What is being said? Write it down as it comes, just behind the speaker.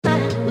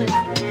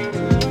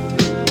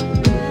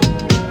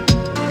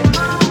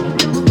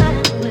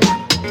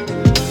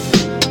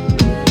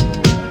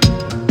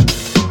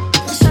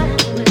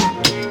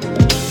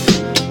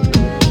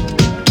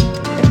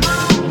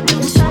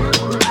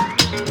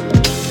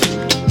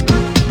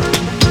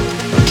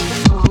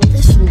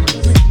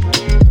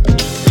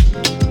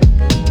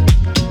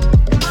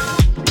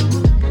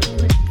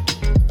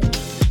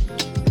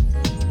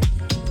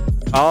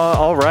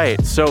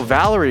right. So,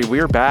 Valerie,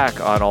 we're back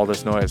on All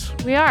This Noise.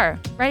 We are.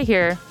 Right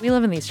here. We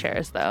live in these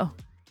chairs, though.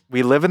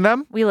 We live in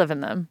them? We live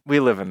in them. We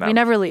live in them. We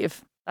never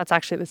leave. That's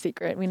actually the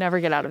secret. We never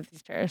get out of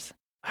these chairs.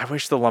 I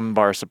wish the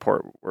lumbar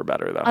support were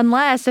better, though.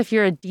 Unless if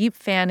you're a deep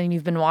fan and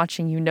you've been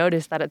watching, you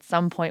notice that at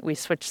some point we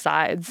switch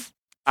sides.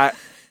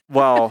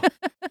 Well,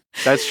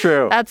 that's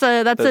true. That's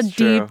a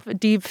true.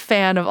 deep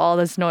fan of All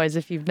This Noise.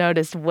 If you've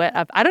noticed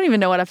I don't even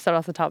know what episode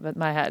off the top of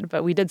my head,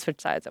 but we did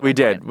switch sides. We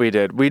did.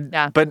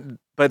 Yeah.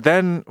 But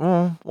then,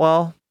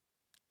 well,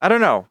 I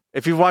don't know.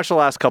 If you've watched the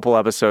last couple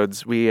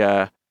episodes, we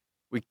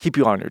keep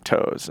you on your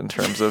toes in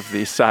terms of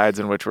the sides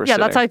in which we're sitting.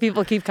 Yeah, that's why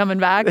people keep coming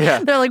back.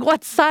 Yeah. They're like,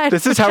 what side?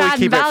 This is how we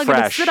keep it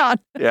fresh. Sit on?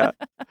 Yeah.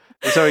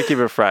 That's how we keep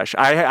it fresh.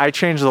 I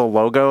changed the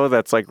logo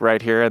that's like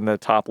right here in the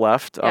top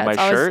left on my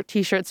shirt.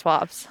 T-shirt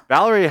swaps.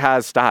 Valerie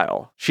has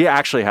style. She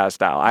actually has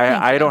style.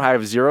 I don't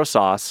have zero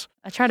sauce.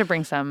 I try to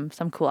bring some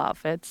cool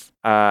outfits.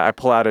 I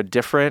pull out a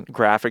different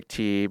graphic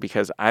tee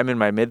because I'm in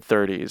my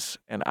mid-30s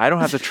and I don't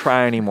have to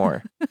try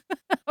anymore.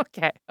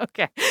 Okay.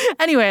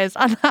 Anyways,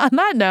 on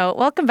that note,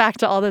 welcome back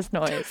to All This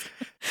Noise,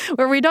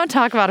 where we don't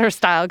talk about her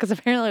style because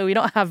apparently we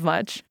don't have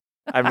much.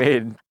 I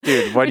mean,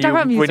 dude,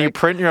 when you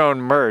print your own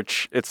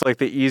merch, it's like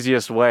the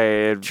easiest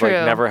way. It's like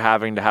never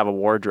having to have a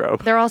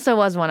wardrobe. There also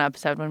was one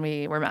episode when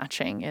we were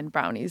matching in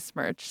Brownie's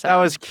merch. So. That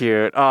was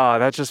cute. Oh,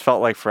 that just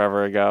felt like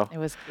forever ago. It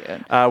was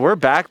cute. We're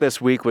back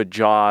this week with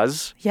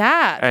JAUZ.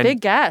 Yeah,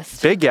 big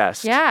guest. Big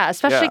guest. Yeah,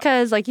 especially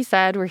because, like you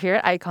said, we're here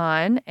at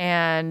Icon,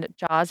 and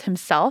JAUZ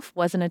himself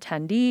was an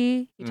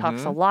attendee. He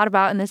talks a lot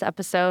about in this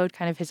episode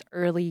kind of his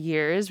early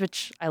years,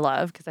 which I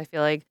love because I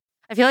feel like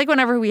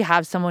whenever we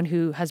have someone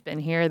who has been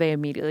here, they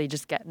immediately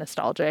just get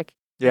nostalgic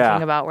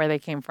thinking about where they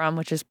came from,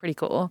 which is pretty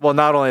cool. Well,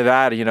 not only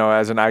that,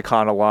 as an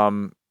Icon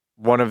alum,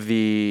 one of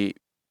the,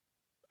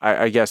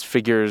 I guess,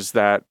 figures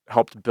that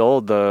helped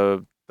build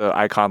the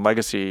Icon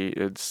legacy,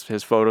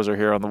 his photos are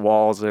here on the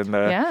walls in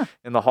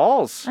the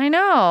halls. I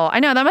know.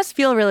 That must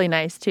feel really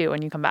nice, too,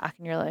 when you come back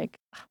and you're like,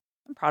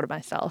 I'm proud of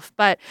myself.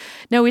 But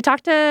no, we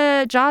talked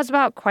to JAUZ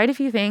about quite a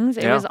few things.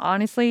 It was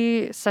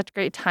honestly such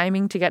great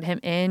timing to get him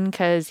in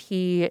because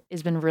he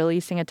has been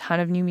releasing a ton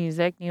of new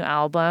music, new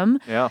album.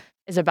 Yeah.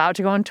 Is about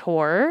to go on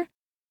tour.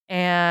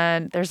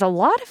 And there's a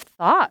lot of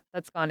thought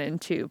that's gone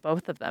into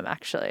both of them,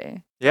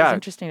 actually. Yeah. It's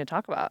interesting to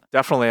talk about.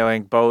 Definitely. I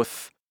think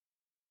both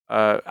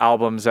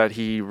albums that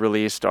he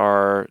released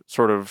are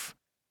sort of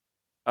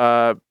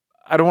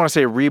I don't want to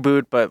say a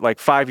reboot, but like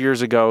 5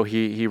 years ago,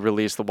 he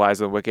released The Wise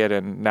and the Wicked,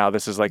 and now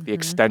this is like the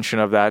extension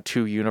of that,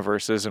 2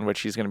 universes in which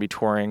he's going to be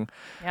touring.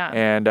 Yeah.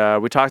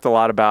 And we talked a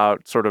lot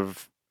about sort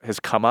of his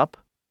come up.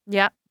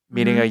 Yeah.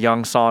 Meeting a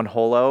young Son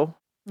Holo.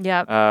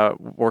 Yeah.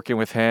 Working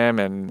with him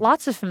and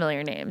lots of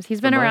familiar names.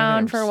 He's been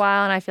around for a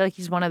while, and I feel like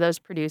he's one of those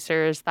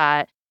producers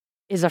that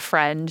is a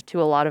friend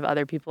to a lot of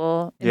other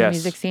people in the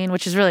music scene,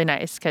 which is really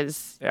nice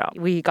because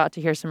we got to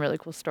hear some really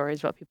cool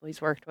stories about people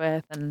he's worked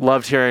with. And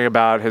loved hearing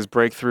about his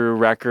breakthrough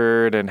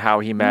record and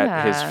how he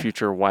met his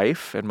future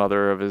wife and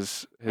mother of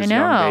his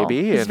young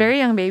baby. His very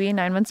young baby,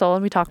 9 months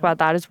old. We talk about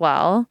that as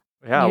well.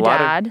 Yeah, New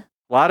dad.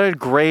 A lot of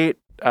great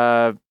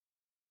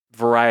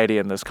variety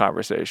in this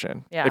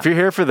conversation. Yeah. If you're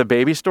here for the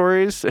baby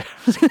stories, if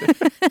you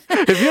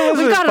listen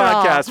to this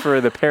podcast for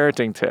the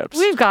parenting tips,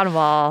 we've got them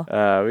all.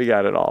 We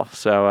got it all.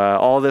 So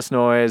All This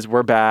Noise,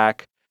 we're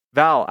back.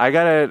 Val, I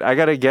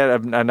gotta get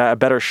a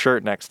better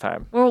shirt next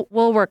time.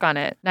 We'll work on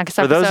it next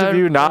episode. For those of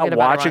you not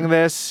watching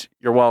this,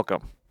 you're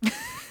welcome.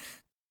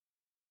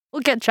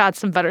 We'll get Chad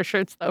some better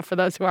shirts though for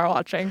those who are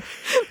watching.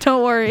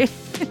 Don't worry.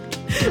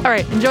 All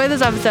right, enjoy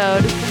this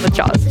episode with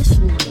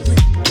JAUZ.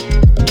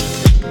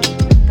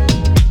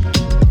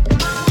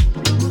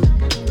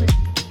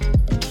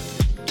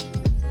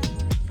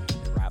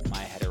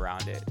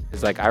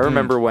 Like I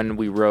remember when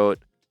we wrote,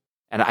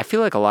 and I feel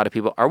like a lot of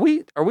people are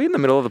we in the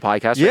middle of the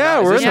podcast? Yeah,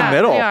 right now? We're in the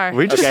middle. We are.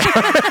 We just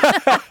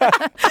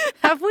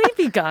have we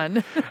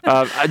begun?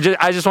 I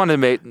just wanted to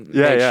make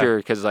sure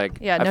because I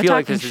feel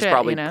like this is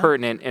probably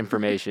pertinent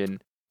information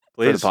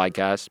for the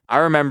podcast. I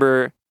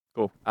remember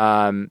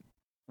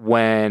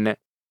when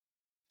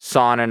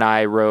Son and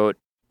I wrote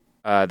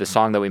the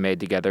song that we made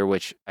together,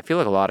 which I feel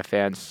like a lot of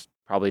fans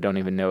probably don't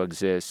even know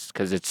exists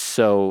because it's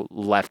so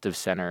left of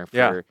center.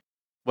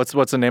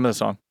 What's the name of the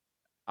song?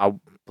 I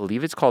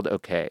believe it's called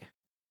Okay,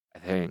 I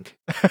think.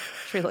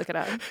 Should we look it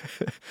up?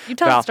 You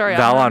tell the story.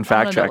 Val on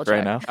fact check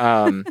right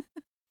now.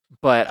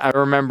 But I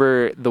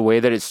remember the way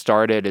that it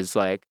started is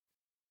like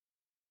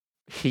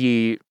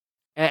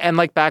and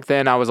like back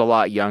then I was a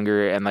lot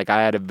younger and like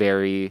I had a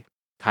very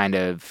kind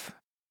of,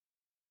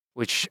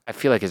 which I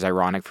feel like is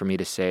ironic for me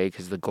to say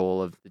because the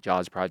goal of the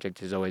JAUZ project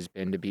has always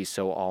been to be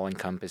so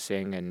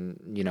all-encompassing and,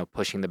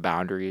 pushing the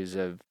boundaries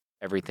of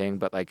everything.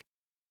 But like,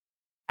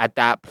 at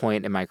that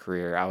point in my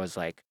career, I was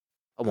like,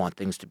 I want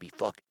things to be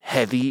fucking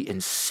heavy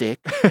and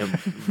sick and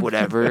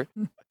whatever.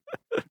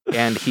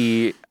 And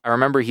I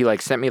remember he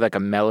like sent me like a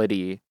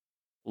melody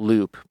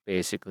loop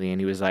basically. And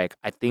he was like,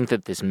 I think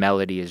that this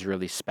melody is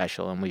really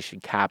special and we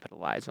should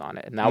capitalize on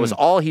it. And that was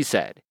all he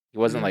said. He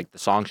wasn't like the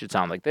song should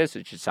sound like this.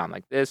 It should sound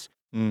like this.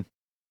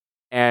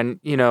 And,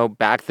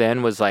 back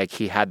then was like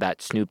he had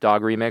that Snoop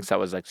Dogg remix that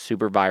was like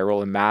super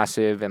viral and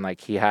massive. And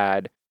like he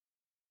had,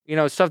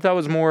 stuff that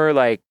was more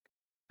like,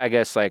 I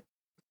guess, like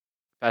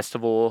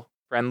festival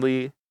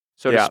friendly,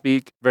 so to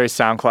speak. Very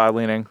SoundCloud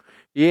leaning.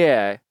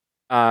 Yeah.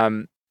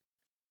 But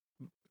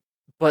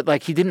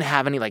like he didn't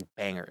have any like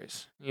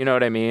bangers. You know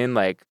what I mean?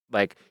 Like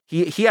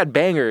he had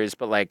bangers,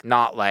 but like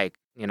not like,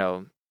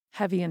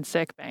 Heavy and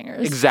sick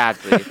bangers.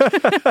 Exactly.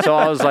 So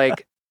I was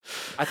like,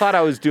 I thought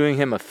I was doing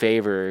him a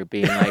favor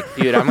being like,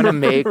 dude, I'm going to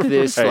make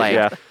this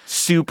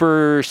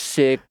super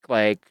sick,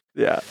 dubstep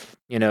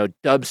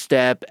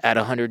at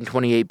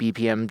 128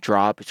 BPM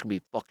drop. It's going to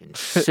be fucking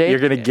sick. You're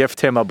going to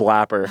gift him a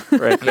blapper,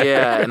 right?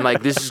 Yeah. And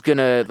like, this is going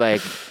to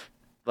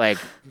like,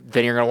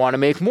 then you're going to want to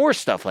make more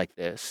stuff like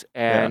this.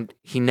 And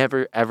he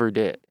never, ever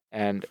did.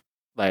 And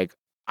like,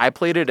 I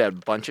played it at a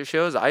bunch of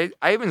shows. I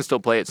even still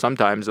play it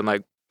sometimes. And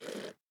like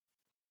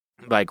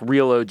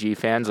real OG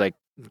fans, like,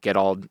 get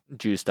all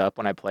juiced up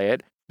when I play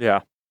it. Yeah.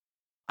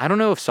 I don't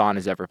know if Son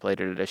has ever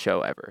played it at a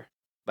show ever.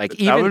 Like,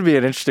 even, that would be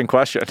an interesting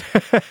question.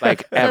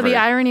 Like, ever. So the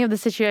irony of the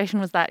situation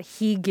was that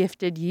he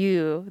gifted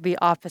you the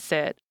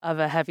opposite of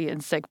a heavy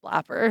and sick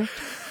blapper.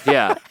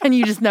 Yeah. And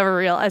you just never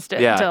realized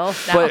it until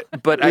now.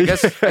 But I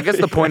guess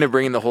the point of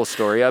bringing the whole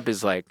story up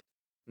is like,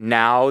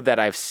 now that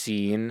I've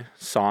seen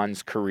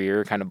Son's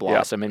career kind of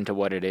blossom into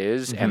what it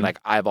is, and like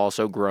I've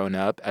also grown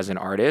up as an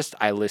artist,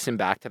 I listen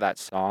back to that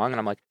song and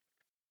I'm like,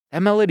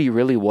 that melody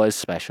really was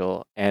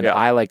special. And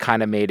I like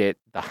kind of made it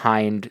the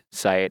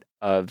hindsight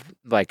of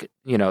like,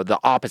 the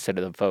opposite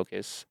of the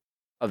focus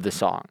of the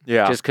song.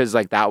 Yeah. Just because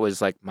like that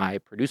was like my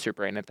producer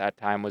brain at that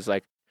time was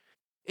like,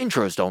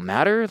 intros don't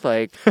matter.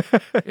 Like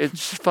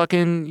it's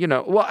fucking,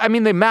 well, I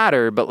mean, they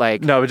matter, but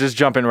like. No, but just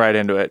jumping right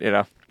into it,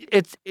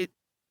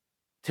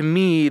 To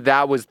me,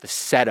 that was the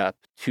setup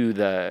to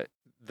the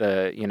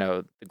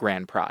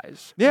grand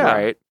prize. Yeah.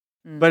 Right.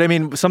 But I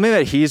mean, something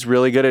that he's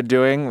really good at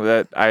doing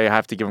that I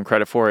have to give him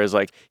credit for is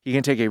like he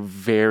can take a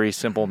very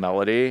simple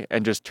melody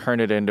and just turn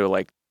it into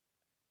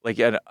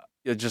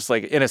just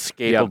like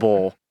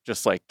inescapable,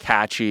 just like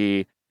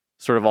catchy,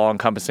 sort of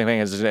all-encompassing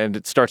thing. And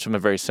it starts from a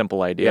very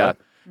simple idea. Yeah.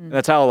 And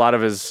that's how a lot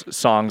of his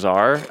songs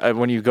are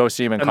when you go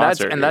see him in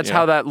concert. That's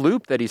how that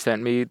loop that he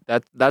sent me,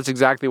 that's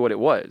exactly what it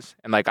was.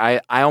 And like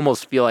I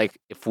almost feel like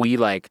if we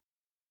like,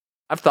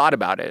 I've thought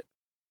about it.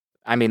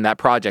 I mean, that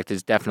project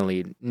is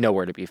definitely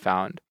nowhere to be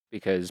found.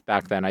 Because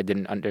back then I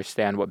didn't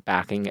understand what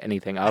backing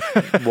anything up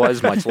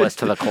was, much less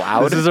to the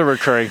cloud. This is a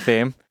recurring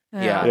theme.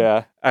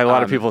 Yeah. A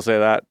lot of people say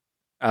that.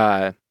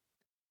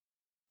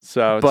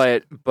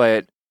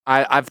 But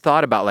I've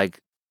thought about like,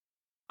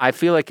 I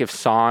feel like if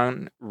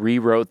Son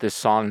rewrote this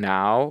song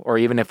now, or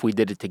even if we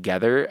did it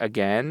together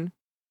again,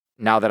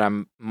 now that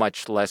I'm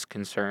much less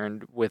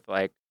concerned with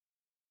like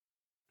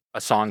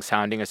a song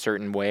sounding a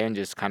certain way and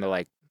just kind of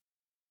like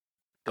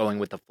going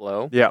with the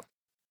flow. Yeah.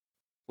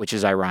 Which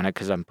is ironic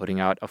because I'm putting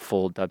out a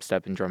full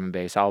dubstep and drum and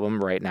bass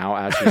album right now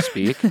as we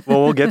speak.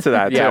 Well, we'll get to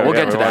that. Yeah, too. we'll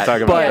get to that.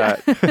 Talk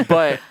about that.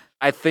 But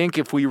I think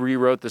if we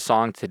rewrote the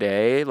song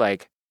today,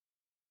 like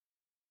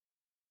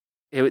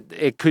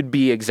it could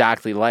be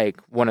exactly like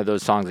one of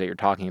those songs that you're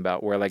talking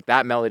about, where like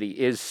that melody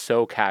is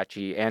so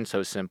catchy and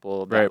so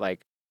simple that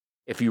like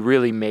if you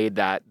really made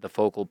that the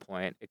focal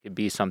point, it could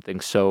be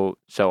something so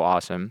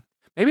awesome.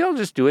 Maybe I'll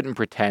just do it and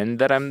pretend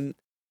that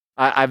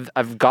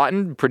I've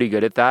gotten pretty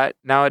good at that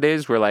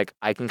nowadays, where like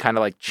I can kind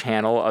of like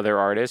channel other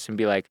artists and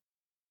be like,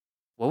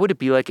 what would it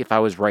be like if I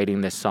was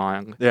writing this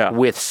song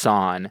with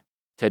Son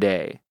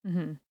today?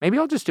 Mm-hmm. Maybe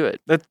I'll just do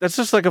it. That's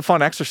just like a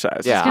fun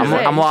exercise. Yeah,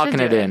 I'm locking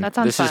it in.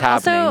 This is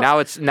happening.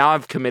 Also, now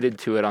I've committed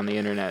to it on the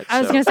internet.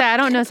 I was going to say, I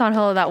don't know Son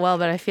Holo that well,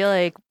 but I feel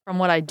like from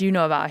what I do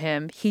know about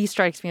him, he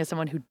strikes me as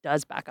someone who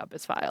does back up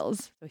his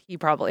files. So he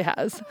probably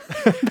has.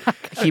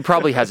 He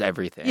probably has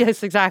everything.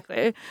 Yes,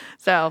 exactly.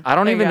 So I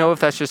don't even know if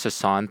that's just a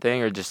Son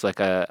thing or just like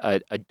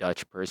a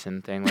Dutch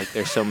person thing. Like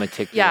they're so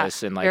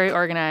meticulous and like very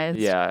organized.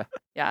 Yeah.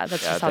 Yeah,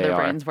 that's just how their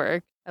brains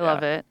work. I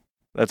love it.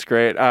 That's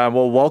great.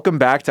 Well, welcome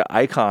back to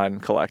Icon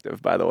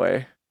Collective, by the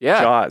way.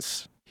 Yeah.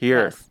 JAUZ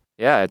here. Yes.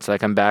 Yeah, it's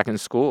like I'm back in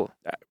school.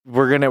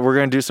 We're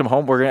gonna do some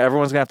homework.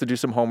 Everyone's gonna have to do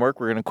some homework.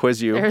 We're gonna quiz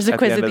you. There's a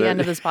quiz at the end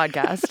of this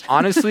podcast.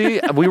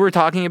 Honestly, we were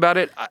talking about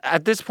it.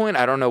 At this point,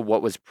 I don't know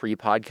what was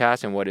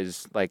pre-podcast and what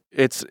is like.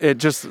 It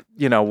just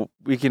you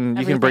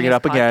can bring it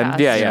up podcast.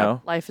 again. Yeah.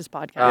 Life is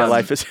podcast.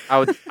 Life is.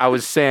 I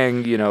was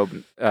saying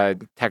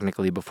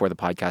technically before the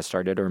podcast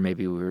started, or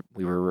maybe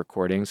we were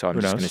recording. So I'm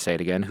just gonna say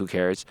it again. Who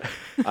cares?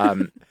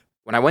 When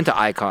I went to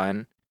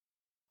Icon,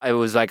 it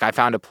was like I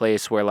found a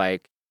place where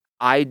like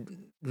I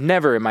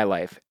never in my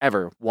life,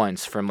 ever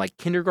once, from like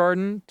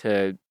kindergarten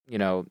to,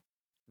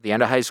 the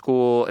end of high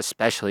school,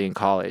 especially in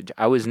college,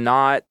 I was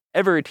not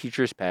ever a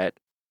teacher's pet.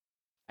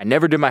 I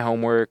never did my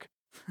homework.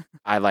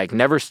 I like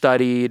never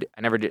studied.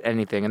 I never did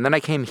anything. And then I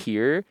came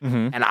here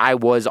and I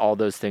was all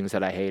those things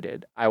that I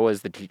hated. I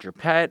was the teacher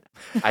pet.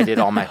 I did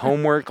all my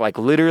homework, like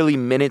literally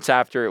minutes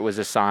after it was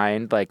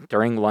assigned, like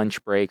during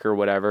lunch break or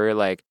whatever.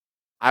 Like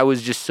I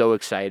was just so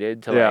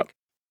excited to like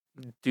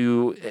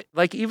do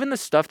like even the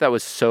stuff that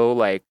was so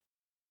like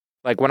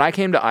like when I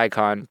came to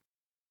Icon,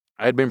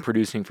 I had been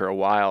producing for a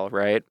while,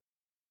 right?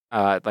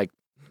 Like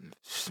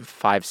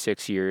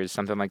 5-6 years,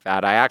 something like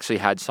that. I actually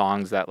had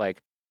songs that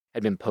like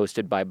had been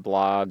posted by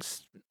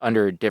blogs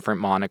under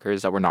different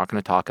monikers that we're not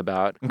going to talk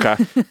about. Okay.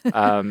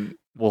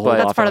 We'll hold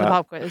That's off part on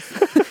of the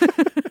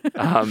that.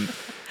 pop quiz.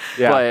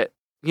 Yeah. But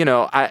you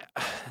know, I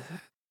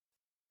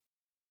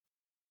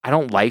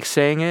don't like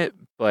saying it,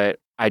 but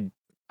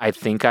I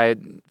think I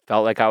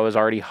felt like I was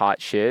already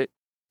hot shit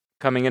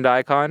coming into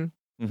Icon.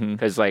 Mhm.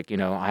 Because, like, you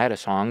know, I had a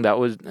song that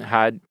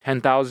had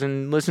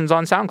 10,000 listens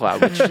on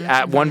SoundCloud, which Mhm,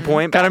 at one mhm.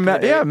 point Kind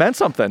of meant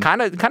something.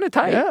 kind of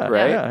tight, Yeah,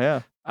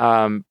 right?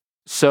 yeah.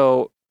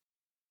 So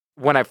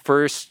when I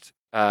first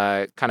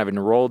kind of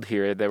enrolled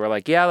here, they were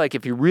like, yeah, like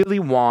if you really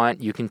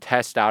want, you can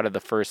test out of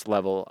the first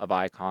level of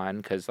Icon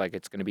because like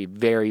it's going to be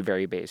very,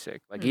 very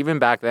basic. Like even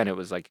back then, it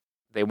was like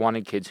they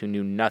wanted kids who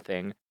knew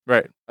nothing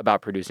Right.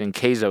 about producing.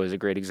 Keizo is a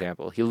great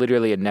example. He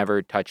literally had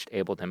never touched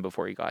Ableton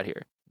before he got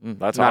here.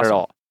 That's Not awesome. at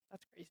all.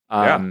 That's crazy.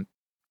 Yeah.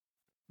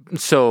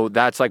 So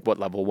that's like what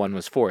level 1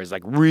 was for, is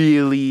like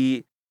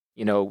really,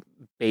 you know,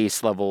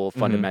 base level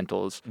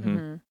fundamentals.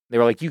 Mhm. They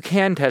were like, you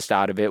can test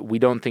out of it. We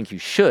don't think you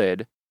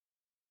should.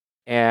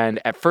 And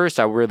at first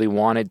I really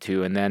wanted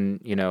to. And then,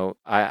 you know,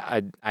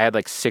 I had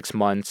like 6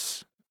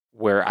 months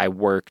where I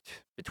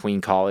worked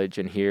between college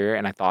and here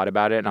and I thought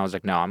about it and I was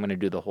like, no, I'm going to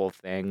do the whole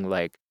thing.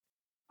 Like,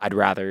 I'd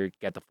rather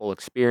get the full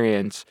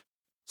experience.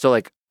 So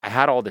like I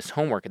had all this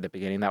homework at the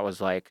beginning that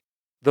was like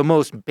the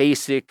most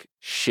basic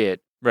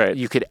shit Right.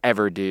 you could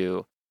ever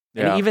do.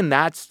 Yeah. And even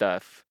that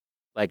stuff,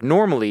 like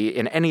normally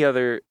in any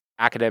other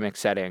academic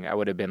setting, I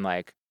would have been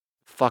like,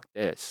 fuck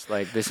this.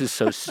 Like, this is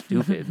so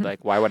stupid.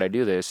 Like, why would I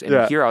do this? And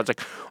Yeah. here I was like,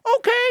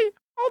 okay,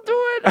 I'll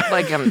do it.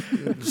 Like,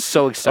 I'm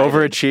so excited.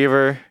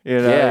 Overachiever, you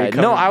know. Yeah. you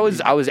No, come-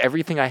 I was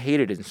everything I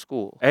hated in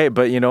school. Hey,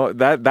 but you know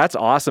that's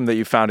awesome that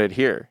you found it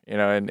here. You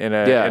know,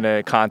 in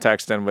a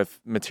context and with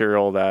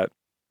material that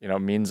you know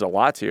means a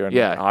lot to you, and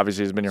Yeah.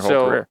 obviously has been your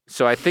whole career.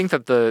 So I think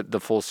that the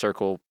full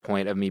circle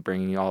point of me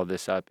bringing all of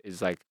this up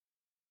is like,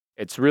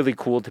 it's really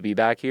cool to be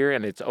back here,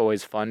 and it's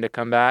always fun to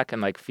come back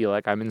and like feel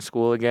like I'm in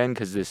school again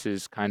because this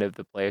is kind of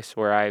the place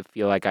where I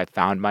feel like I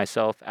found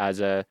myself as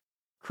a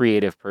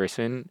creative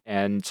person,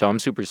 and so I'm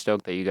super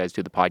stoked that you guys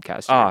do the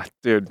podcast here. Ah,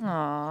 dude,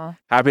 Aw.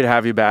 happy to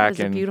have you That back, was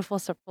a and beautiful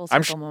full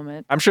I'm circle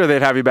moment. I'm sure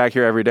they'd have you back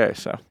here every day,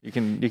 so you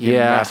can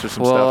master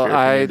some well, stuff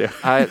here.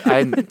 If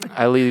you need to.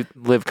 I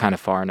live kind of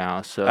far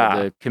now, so Ah.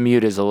 the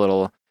commute is a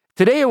little.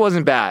 Today it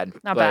wasn't bad.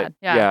 Not but bad,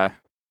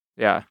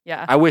 yeah.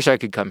 Yeah. I wish I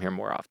could come here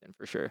more often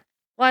for sure.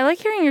 Well, I like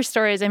hearing your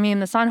stories. I mean,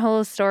 the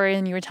Sanholo story,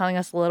 and you were telling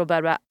us a little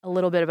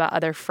bit about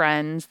other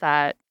friends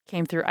that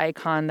came through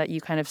Icon that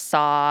you kind of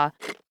saw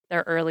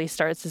their early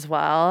starts as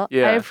well.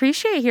 Yeah. I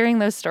appreciate hearing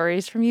those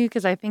stories from you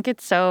because I think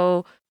it's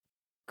so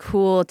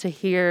cool to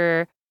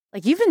hear.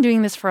 Like, you've been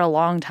doing this for a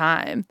long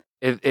time.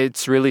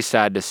 It's really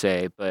sad to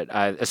say, but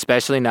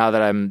especially now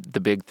that I'm the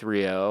big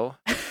 3-0,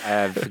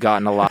 I've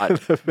gotten a lot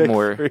The big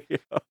more 3-0.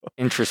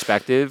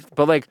 introspective.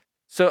 But like,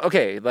 so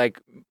okay, like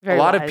Very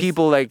a lot of wise.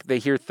 people like they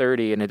hear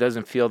 30 and it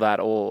doesn't feel that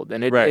old,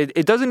 and Right.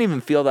 it doesn't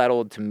even feel that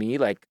old to me,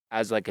 like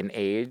as like an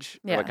age,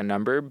 or Yeah. like a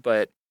number.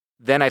 But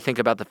then I think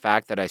about the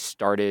fact that I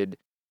started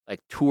like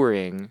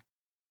touring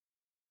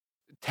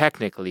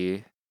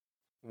technically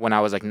when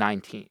I was like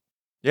 19,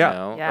 Yeah. you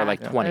know, Yeah, or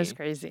like Yeah. 20. That is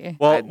crazy.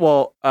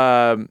 Well,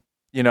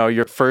 you know,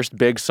 your first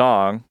big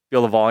song,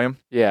 "Feel the Volume,"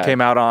 Yeah, came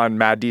out on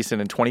Mad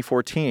Decent in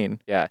 2014.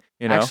 yeah.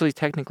 You know, Actually,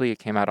 technically, it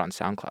came out on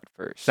SoundCloud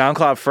first.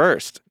 SoundCloud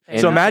first. Fair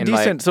So enough. Mad And, like-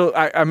 Decent. So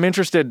I'm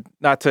interested,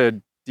 not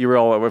to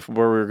derail with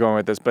where we were going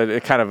with this, but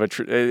it kind of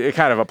it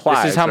kind of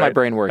applies. This is how my right?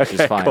 brain works.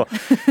 Okay, It's fine. cool.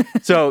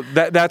 So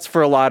that's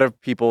for a lot of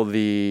people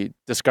the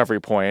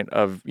discovery point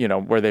of you know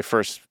where they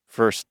first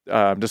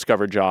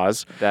discovered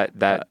JAUZ.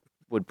 That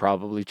would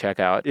probably check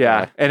out.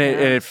 Yeah, and Yeah.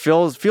 it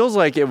feels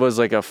like it was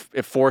like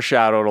it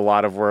foreshadowed a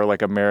lot of where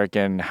like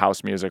American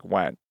house music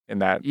went in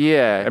that.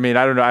 Yeah. I mean,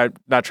 I don't know. I'm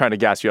not trying to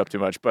gas you up too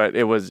much, but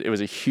it was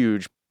a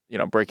huge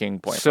breaking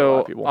point for a lot So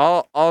of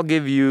people. I'll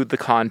give you the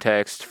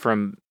context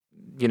from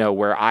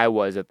where I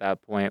was at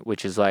that point,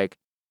 which is like,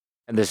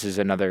 and this is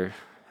another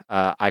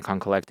Icon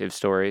Collective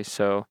story.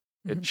 So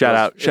it Shout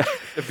out.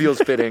 it feels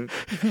fitting.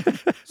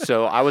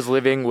 So I was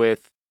living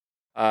with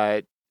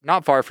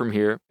not far from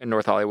here in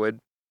North Hollywood.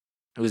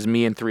 It was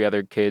me and 3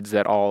 other kids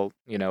that all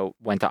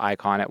went to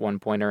Icon at one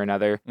point or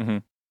another.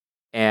 Mhm.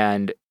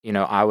 And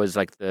I was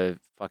like the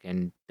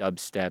fucking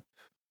dubstep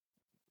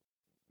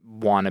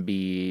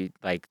wannabe,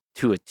 like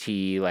to a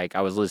T. Like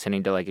I was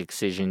listening to like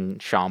Excision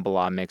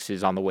Shambhala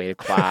mixes on the way to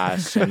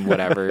class and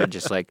whatever,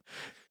 just like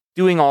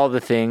doing all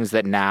the things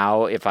that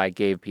now if I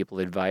gave people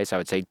advice, I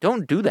would say,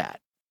 don't do that.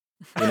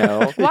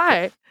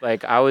 Why?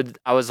 Like I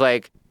was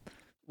like,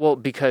 well,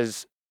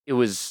 because it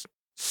was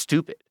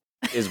stupid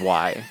is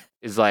why.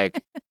 Is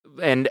like,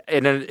 and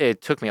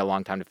it took me a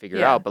long time to figure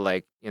Yeah. out, but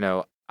like,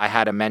 I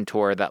had a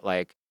mentor that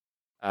like,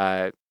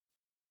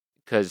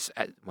 because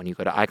when you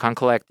go to Icon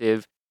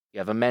Collective, you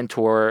have a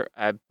mentor,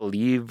 I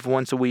believe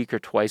once a week or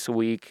twice a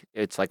week.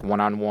 It's like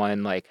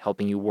one-on-one, like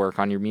helping you work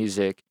on your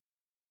music.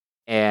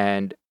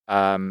 And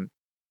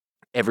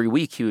every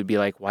week he would be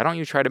like, why don't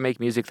you try to make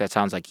music that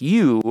sounds like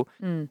you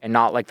and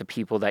not like the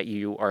people that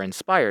you are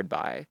inspired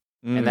by?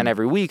 And then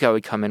every week I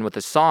would come in with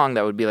a song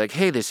that would be like,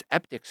 hey, this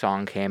Eptic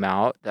song came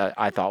out that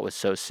I thought was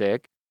so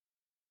sick.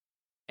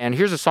 And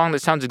here's a song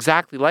that sounds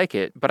exactly like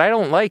it, but I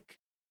don't like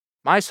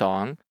my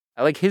song.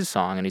 I like his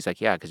song. And he's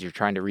like, yeah, because you're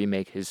trying to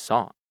remake his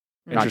song.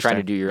 You're not trying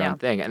to do your own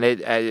thing. And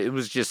it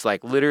was just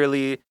like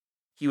literally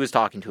he was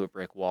talking to a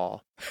brick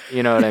wall.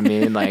 You know what I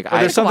mean? Like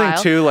there's something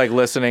to like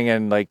listening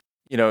and like,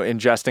 you know,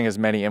 ingesting as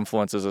many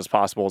influences as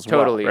possible as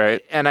well,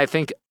 right? And I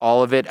think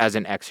all of it as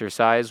an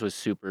exercise was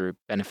super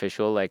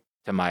beneficial, like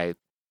to my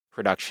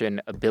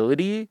production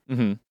ability.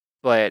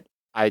 But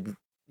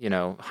you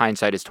know,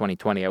 hindsight is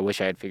 20/20. I wish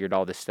I had figured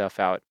all this stuff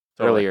out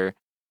earlier.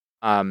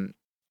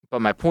 But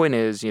my point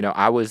is, you know,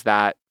 I was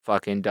that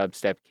fucking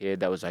dubstep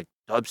kid that was like,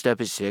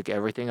 dubstep is sick,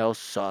 everything else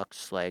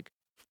sucks. Like,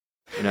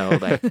 you know,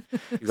 like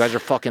you guys are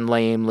fucking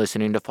lame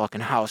listening to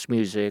fucking house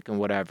music and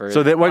whatever.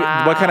 So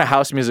what kind of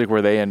house music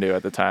were they into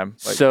at the time?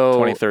 Like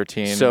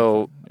 2013.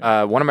 So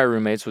one of my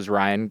roommates was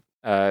Brian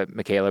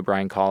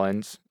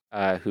Collins,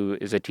 who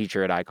is a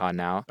teacher at Icon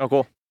now. Oh,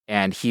 cool.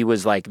 And he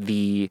was like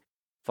the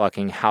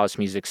fucking house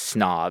music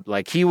snob.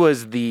 Like he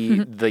was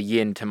the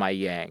yin to my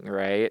yang,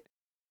 right?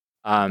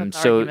 So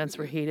arguments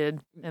were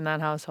heated in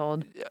that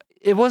household.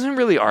 It wasn't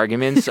really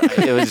arguments.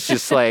 It was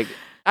just like,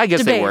 I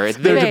guess Debates.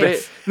 they were.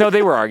 No,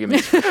 they were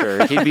arguments for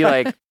sure. He'd be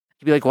like,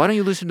 why don't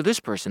you listen to this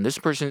person? This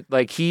person,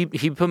 like he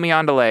put me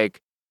on to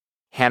like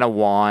Hannah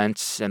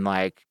Wantz and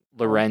like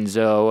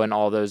Lorenzo and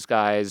all those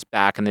guys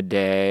back in the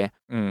day.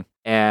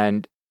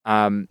 And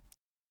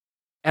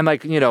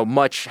like, you know,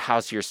 much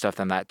houseier stuff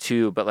than that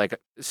too. But like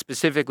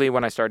specifically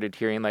when I started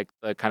hearing like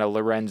the kind of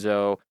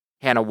Lorenzo,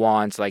 Hannah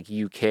Wantz, like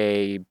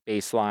UK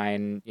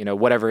baseline, you know,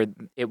 whatever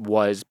it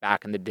was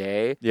back in the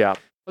day. Yeah. I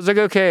was like,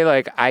 okay,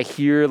 like I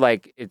hear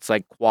like it's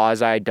like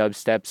quasi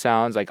dubstep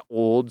sounds, like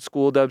old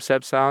school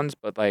dubstep sounds,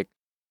 but like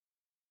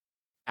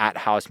at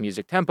house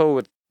music tempo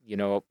with, you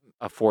know,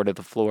 a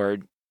 4-to-the-floor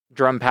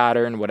drum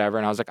pattern, whatever.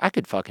 And I was like, I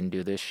could fucking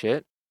do this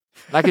shit.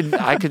 I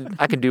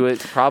could do it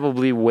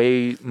probably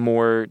way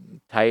more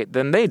tight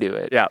than they do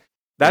it. Yeah.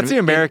 That's the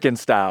American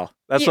style.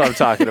 That's what I'm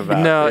talking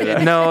about.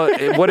 No.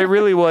 What it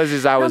really was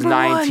is I was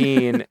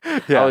 19.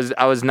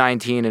 I was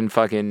 19 and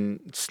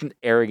fucking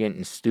arrogant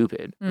and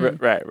stupid.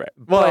 Right.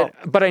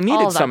 But I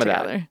needed some of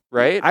that,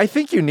 right? I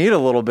think you need a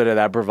little bit of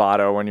that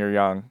bravado when you're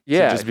young.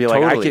 Yeah, to just be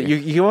totally. like,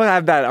 you won't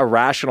have that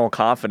irrational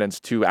confidence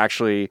to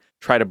actually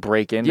try to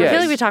break into. I feel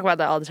like we talk about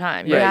that all the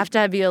time. You have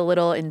to be a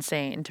little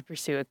insane to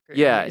pursue a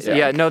career.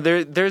 Yeah. No,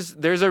 there's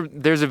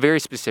a very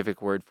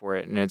specific word for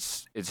it, and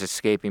it's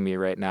escaping me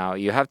right now.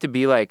 You have to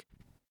be like,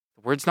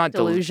 the word's not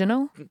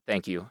delusional.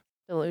 Thank you.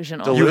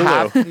 Delusional. You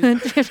have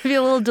to be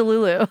a little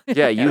delulu.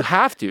 Yeah, you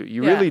have to.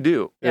 You really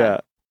do.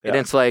 Yeah. And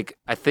it's like,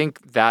 I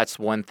think that's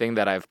one thing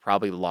that I've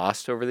probably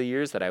lost over the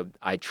years that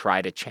I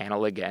try to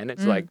channel again.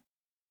 It's like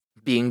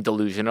being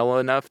delusional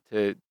enough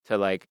to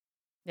like,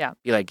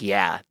 be like,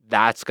 yeah,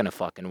 that's going to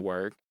fucking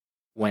work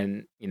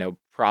when, you know,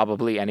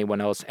 probably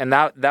anyone else. And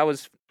that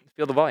was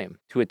Feel the Volume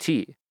to a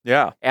T.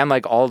 Yeah. And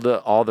like all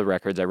the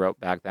records I wrote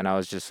back then, I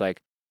was just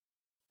like,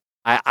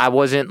 I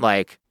wasn't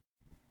like,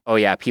 oh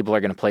yeah, people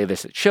are going to play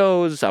this at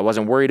shows. I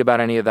wasn't worried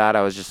about any of that.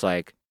 I was just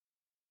like,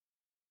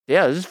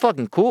 yeah, this is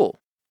fucking cool.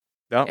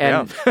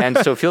 And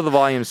so Feel the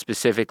Volume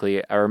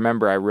specifically, I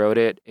remember I wrote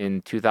it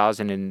in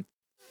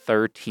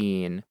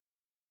 2013,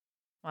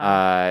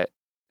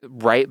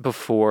 right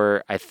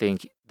before I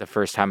think the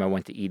first time I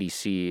went to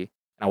EDC.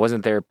 I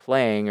wasn't there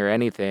playing or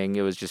anything.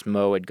 It was just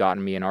Mo had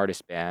gotten me an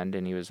artist band,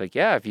 and he was like,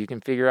 yeah, if you can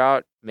figure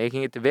out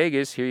making it to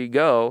Vegas, here you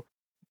go.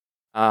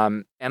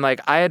 And like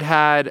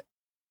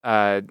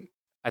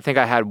I think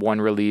I had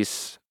one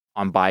release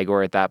on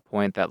Bygore at that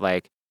point that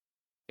like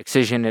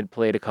Excision had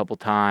played a couple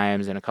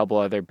times and a couple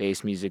other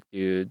bass music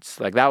dudes.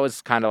 Like that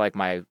was kind of like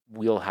my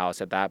wheelhouse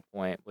at that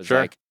point. Was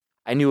like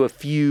I knew a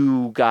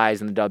few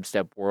guys in the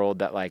dubstep world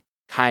that like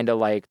kind of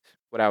liked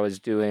what I was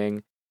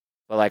doing,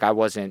 but like I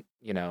wasn't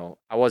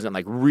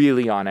like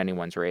really on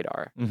anyone's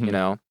radar, you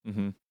know?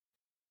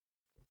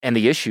 And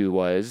the issue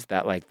was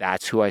that like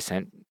that's who I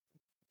sent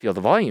Feel the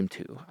Volume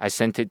to. I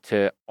sent it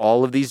to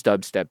all of these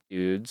dubstep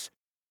dudes.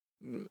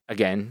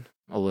 Again,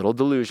 a little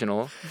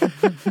delusional,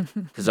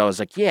 because I was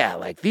like, yeah,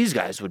 like these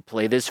guys would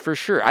play this for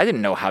sure. I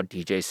didn't know how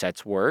DJ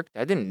sets worked.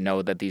 I didn't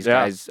know that these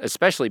guys,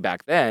 especially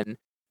back then,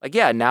 like,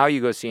 yeah, now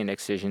you go see an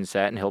Excision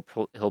set and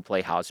he'll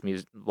play house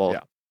music,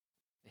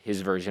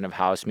 his version of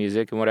house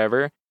music and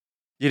whatever.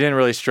 You didn't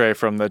really stray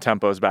from the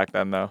tempos back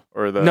then, though,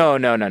 or the no,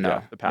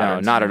 the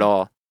patterns. no, not at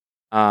all.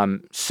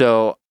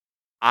 So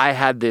I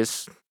had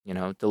this, you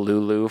know,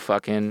 Delulu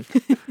fucking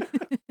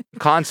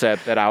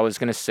concept that I was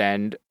going to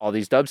send all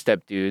these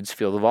dubstep dudes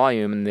Feel the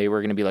Volume, and they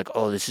were going to be like,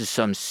 oh, this is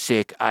some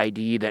sick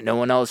ID that no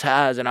one else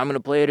has, and I'm going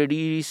to play it at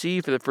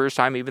EDC for the first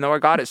time, even though I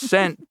got it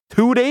sent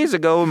 2 days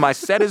ago and my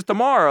set is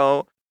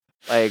tomorrow.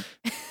 Like,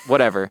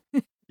 whatever.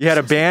 You had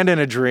a band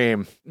and a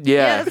dream.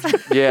 Yeah.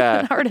 Yes. Yeah.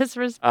 An artist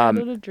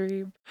responded a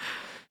dream.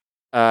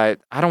 I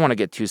don't want to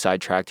get too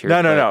sidetracked here.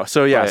 No.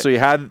 So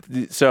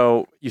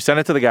so you sent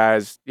it to the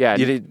guys. Yeah.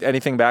 You did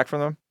anything back from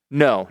them?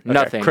 No,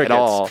 nothing crickets. at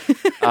all.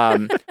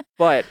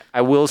 But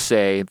I will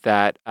say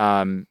that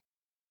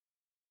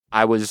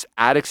I was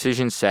at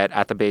Excision Set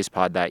at the Bass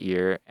Pod that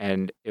year,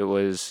 and it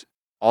was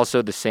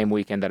also the same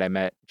weekend that I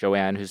met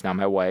Joanne, who's now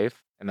my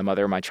wife and the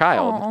mother of my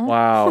child. Aw.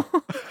 Wow.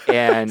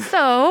 And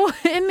So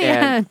in the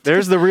end,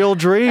 There's the real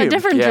dream. a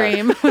different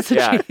dream was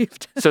Yeah.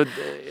 achieved. so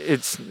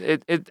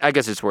I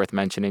guess it's worth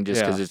mentioning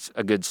just because it's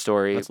a good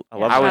story. I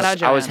love Shout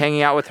that. out I was Joanne.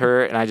 hanging out with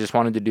her, and I just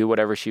wanted to do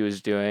whatever she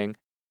was doing.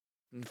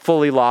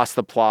 Fully lost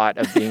the plot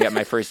of being at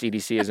my first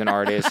EDC as an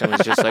artist, and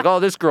was just like,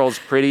 "Oh, this girl's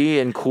pretty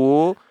and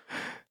cool."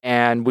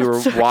 And we were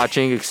That's okay.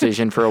 watching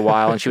Excision for a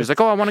while, and she was like,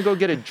 "Oh, I want to go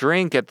get a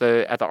drink at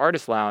the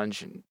artist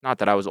lounge." Not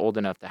that I was old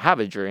enough to have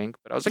a drink,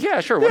 but I was like,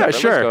 "Yeah, sure, whatever,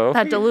 sure. let's go."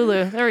 That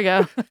Delulu. There we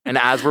go. And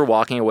as we're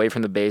walking away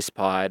from the Bass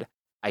Pod,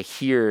 I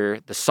hear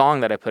the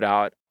song that I put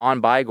out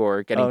on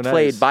Bygor getting nice.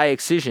 played by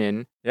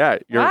Excision. Yeah,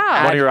 you're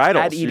Wow. one of your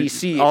idols. At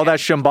EDC. All that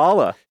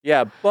Shambhala.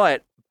 Yeah,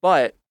 but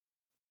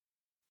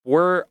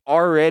we're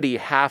already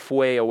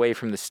halfway away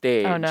from the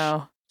stage. Oh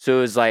no. So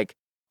it was like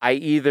I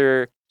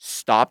either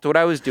stopped what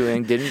I was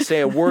doing, didn't say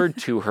a word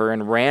to her,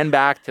 and ran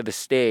back to the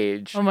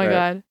stage, Oh my Right.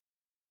 god.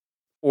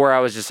 or I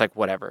was just like,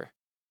 whatever.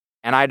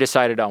 And I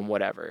decided on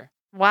whatever.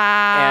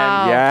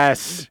 Wow.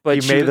 Yes. But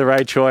you she made was- the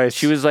right choice.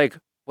 She was like,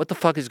 what the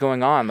fuck is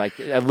going on? Like,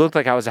 it looked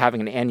like I was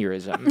having an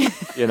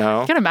aneurysm, you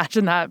know? I can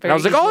imagine that. And Very I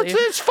was like, oh,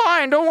 easily. it's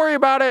fine. Don't worry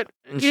about it.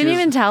 And You she didn't was-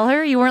 even tell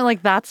her? You weren't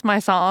like, that's my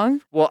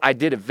song? Well, I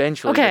did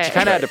eventually, but Okay. she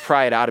kind of had to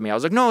pry it out of me. I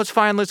was like, no, it's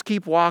fine. Let's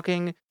keep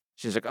walking.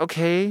 She's like,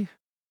 okay.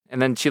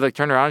 And then she like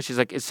turned around and she's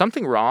like, is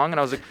something wrong? And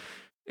I was like,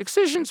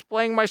 Excision's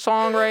playing my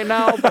song right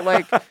now, but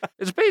like,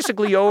 it's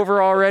basically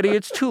over already.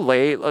 It's too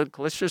late. Like,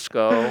 let's just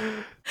go.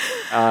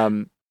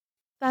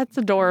 That's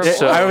adorable.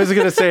 So- I was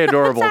gonna say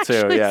adorable That's too.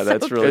 actually Yeah,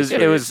 that's so really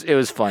It sweet.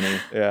 was funny.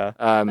 Yeah.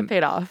 That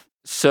paid off.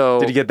 So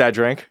Did you get that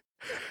drink?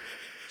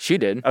 she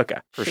did Okay.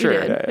 for She sure.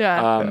 did.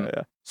 Yeah.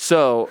 Yeah.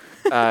 So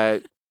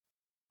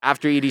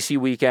after EDC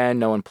weekend,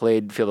 no one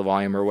played Feel the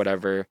Volume or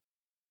whatever.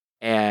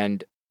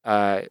 And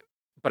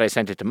but I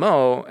sent it to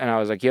Mo and I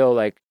was like, yo,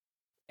 like,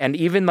 and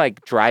even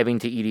like driving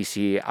to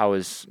EDC, I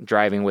was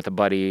driving with a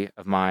buddy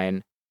of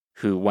mine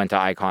who went to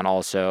Icon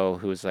also,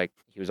 who was like,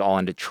 he was all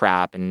into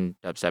trap and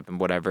dubstep and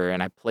whatever.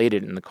 And I played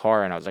it in the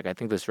car and I was like, I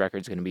think this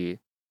record's gonna be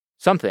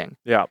something.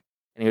 Yeah.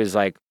 And he was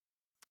like,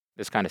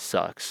 this kind of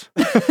sucks.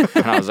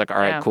 And I was like, all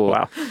right, Yeah. cool.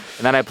 Wow. And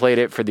then I played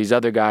it for these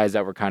other guys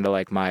that were kind of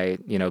like my,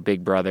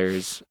 big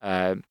brothers,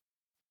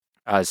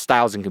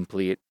 Styles and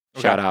Complete.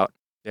 Okay. Shout out.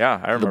 Yeah,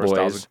 I remember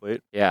Styles boys.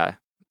 Complete. Yeah.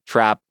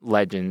 Trap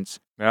legends.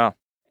 Yeah.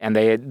 And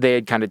they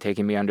had kind of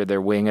taken me under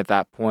their wing at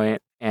that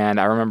point. And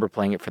I remember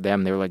playing it for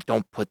them. They were like,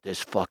 don't put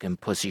this fucking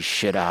pussy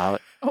shit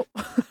out. Oh.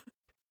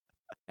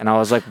 And I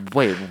was like,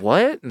 wait,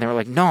 what? And they were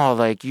like, no,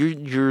 like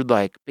your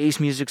like bass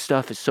music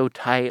stuff is so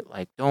tight.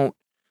 Like don't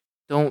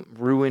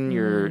ruin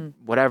your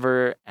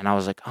whatever. And I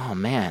was like, oh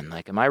man,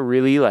 like am I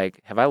really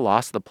like have I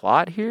lost the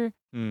plot here?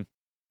 Mm.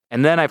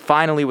 And then I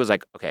finally was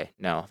like, okay,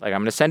 no, like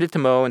I'm gonna send it to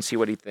Mo and see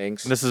what he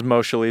thinks. And this is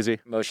Mo Shalizi,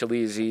 Mo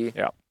Shalizi,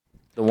 Yeah.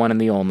 the one and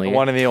the only, the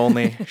one and the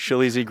only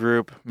Shalizi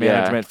Group Yeah.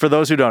 management. For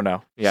those who don't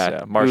know, yeah,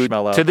 it's, who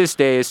Marshmallow. to this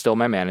day is still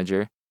my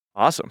manager.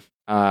 Awesome.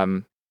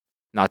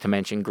 Not to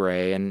mention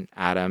Gray and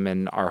Adam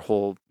and our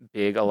whole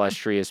big,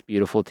 illustrious,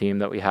 beautiful team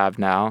that we have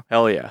now.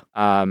 Hell yeah.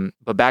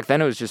 But back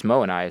then it was just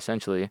Mo and I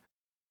essentially.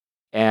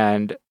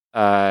 And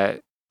I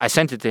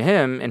sent it to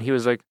him and he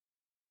was like,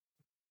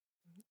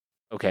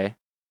 okay.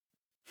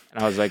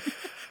 And I was like,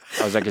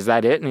 is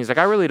that it? And he's like,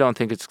 I really don't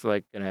think it's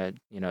like gonna,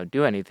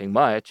 do anything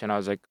much. And I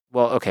was like,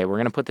 well, okay, we're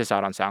gonna put this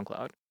out on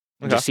SoundCloud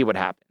and Okay. just see what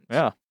happens.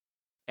 Yeah.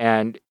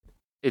 And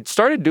it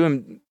started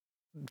doing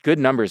good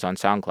numbers on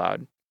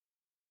SoundCloud.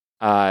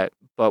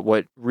 But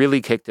what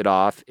really kicked it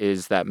off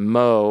is that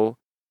Mo,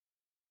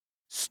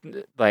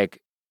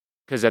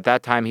 because at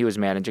that time he was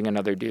managing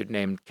another dude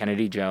named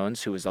Kennedy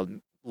Jones, who was a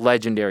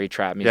legendary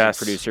trap music Yes.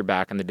 producer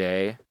back in the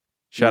day.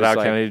 Shout was out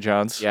like- Kennedy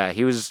Jones. Yeah,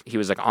 he was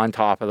like on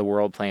top of the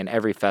world playing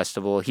every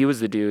festival. He was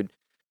the dude.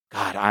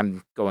 God,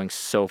 I'm going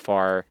so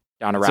far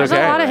down a It's rabbit There's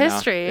okay. a hole lot of right now.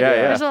 history. Yeah,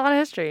 yeah. There's a lot of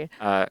history.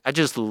 I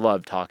just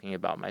love talking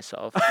about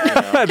myself. you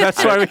know?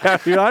 That's why we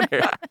have you on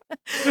here.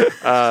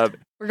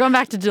 We're going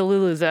back to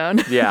Delulu Zone.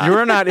 Yeah.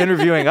 You're not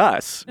interviewing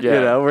us.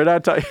 Yeah. We're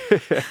not talking.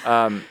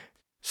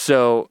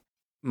 So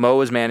Mo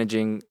was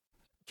managing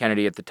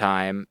Kennedy at the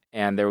time,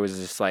 and there was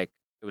this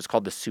it was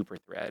called the Super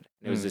Thread.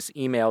 It was this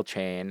email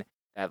chain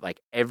that like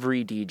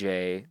every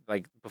DJ,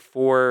 like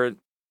before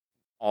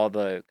all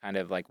the kind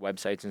of like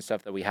websites and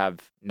stuff that we have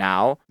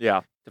now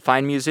Yeah. to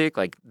find music,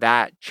 like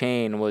that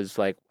chain was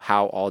like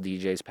how all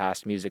DJs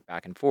passed music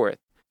back and forth.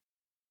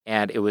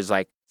 And it was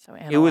like So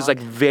it was like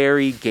analog.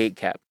 very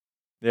gatekept.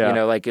 Yeah. You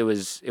know, like it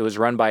was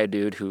run by a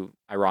dude who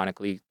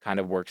ironically kind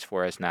of works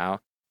for us now.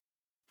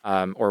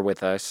 Or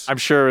with us. I'm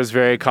sure it was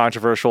very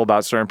controversial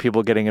about certain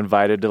people getting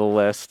invited to the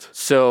list.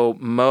 So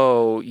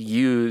Mo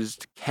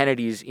used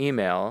Kennedy's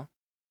email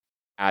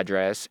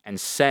address and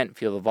sent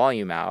Feel the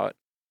Volume out.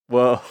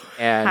 Whoa.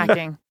 And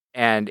hacking.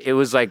 And it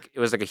was like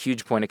a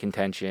huge point of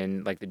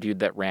contention. Like the dude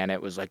that ran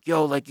it was like,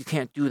 "Yo, like you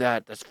can't do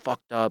that. That's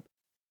fucked up.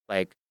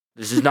 Like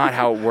this is not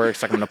how it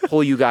works. Like I'm gonna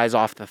pull you guys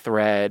off the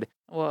thread."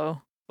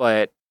 Whoa.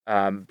 But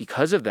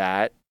because of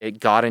that, it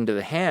got into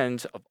the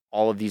hands of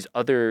all of these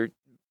other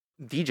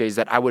DJs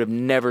that I would have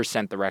never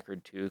sent the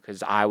record to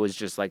because I was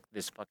just like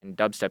this fucking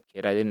dubstep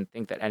kid. I didn't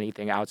think that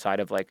anything outside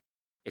of like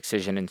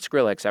Excision and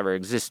Skrillex ever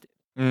existed.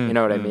 You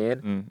know what I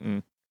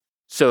mean?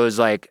 So it was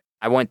like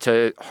I went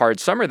to Hard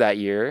Summer that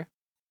year,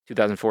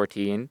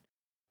 2014,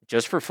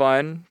 just for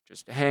fun,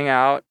 just to hang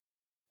out.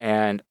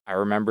 And I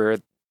remember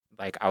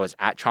like I was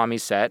at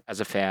Chami's set as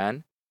a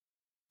fan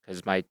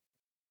because my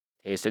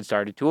taste had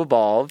started to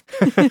evolve.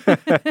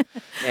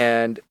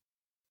 And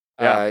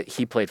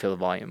he played Feel the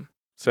Volume.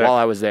 Sick. While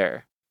I was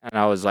there. And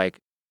I was like,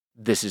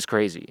 this is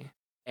crazy.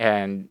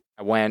 And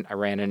I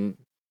ran into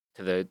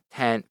the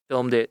tent,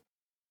 filmed it,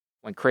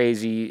 went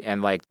crazy.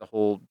 And like the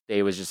whole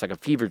day was just like a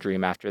fever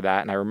dream after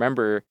that. And I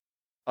remember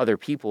other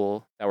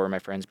people that were my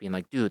friends being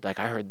like, dude, like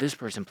I heard this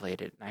person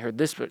played it. And I heard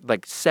this,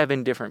 like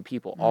 7 different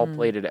people all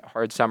played it at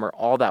Hard Summer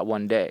all that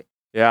one day.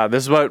 Yeah,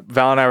 this is what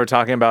Val and I were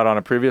talking about on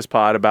a previous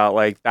pod about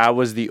like that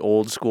was the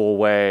old school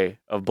way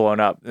of blowing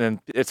up,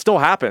 and it still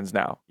happens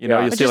now. You know,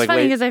 you'll Which see is like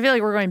funny because I feel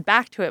like we're going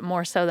back to it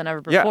more so than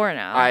ever before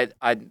now.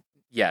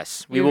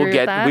 Yes, You agree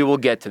with that? we will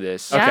get to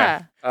this.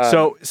 Yeah.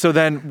 Okay. So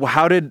then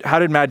how did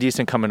Mad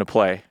Decent come into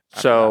play?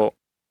 So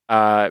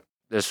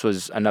this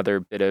was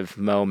another bit of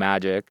Mo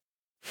magic.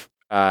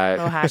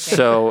 hacking.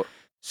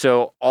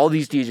 So all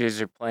these DJs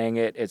are playing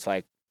it. It's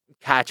like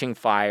catching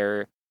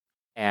fire,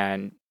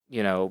 and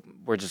you know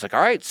we're just like,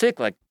 all right, sick.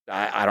 Like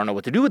I don't know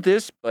what to do with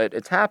this, but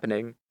it's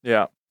happening.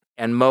 Yeah.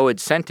 And Mo had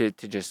sent it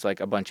to just like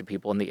a bunch of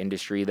people in the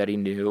industry that he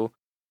knew,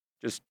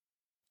 just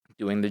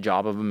doing the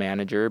job of a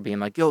manager, being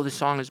like, yo, this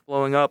song is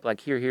blowing up.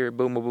 Like here,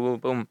 boom, boom, boom,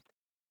 boom.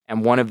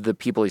 And one of the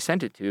people he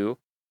sent it to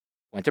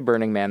went to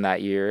Burning Man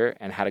that year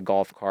and had a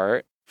golf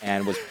cart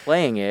and was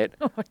playing it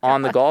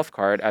on the golf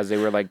cart as they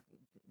were like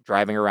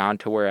driving around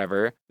to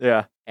wherever.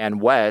 Yeah. And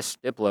Wes,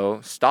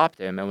 Diplo, stopped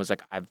him and was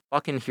like, I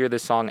fucking hear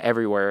this song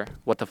everywhere.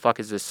 What the fuck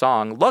is this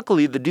song?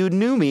 Luckily, the dude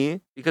knew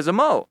me because of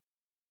Mo.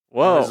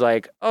 Whoa. I was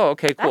like, oh,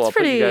 okay, cool. I'll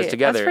put you guys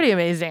together. That's pretty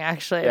amazing,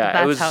 actually.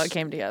 Yeah, That's how it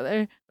came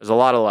together. It was a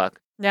lot of luck,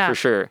 Yeah. for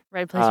sure.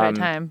 Right place, right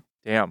time.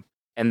 Damn.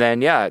 And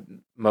then, yeah,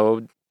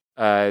 Mo,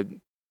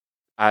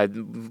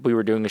 we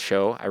were doing a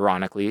show,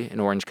 ironically, in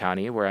Orange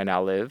County, where I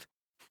now live.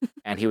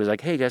 And he was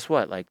like, hey, guess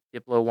what? Like,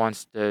 Diplo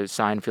wants to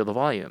sign Feel the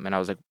Volume. And I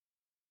was like,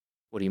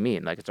 what do you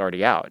mean? Like, it's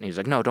already out. And he's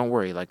like, no, don't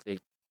worry. Like,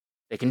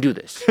 they can do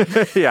this.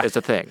 Yeah. It's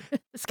a thing.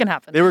 This can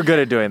happen. They were good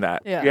at doing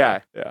that. Yeah. Yeah.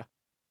 Yeah.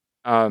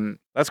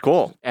 That's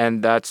cool.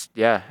 And that's,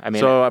 yeah, I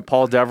mean. So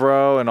Paul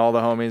Devereaux and all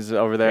the homies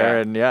over there,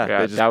 Yeah. and Yeah,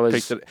 they just that was-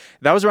 picked it.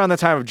 That was around the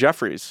time of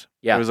Jeffries.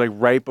 Yeah. It was like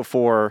right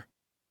before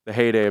the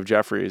heyday of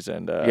Jeffries,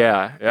 and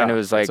yeah. And it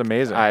was like, it's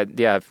amazing.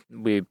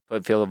 We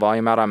put Feel the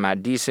Volume out on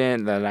Mad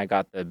Decent. Then I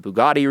got the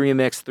Bugatti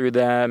remix through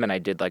them. And I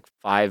did like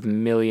 5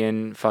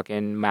 million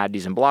fucking Mad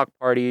Decent block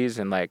parties.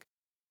 And like,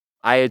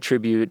 I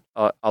attribute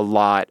a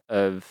lot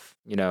of,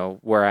 you know,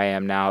 where I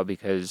am now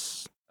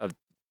because of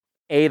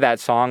that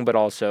song, but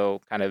also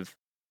kind of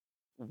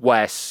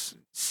Wes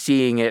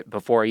seeing it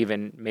before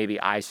even maybe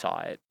I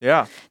saw it.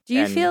 Yeah. Do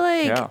you And- feel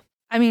like, Yeah.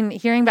 I mean,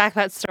 hearing back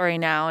that story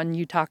now and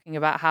you talking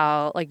about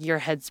how, like, your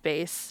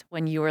headspace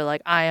when you were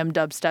like, I am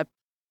dubstep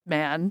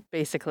man,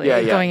 basically,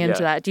 Yeah, going yeah.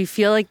 into that, do you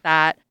feel like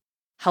that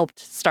helped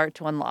start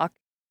to unlock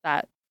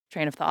that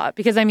train of thought?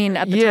 Because, I mean,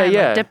 at the time,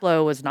 Yeah. like,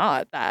 Diplo was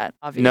not that,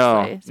 obviously.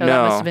 No, So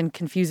that must no. have been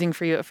confusing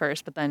for you at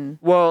first, but then,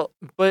 Well,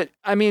 but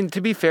I mean, to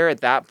be fair,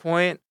 at that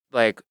point,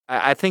 like,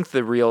 I think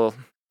the real,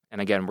 and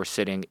again, we're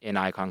sitting in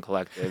Icon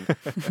Collective.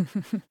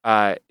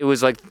 It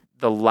was like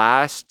the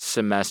last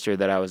semester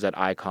that I was at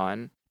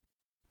Icon.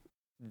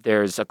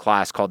 There's a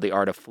class called The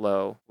Art of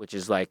Flow, which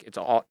is like,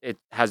 it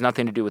has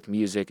nothing to do with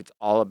music. It's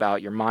all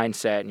about your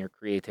mindset and your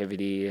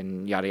creativity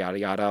and yada, yada,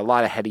 yada. A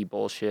lot of heady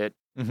bullshit.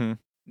 Mm-hmm.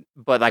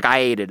 But like, I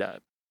ate it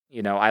up.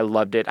 You know, I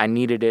loved it. I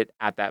needed it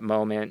at that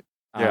moment.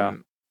 Yeah.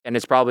 And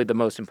it's probably the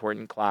most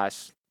important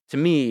class to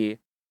me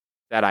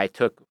that I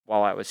took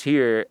while I was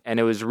here.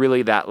 And it was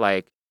really that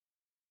like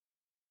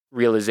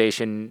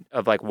realization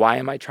of like, why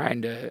am I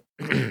trying to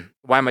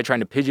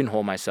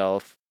pigeonhole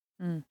myself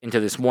into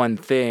this one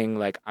thing?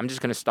 Like, I'm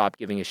just going to stop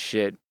giving a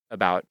shit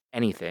about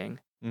anything.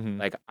 Mm-hmm.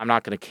 Like, I'm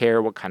not going to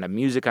care what kind of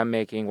music I'm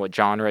making, what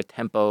genre,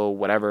 tempo,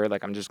 whatever.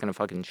 Like, I'm just going to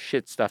fucking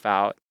shit stuff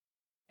out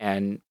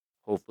and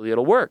hopefully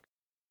it'll work.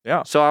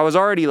 Yeah. So I was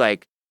already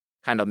like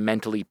kind of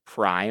mentally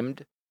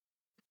primed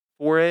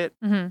for it.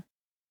 mm-hmm.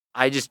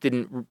 I just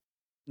didn't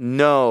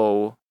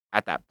know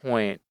at that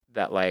point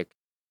that like,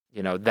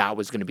 you know, that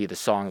was going to be the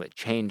song that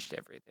changed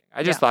everything.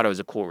 I just thought it was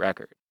a cool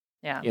record.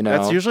 Yeah. You know,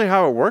 That's usually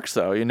how it works,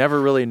 though. You never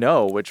really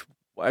know which.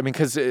 I mean,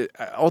 because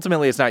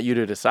ultimately it's not you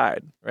to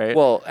decide, right?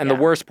 well, and Yeah.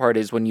 the worst part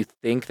is when you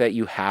think that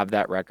you have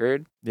that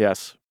record,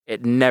 Yes.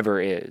 it never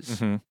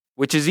is. Mm-hmm.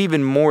 Which is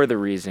even more the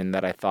reason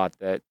that I thought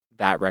that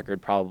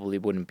record probably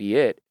wouldn't be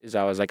it. Is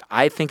I was like,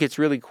 I think it's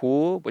really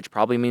cool, which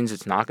probably means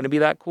it's not going to be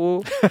that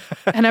cool.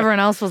 And everyone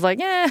else was like,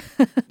 yeah.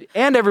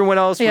 And everyone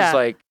else was Yeah.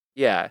 like,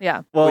 yeah.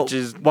 Yeah. Well, Which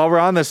is while we're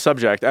on this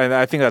subject, and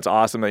I think that's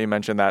awesome that you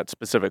mentioned that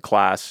specific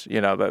class.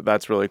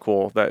 That's really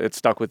cool that it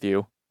stuck with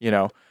you.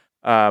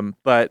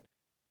 But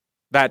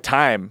that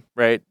time,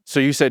 right? So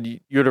you said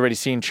you had already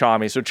seen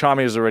Chami, so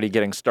Chami was already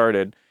getting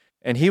started,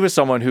 and he was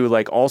someone who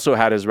like also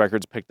had his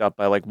records picked up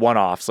by like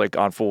one-offs, like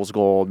on Fool's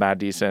Gold, Mad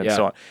Decent,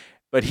 so on.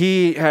 But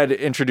he had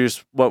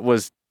introduced what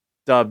was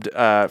dubbed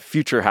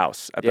Future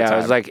House at the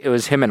time. it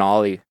was him and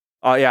Ollie.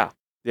 Oh yeah,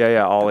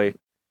 Ollie.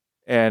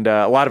 And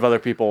a lot of other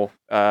people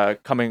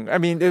coming. I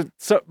mean,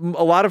 it's a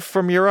lot of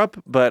from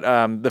Europe, but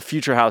the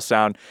Future House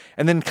sound,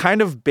 and then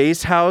kind of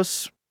bass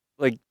house.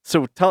 Like,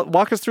 so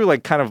walk us through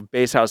like kind of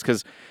bass house,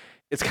 because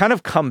it's kind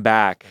of come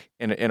back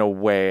in a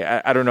way.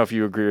 I don't know if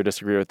you agree or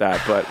disagree with that,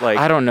 but like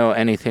I don't know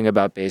anything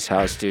about bass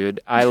house,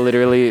 dude. I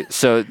literally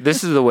so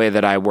this is the way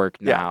that I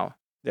work now.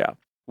 Yeah.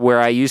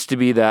 Where I used to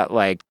be that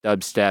like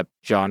dubstep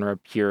genre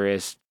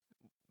purist,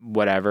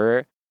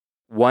 whatever.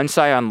 Once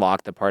I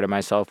unlocked the part of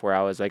myself where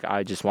I was like,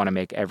 I just want to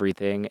make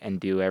everything and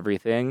do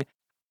everything,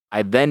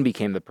 I then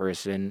became the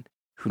person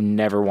who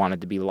never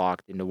wanted to be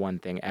locked into one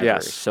thing ever.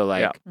 Yes. So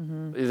like,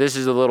 Mm-hmm. this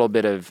is a little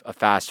bit of a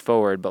fast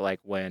forward, but like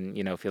when,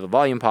 Feel the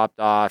Volume popped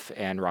off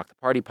and Rock the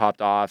Party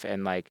popped off,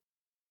 and like,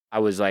 I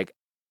was like,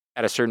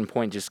 at a certain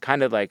point, just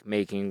kind of like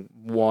making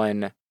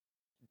one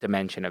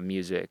dimension of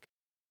music.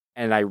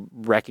 And I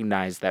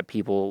recognized that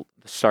people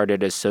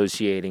started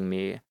associating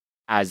me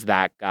as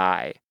that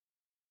guy.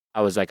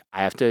 I was like,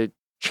 I have to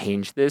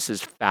change this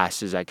as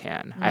fast as I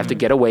can. I have to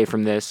get away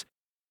from this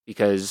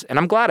because, and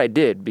I'm glad I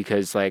did,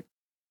 because like,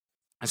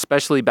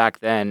 especially back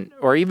then,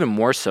 or even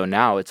more so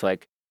now, it's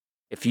like,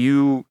 if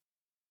you,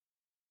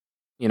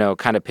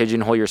 kind of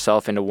pigeonhole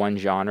yourself into one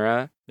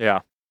genre, yeah,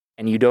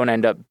 and you don't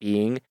end up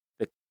being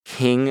the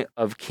king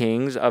of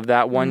kings of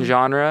that one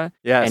genre,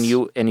 yes, and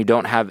you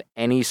don't have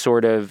any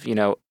sort of,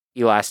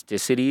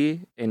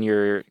 elasticity in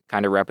your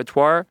kind of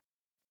repertoire,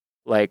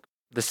 like,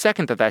 the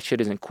second that shit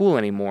isn't cool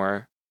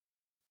anymore,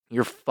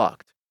 you're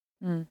fucked.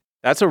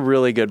 That's a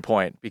really good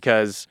point,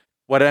 because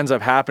what ends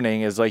up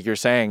happening is, like you're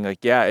saying, like,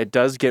 yeah, it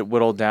does get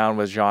whittled down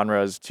with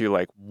genres to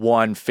like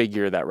one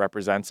figure that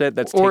represents it.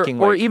 That's or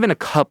taking even a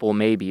couple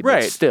maybe,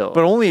 right, but still.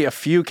 But only a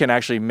few can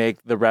actually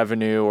make the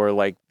revenue or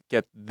like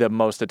get the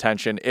most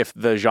attention if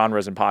the genre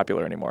isn't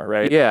popular anymore,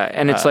 right? Yeah,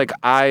 and it's like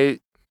I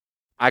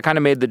kind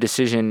of made the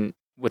decision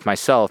with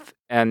myself,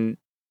 and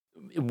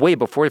way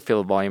before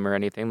Feel the Volume or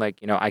anything, like,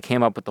 I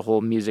came up with the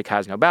whole music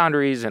has no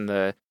boundaries and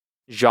the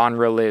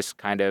genre-less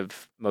kind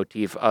of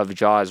motif of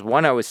JAUZ.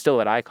 One, I was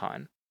still at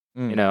Icon,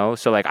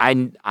 so like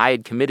I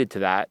had committed to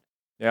that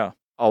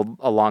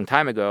a long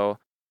time ago,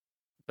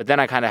 but then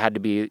I kind of had to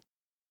be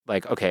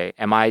like, okay,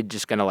 am I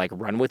just gonna like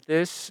run with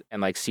this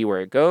and like see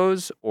where it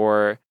goes,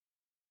 or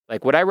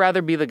like would I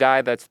rather be the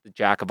guy that's the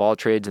jack of all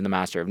trades and the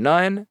master of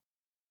none,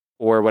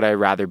 or would I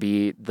rather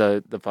be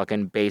the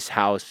fucking bass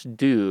house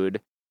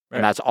dude? Right.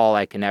 And that's all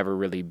I can ever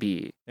really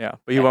be. Yeah,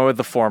 but you went with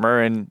the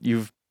former, and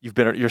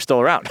you're still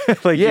around.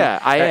 Like, yeah,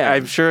 I am.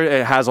 I'm sure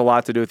it has a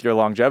lot to do with your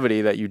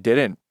longevity that you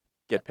didn't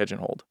get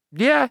pigeonholed.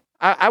 Yeah,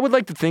 I would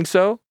like to think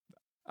so.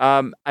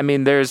 I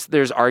mean,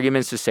 there's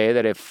arguments to say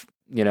that if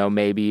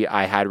maybe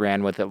I had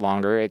ran with it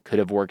longer, it could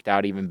have worked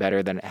out even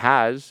better than it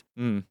has.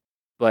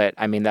 But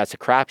I mean, that's a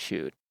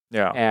crapshoot.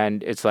 Yeah,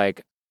 and it's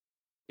like,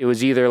 it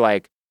was either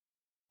like,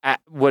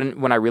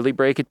 when I really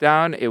break it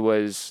down, it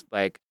was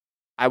like,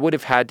 I would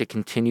have had to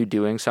continue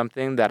doing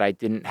something that I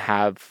didn't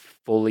have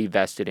fully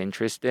vested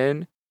interest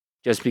in,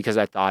 just because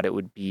I thought it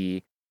would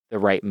be the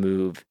right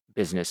move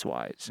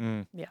business-wise.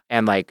 Yeah.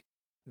 And like,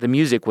 the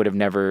music would have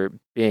never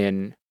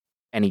been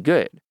any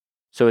good.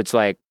 So it's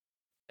like,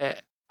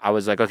 I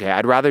was like, okay,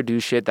 I'd rather do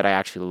shit that I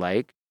actually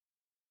like.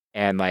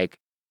 And like,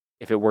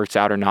 if it works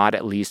out or not,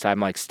 at least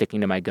I'm like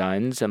sticking to my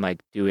guns and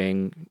like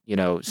doing,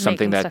 something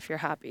Making that stuff you're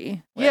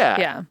happy with.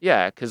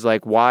 Yeah. Because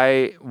like,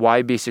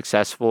 why be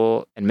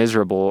successful and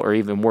miserable, or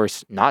even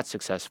worse, not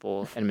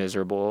successful and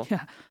miserable?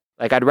 Yeah.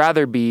 Like, I'd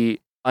rather be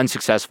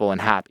unsuccessful and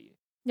happy.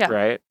 Yeah.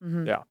 Right.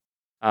 Mm-hmm.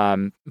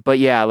 Yeah. But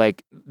yeah,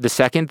 like the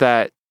second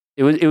that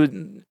it was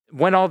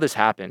when all this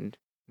happened,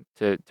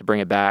 to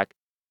bring it back,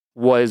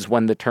 was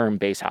when the term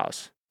bass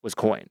house was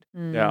coined.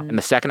 Yeah. And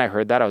the second I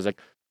heard that, I was like,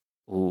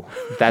 ooh,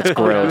 that's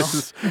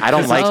gross. I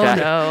don't like that.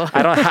 No.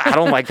 I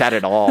don't like that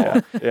at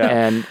all. Yeah.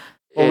 And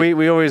well,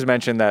 we always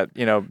mention that,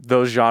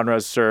 those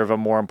genres serve a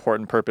more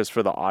important purpose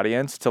for the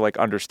audience to like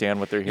understand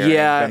what they're hearing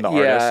than the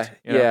artist.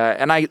 Yeah.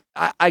 And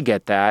I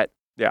get that.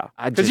 Yeah.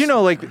 Because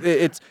like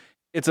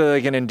it's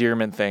like an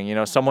endearment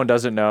thing. Someone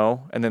doesn't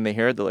know, and then they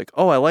hear it, they're like,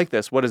 oh, I like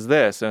this. What is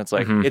this? And it's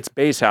like, it's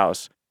bass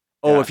house.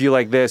 Oh, if you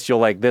like this, you'll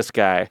like this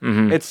guy.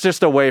 It's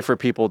just a way for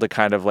people to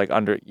kind of like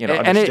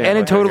understand. And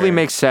it totally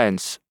makes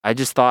sense. I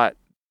just thought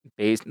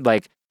bass,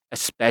 like,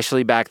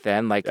 especially back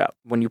then, like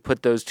when you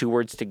put those two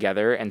words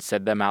together and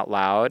said them out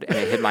loud and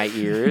it hit my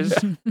ears,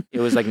 it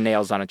was like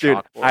nails on a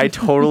chalkboard. I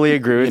totally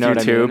agree with you what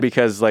too, I mean?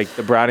 because like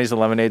the Brownies and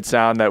Lemonade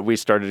sound that we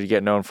started to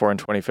get known for in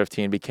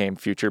 2015 became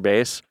future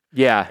bass.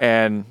 Yeah.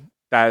 And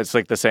that is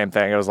like the same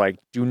thing. It was like,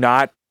 do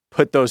not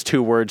put those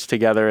two words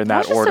together in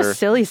that They're order. just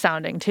so silly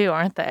sounding too,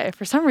 aren't they?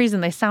 For some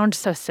reason, they sound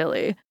so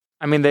silly.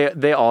 I mean,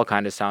 they all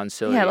kind of sound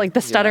silly. Yeah, like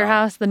the Stutter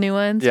House, the new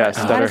ones. Yeah, Why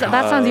Stutter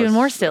that sounds even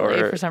more House, silly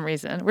or- for some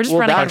reason. We're just Well,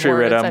 running out of Country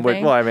words, I rhythm.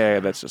 think. Well, I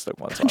mean, that's just like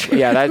one song. but-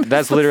 Yeah,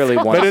 that's literally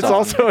one. But it's song.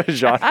 also a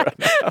genre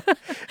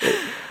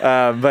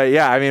now. But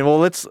yeah, I mean, well,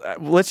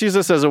 let's use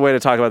this as a way to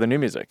talk about the new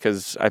music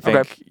because I think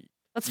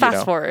Let's you know.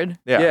 fast forward.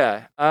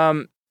 yeah.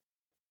 Yeah.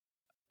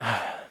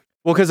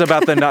 Well, because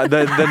about the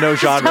no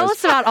genres. Tell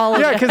us about all of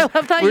Yeah, it. 'cause I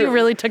love that you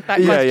really took that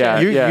Yeah, question. yeah.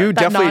 You Yeah.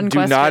 definitely do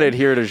non-question. not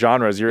adhere to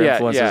genres. Your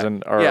influences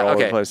are all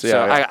over the place. So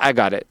Yeah, I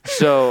got it.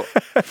 So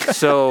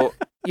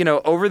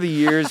over the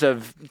years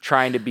of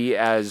trying to be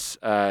as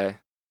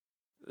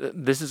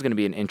this is going to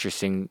be an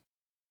interesting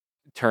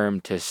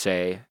term to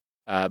say,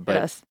 but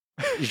Yes.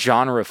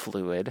 genre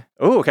fluid.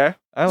 Oh, okay.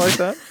 I like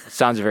that.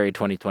 Sounds very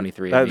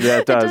 2023. of me. Yeah, it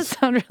It does does.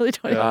 sound really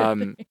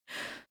 20.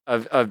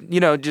 Of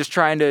just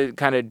trying to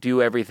kind of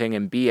do everything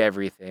and be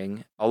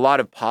everything. A lot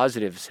of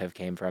positives have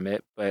came from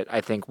it, but I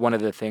think one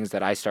of the things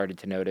that I started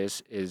to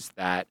notice is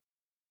that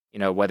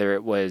whether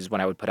it was when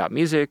I would put out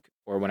music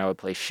or when I would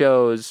play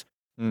shows,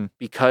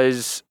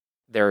 because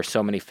there are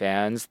so many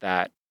fans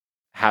that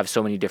have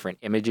so many different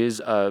images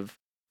of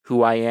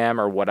who I am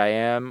or what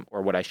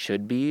I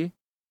should be,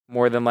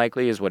 more than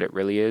likely is what it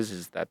really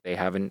is that they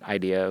have an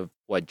idea of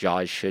what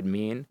JAUZ should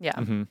mean Yeah.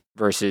 Mhm.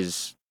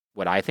 versus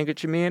what I think it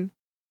should mean.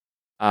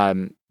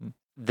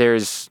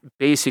 There's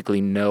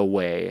basically no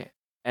way,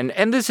 and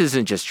this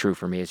isn't just true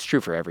for me, it's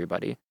true for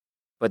everybody,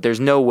 but there's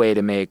no way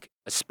to make,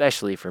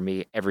 especially for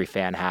me, every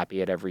fan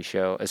happy at every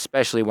show,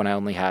 especially when I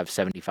only have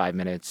 75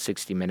 minutes,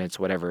 60 minutes,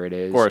 whatever it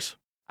is. Of course.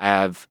 I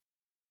have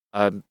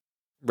a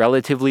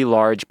relatively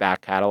large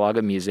back catalog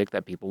of music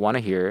that people want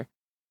to hear.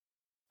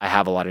 I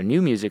have a lot of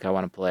new music I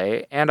want to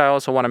play, and I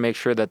also want to make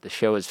sure that the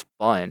show is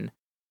fun.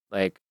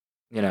 Like,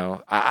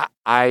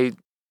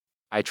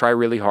 I try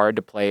really hard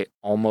to play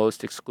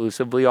almost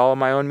exclusively all of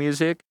my own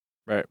music.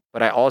 Right.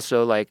 But I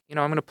also I'm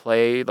going to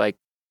play like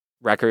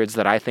records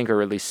that I think are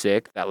really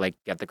sick that like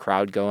get the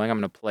crowd going. I'm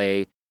going to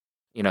play,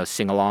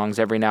 sing-alongs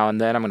every now and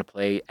then. I'm going to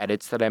play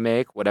edits that I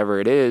make, whatever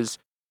it is.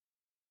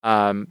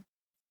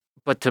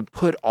 But to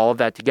put all of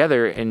that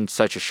together in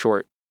such a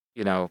short,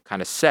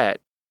 kind of set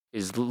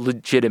is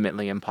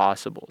legitimately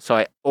impossible. So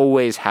I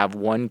always have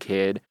one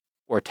kid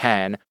or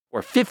 10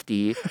 or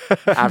 50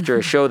 after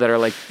a show that are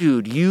like,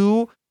 dude,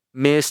 you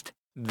missed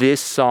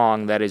this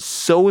song that is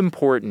so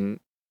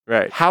important.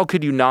 Right. How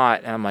could you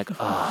not? And I'm like,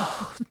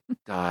 oh,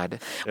 God.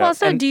 Yeah. Well,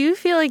 so And- do you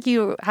feel like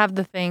you have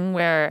the thing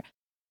where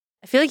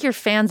I feel like your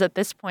fans at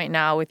this point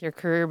now, with your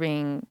career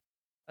being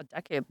a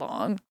decade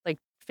long, like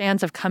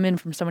fans have come in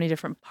from so many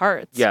different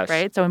parts, Yes.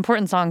 right? So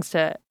important songs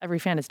to every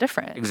fan is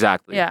different.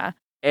 Exactly. Yeah.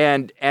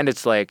 And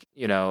it's like,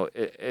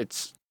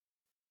 it's,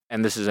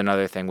 and this is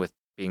another thing with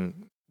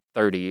being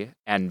 30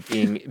 and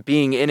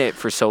being in it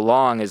for so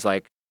long is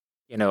like,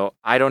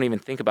 I don't even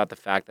think about the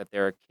fact that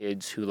there are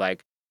kids who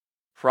like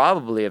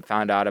probably have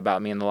found out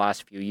about me in the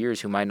last few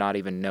years who might not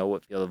even know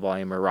what Feel the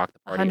Volume or Rock the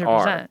Party 100%.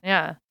 are.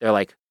 Yeah. They're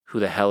like, who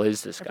the hell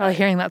is this They're guy? probably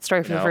hearing that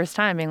story for the know? first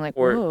time, being like,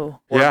 Or- whoa.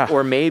 Yeah.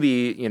 Or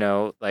maybe,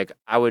 like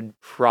I would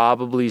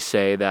probably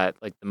say that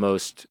like the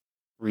most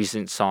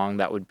recent song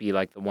that would be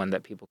like the one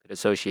that people could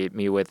associate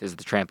me with is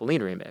the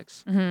Trampoline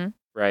remix, Mm-hmm.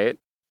 right?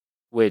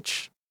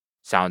 Which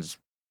sounds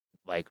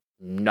like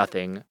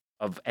nothing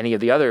of any of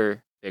the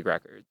other big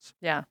records.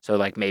 Yeah. So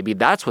like maybe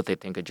that's what they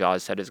think a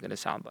JAUZ set is going to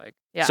sound like.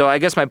 Yeah. So I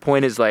guess my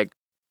point is like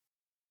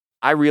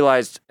I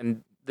realized,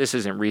 and this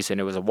isn't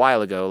recent, it was a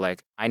while ago,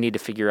 like I need to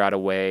figure out a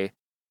way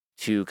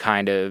to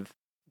kind of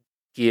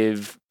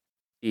give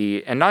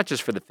and not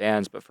just for the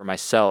fans, but for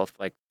myself,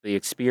 like the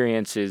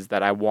experiences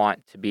that I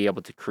want to be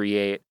able to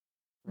create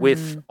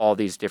with all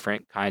these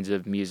different kinds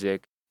of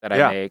music that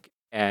Yeah. I make.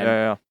 And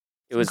Yeah.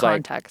 it was like,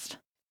 context.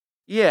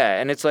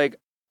 yeah, and it's like,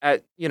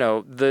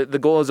 the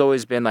goal has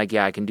always been like,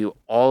 yeah, I can do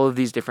all of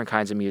these different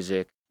kinds of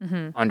music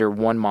Mm-hmm. under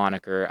one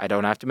moniker. I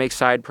don't have to make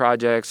side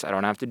projects. I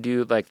don't have to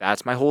do like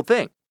that's my whole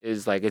thing.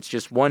 Is like it's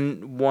just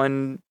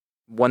one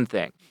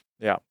thing.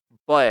 Yeah.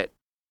 But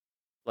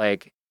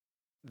like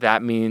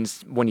that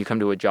means when you come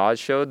to a JAWS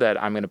show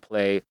that I'm gonna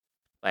play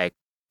like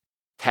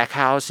tech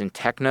house and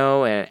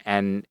techno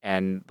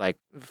and like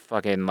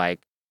fucking like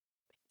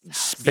Bass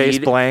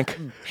speed. blank.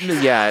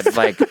 Yeah,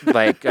 like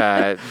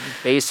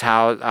bass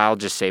house. I'll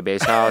just say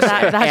bass house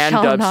That and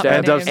shall not be dubstep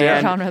And named. dubstep.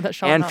 A genre that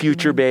shall and not be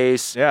future named.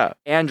 bass Yeah.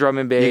 and drum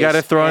and bass. You got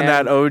to throw in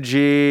that and- OG,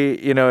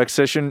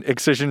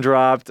 excision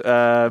dropped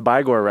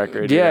Bygore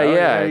record. Yeah, you know?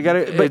 yeah. You got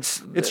to,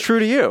 but it's true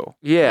to you.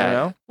 Yeah. You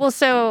know? Well,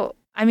 so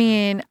I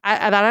mean,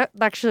 that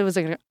actually was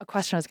a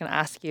question I was going to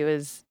ask you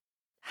is,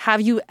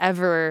 have you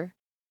ever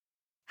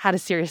had a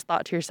serious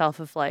thought to yourself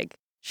of like,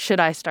 should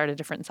I start a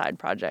different side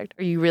project?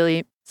 Or you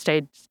really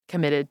stayed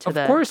committed to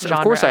the Of course,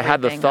 I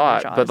had the everything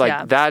thought, under but JAWS?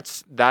 like Yeah.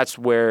 that's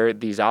where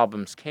these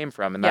albums came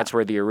from, and Yeah. that's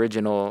where the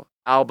original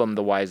album,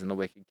 "The Wise and the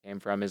Wicked," came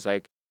from. Is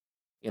like,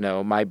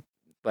 my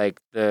like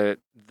the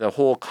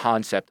whole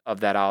concept of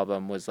that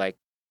album was like,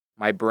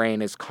 my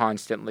brain is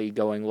constantly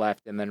going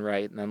left and then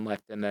right and then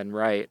left and then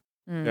right,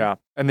 Yeah.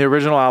 And the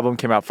original album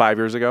came out 5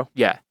 years ago?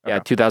 Yeah, Okay.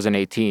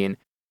 2018.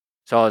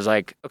 So I was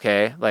like,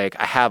 okay, like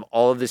I have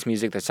all of this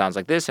music that sounds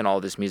like this and all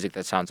of this music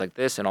that sounds like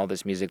this and all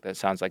this music that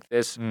sounds like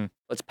this.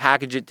 Let's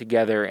package it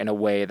together in a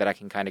way that I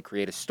can kind of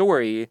create a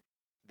story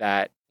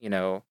that,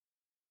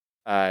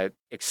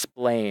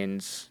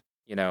 explains,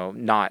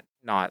 not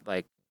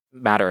like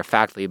matter of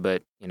factly,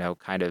 but,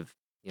 kind of,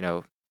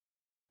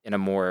 in a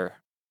more,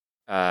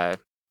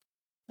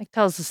 Like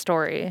tells the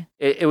story.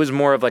 it was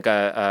more of like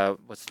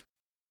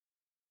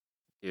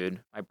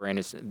dude, my brain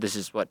this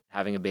is what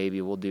having a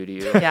baby will do to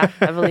you. Yeah,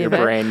 I believe Your it.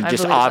 brain I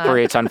just believe that.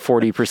 operates on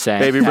 40%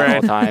 Baby at brain.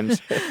 all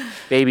times.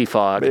 Baby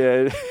fog.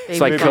 Yeah. It's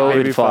like Baby COVID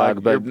baby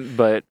fog, fog.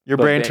 but Your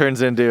brain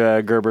turns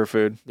into Gerber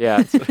food.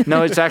 Yeah.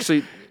 No, it's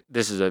actually,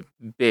 this is a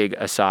big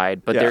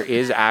aside, but Yeah. there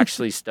is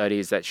actually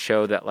studies that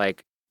show that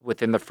like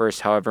within the first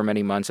however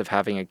many months of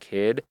having a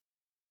kid,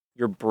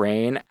 your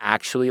brain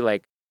actually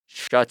like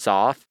shuts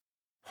off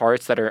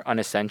parts that are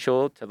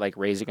unessential to like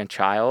raising a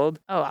child.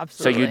 Oh, So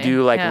absolutely. you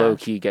do like Yeah. low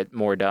key get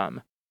more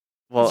dumb.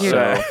 Well,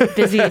 You're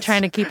busy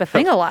trying to keep a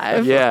thing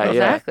alive. Yeah, yeah.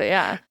 Exactly.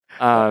 Yeah.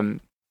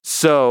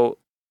 So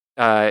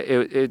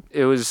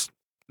it was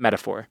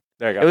metaphor.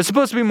 there you It go. was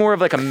supposed to be more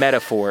of like a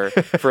metaphor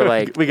for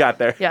like we got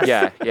there.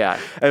 Yes. yeah.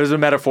 It was a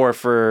metaphor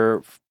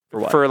for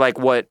what? For like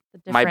what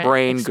The my different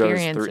brain goes through.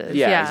 experiences.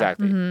 Yeah,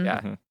 exactly. Mhm.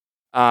 Yeah.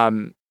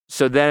 Mhm.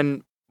 So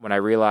then when I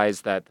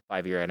realized that the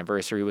 5-year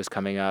anniversary was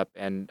coming up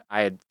and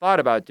I had thought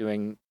about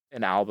doing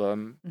an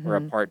album or a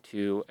Mhm. part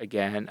 2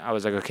 again, I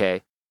was like,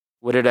 okay,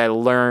 what did I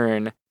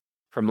learn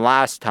from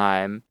last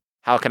time?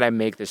 How can I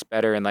make this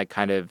better and like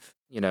kind of,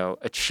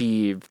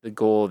 achieve the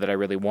goal that I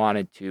really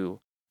wanted to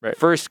Right.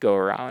 first go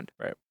around?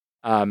 Right.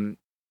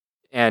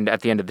 And at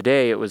the end of the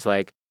day, it was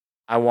like,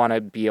 I want to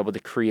be able to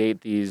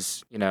create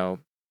these,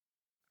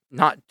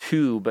 not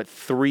 2, but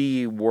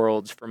 3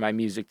 worlds for my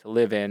music to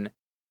live in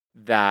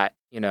that,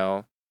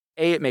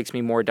 it makes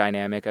me more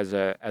dynamic as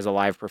a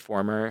live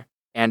performer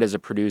and as a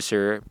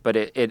producer, but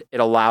it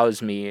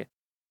allows me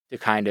to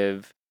kind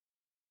of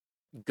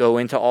go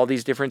into all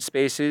these different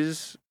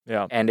spaces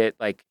Yeah. and it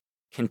like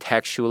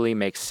contextually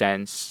makes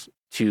sense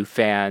to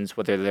fans,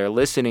 whether they're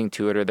listening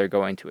to it or they're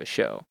going to a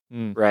show,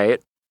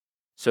 right?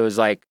 So it was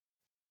like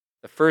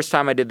the first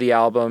time I did the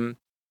album,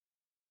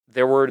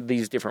 there were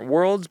these different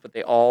worlds, but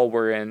they all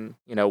were in,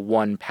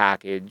 one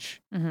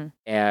package. Mhm.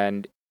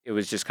 And it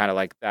was just kind of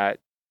like that.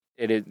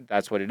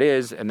 That's what it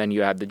is. And then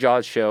you had the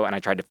JAUZ show, and I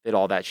tried to fit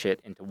all that shit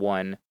into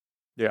one,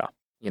 Yeah.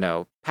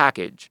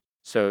 Package.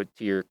 So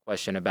to your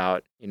question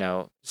about,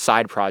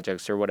 side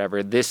projects or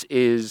whatever, this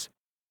is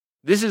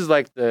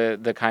like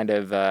the kind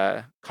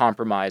of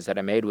compromise that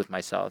I made with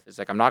myself. It's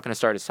like, I'm not going to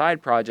start a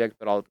side project,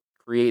 but I'll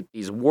create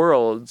these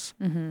worlds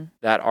Mhm.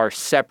 that are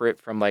separate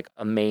from like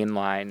a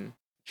mainline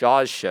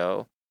JAUZ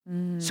show.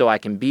 Mm. So I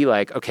can be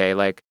like, okay,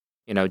 like,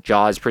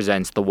 JAUZ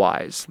presents the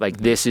Wise. Like,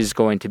 this is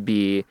going to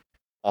be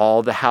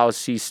all the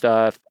housey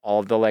stuff,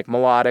 all the like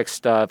melodic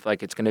stuff.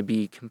 Like, it's going to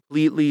be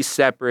completely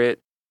separate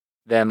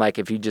than like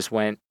if you just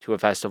went to a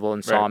festival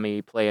and saw Right.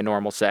 me play a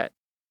normal set.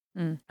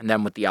 Mm. And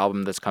then with the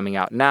album that's coming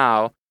out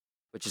now,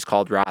 which is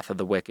called Wrath of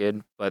the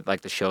Wicked, but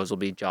like the shows will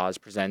be JAUZ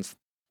presents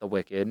the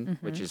Wicked,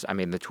 which is,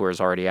 the tour is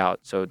already out.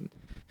 So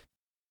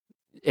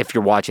if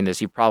you're watching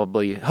this, you've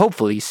probably,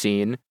 hopefully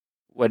seen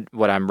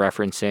what I'm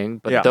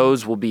referencing, but Yeah.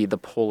 those will be the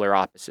polar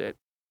opposite,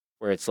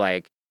 where it's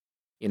like,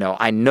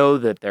 I know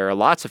that there are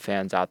lots of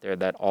fans out there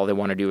that all they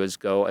want to do is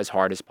go as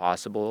hard as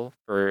possible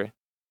for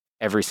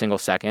every single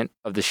second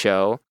of the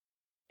show.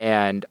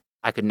 And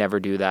I could never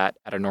do that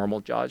at a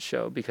normal JAUZ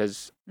show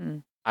because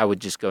I would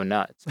just go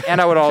nuts. And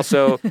I would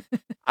also,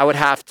 I would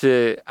have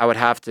to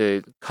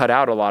cut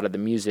out a lot of the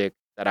music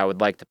that I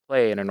would like to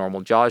play in a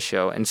normal JAUZ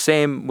show. And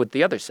same with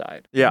the other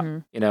side. Yeah.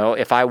 Mhm.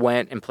 If I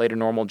went and played a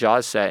normal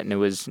JAUZ set and it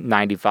was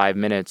 95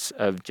 minutes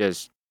of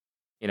just,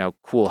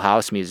 cool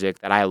house music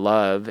that I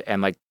love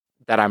and like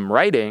that I'm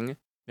writing,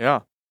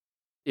 Yeah.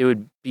 it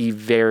would be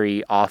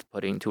very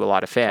off-putting to a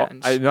lot of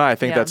fans. I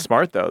think Yeah. that's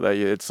smart though.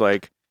 It's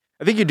like,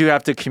 I think you do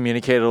have to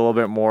communicate a little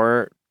bit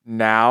more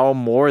now,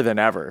 more than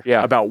ever,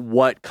 Yeah. about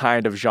what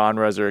kind of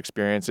genres or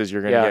experiences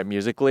you're going to Yeah. get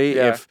musically.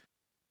 Yeah. If,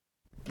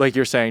 like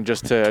you're saying,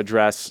 just to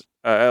address,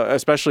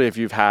 especially if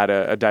you've had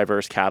a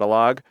diverse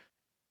catalog,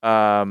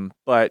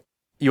 but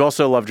you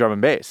also love drum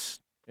and bass.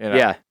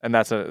 Yeah. And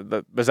that's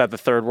is that the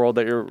third world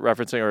that you're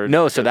referencing, or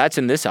No, so that's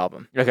in this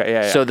album. Okay,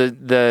 yeah. So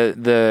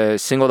the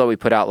single that we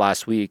put out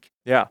last week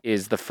Yeah.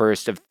 is the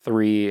first of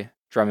 3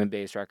 drum and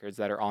bass records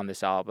that are on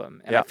this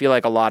album. And I Yeah. feel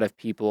like a lot of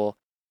people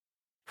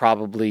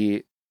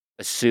probably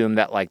assume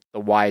that like the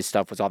Wise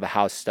stuff was all the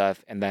house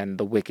stuff and then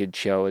the Wicked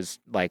show is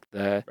like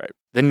the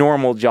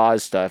normal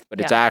JAUZ stuff, but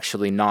it's Yeah.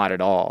 actually not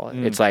at all.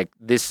 Mm. It's like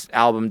this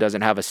album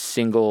doesn't have a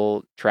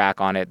single track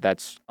on it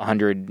that's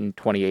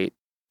 128,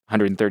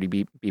 130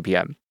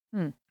 BPM.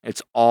 Mm.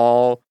 It's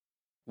all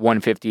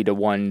 150 to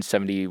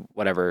 170,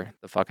 whatever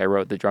the fuck I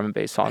wrote the drum and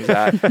bass songs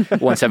at,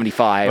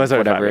 175, 175,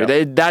 whatever.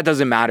 yeah. That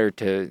doesn't matter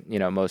to,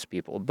 most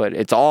people, but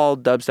it's all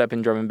dubstep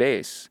and drum and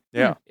bass.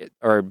 Yeah.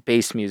 Or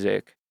bass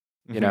music.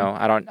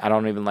 Mhm. I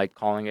don't even like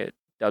calling it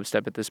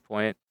dubstep at this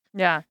point.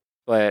 Yeah.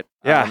 But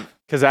Yeah,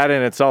 because that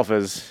in itself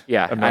is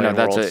yeah, a I know million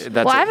that's worlds.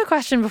 a I have a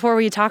question before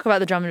we talk about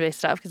the drum and bass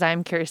stuff because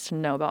I'm curious to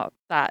know about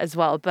that as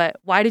well. But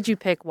why did you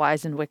pick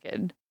Wise and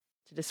Wicked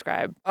to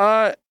describe?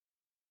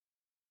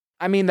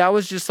 I mean, that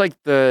was just like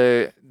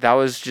the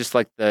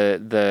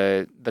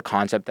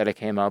concept that I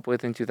came up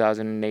with in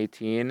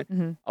 2018.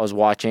 Mhm. I was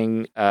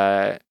watching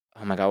oh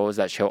my god, what was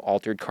that show?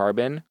 Altered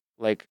Carbon,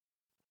 like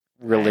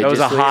That religiously. was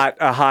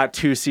a hot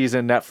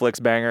 2-season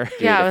Netflix banger.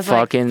 Dude, Yeah, I it was like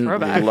fucking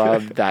throwback.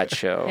 loved that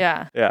show.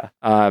 Yeah. Yeah,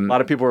 a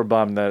lot of people were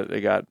bummed that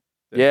it got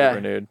Yeah.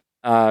 renewed.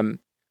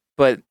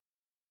 But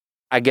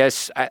I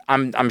guess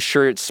I'm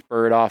sure it's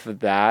spurred off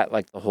of that,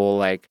 like the whole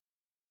like,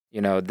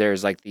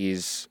 there's like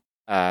these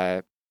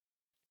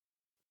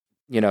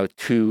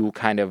two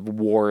kind of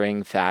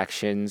warring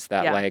factions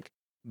that Yeah. like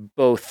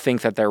both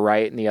think that they're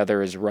right and the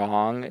other is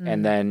wrong. Mhm.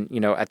 And then,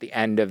 at the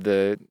end of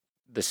the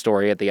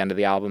story, at the end of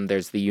the album,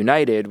 there's the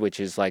United, which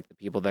is like the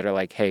people that are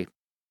like, hey,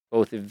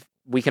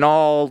 we can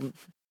all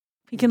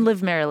We can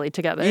live merrily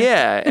together.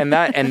 yeah, and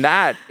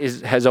that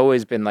has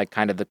always been like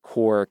kind of the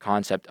core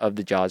concept of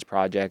the JAUZ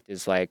project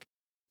is like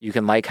you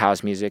can like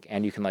house music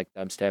and you can like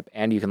dubstep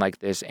and you can like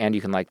this and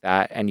you can like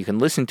that and you can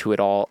listen to it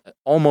all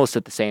almost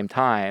at the same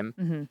time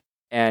Mm-hmm.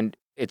 and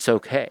it's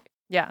okay.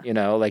 Yeah.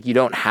 Like you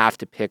don't have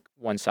to pick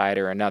one side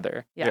or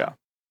another. Yeah.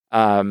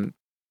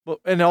 Well,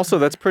 and also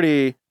that's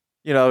pretty,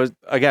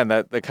 again,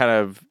 that kind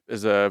of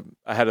is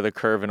ahead of the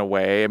curve in a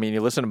way. I mean,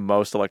 you listen to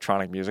most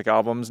electronic music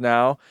albums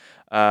now,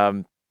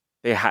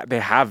 they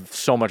have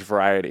so much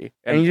variety,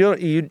 and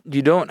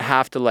you don't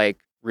have to like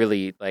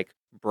really like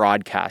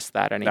broadcast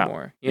that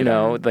anymore.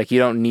 Like you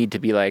don't need to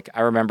be like,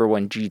 I remember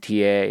when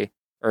GTA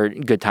or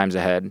Good Times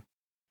Ahead,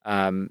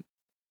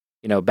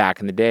 back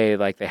in the day,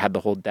 like they had the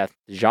whole death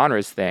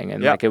genres thing,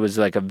 and like it was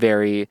like a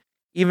very,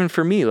 even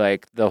for me,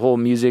 like the whole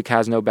music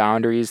has no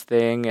boundaries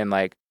thing, and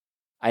like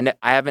I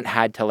haven't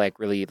had to like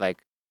really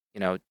like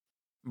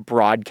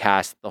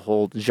broadcast the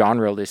whole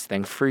genre list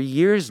thing for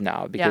years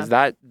now because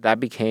that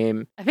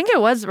became, I think it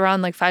was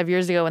around like 5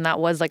 years ago when that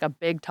was like a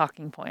big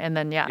talking point, and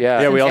then we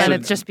since also then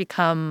it's just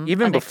become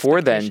even an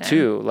before then expectation.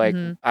 too. Like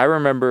I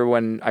remember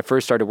when I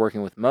first started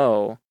working with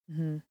Mo,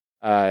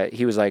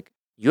 he was like,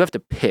 you have to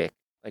pick.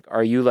 Like,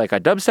 are you like a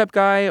dubstep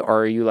guy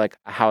or are you like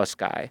a house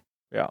guy?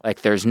 Yeah.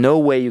 Like, there's no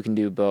way you can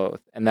do both.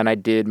 And then I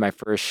did my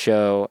first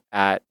show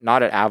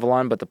not at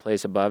Avalon, but the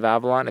place above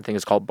Avalon. I think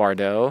it's called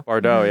Bardot.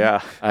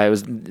 yeah. It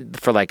was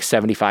for like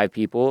 75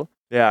 people.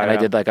 Yeah. And I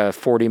did like a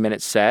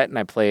 40-minute set and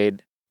I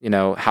played,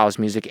 house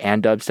music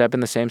and dubstep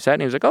in the same set.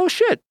 And he was like, oh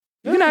shit,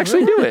 you can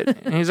actually do it.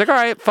 And he's like, all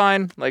right,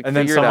 fine. Like, and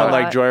then figure it someone out.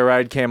 like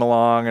Joyride came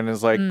along and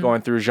is like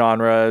going through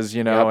genres,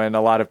 and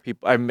a lot of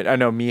people, I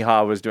know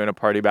Miha was doing a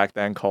party back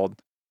then called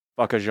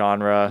Fuck a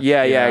Genre.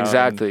 Yeah,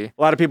 exactly.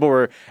 A lot of people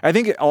were, I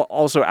think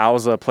also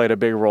Alza played a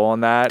big role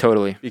in that.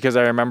 Totally. Because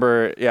I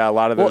remember, a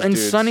lot of those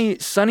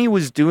dudes. Sonny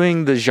was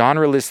doing the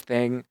genreless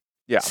thing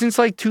since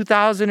like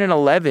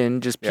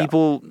 2011. Just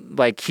people,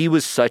 like, he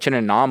was such an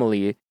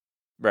anomaly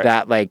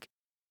that like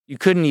you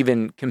couldn't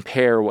even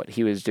compare what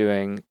he was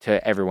doing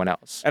to everyone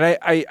else. And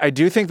I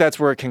do think that's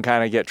where it can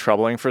kind of get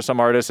troubling for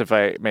some artists, if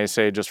I may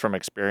say, just from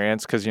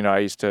experience, because, I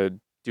used to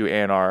do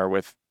A&R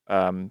with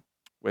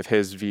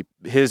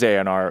his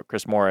A&R,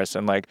 Chris Morris,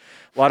 and like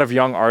a lot of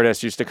young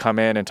artists used to come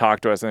in and talk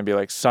to us and they'd be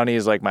like,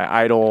 Sonny's like my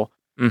idol.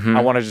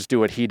 I want to just do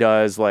what he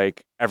does,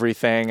 like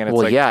everything. And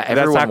it's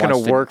that's not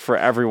going to work for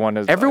everyone.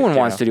 Everyone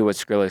wants to do what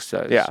Skrillex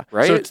does. Yeah.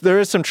 Right. So there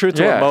is some truth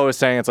to what Mo is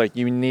saying. It's like,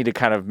 you need to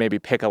kind of maybe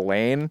pick a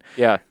lane.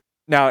 Yeah.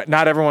 Now,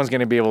 not everyone's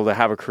going to be able to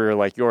have a career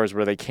like yours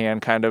where they can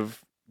kind of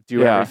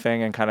do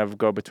everything and kind of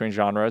go between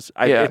genres.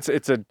 I think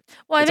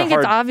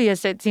it's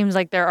obvious. It seems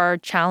like there are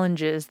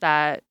challenges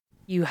that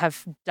you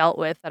have dealt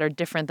with that are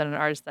different than an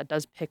artist that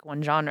does pick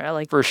one genre.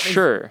 Like for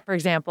sure. For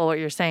example, what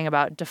you're saying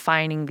about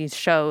defining these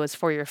shows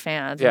for your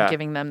fans and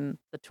giving them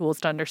the tools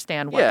to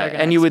understand what they're going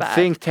to and you would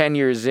think 10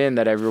 years in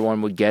that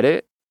everyone would get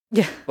it.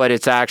 Yeah. But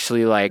it's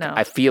actually like,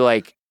 I feel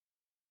like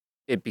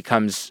it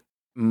becomes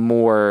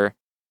more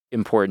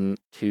important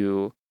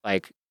to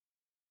like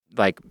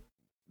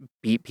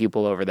beat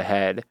people over the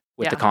head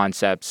with the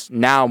concepts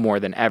now more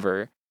than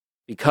ever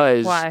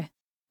because why?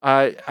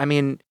 I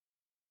mean,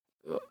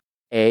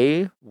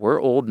 we're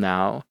old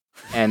now,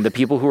 and the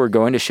people who are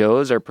going to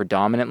shows are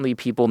predominantly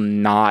people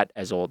not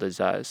as old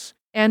as us.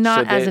 And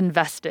not as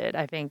invested,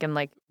 I think, in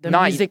like the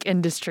music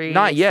industry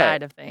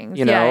side of things.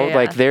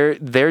 Like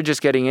they're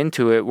just getting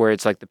into it where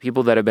it's like the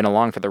people that have been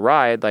along for the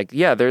ride, like,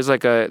 there's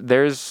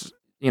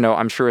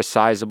I'm sure a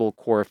sizable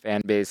core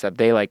fan base that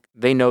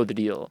they know the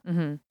deal.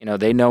 Mm-hmm.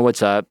 They know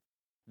what's up,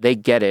 they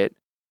get it,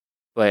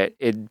 but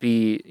it'd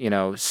be,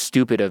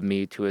 stupid of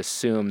me to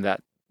assume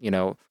that,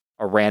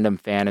 a random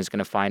fan is going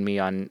to find me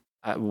on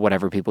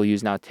whatever people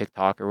use now,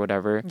 TikTok or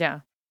whatever. Yeah.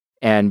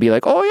 And be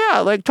like, oh, yeah,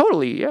 like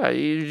totally. Yeah,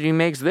 he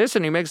makes this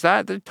and he makes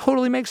that. That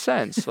totally makes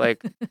sense.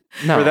 Like,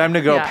 no. For them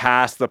to go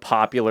past the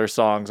popular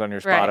songs on your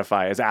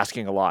Spotify is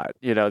asking a lot,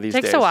 these days.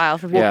 Takes a while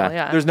for people,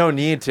 There's no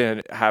need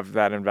to have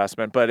that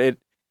investment. But it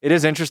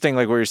is interesting,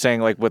 like what you're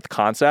saying, like with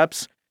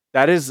concepts,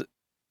 that is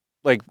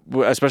like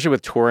especially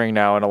with touring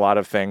now and a lot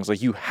of things,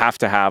 like you have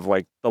to have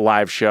like the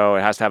live show.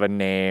 It has to have a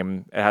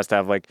name. It has to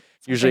have like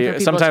usually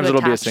sometimes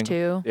it'll be a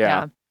single.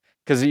 Yeah,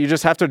 because you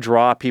just have to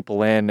draw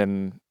people in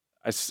and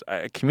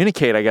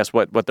communicate, I guess,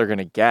 what they're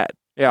gonna get.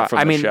 Yeah,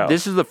 from the show.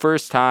 This is the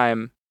first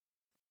time.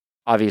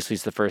 Obviously,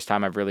 it's the first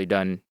time I've really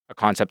done a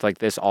concept like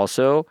this.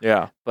 Also,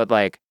 yeah, but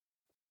like,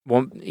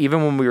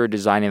 even when we were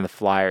designing the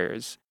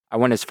flyers, I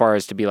went as far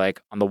as to be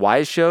like on the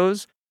Wise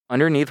shows,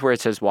 underneath where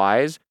it says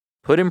Wise,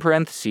 put in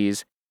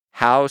parentheses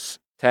house,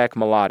 tech,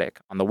 melodic.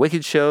 On the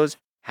Wicked shows,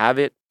 have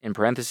it in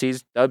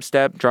parentheses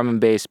dubstep, drum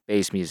and bass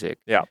music.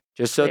 Yeah.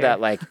 Just so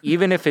that like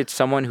even if it's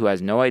someone who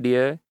has no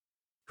idea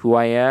who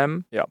I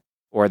am, yeah,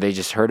 or they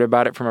just heard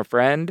about it from a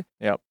friend,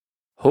 yeah,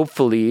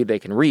 hopefully they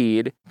can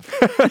read.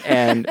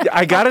 And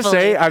I gotta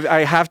say,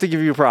 I have to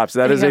give you props.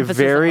 That is a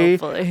very,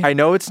 I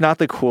know it's not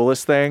the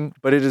coolest thing,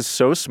 but it is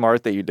so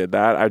smart that you did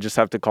that. I just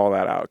have to call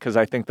that out because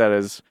I think that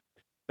is.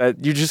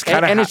 That you just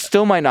kind of and it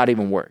still might not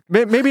even work.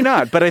 Maybe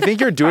not, but I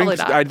think you're doing.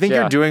 I think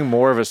Yeah. you're doing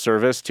more of a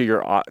service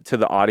to to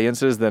the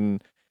audiences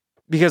than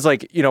because,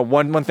 like, you know,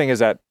 one thing is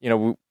that, you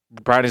know,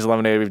 Brownies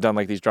Lemonade, we've done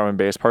like these drum and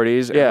bass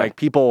parties, and like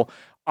people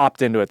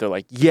opt into it. They're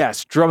like,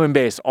 yes, drum and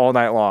bass all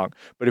night long.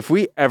 But if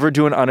we ever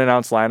do an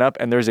unannounced lineup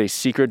and there's a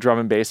secret drum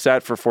and bass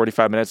set for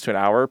 45 minutes to an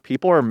hour,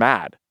 people are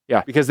mad.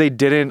 Yeah, because they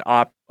didn't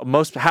opt.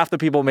 Half the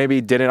people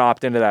maybe didn't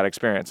opt into that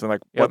experience, and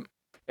like what.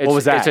 What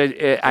was that?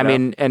 I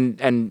mean,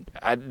 and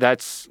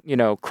that's, you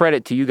know,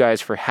 credit to you guys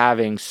for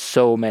having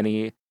so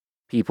many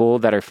people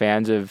that are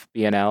fans of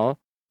BNL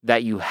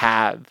that you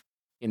have,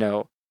 you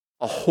know,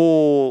 a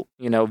whole,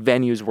 you know,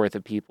 venues worth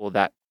of people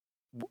that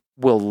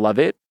will love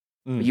it.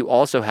 But you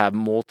also have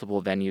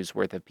multiple venues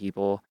worth of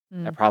people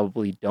that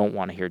probably don't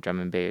want to hear drum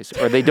and bass,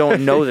 or they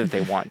don't know that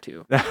they want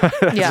to.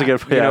 That's a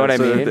good point. You know what I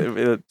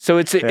mean? So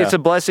it's a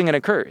blessing and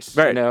a curse,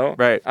 right? You know,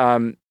 right?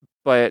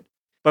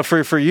 But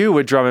for you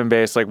with drum and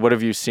bass, like, what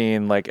have you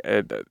seen, like,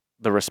 the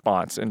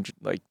response and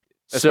like,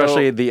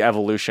 especially the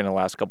evolution in the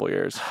last couple of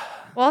years?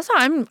 Well, also,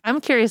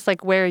 I'm curious,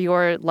 like, where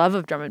your love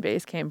of drum and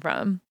bass came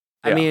from.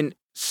 I mean,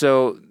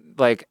 so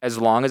like, as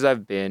long as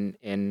I've been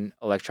in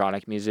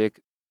electronic music,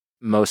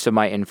 most of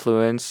my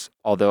influence,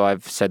 although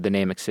I've said the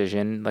name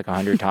Excision like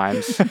 100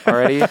 times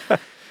already,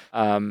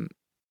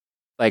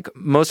 like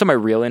most of my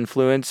real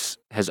influence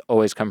has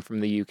always come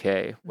from the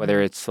UK,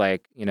 whether it's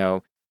like, you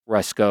know,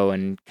 Rusko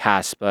and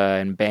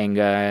Caspa and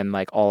Banga and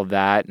like all of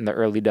that in the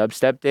early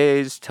dubstep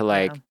days to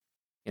like,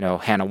 you know,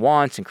 Hannah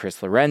Wants and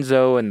Chris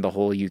Lorenzo and the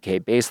whole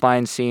UK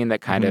bassline scene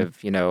that kind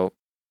of, you know,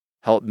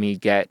 helped me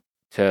get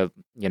to,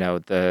 you know,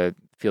 the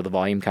Feel the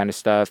Volume kind of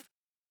stuff.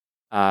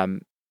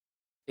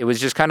 It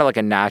was just kind of like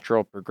a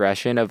natural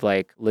progression of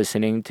like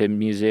listening to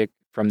music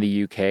from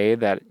the UK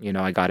that, you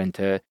know, I got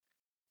into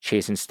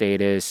Chase and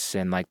Status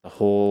and like the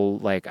whole,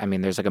 like, I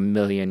mean, there's like a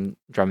million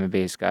drum and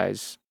bass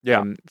guys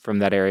from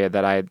that area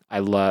that I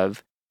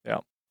love. Yeah.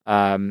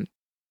 And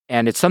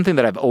it's something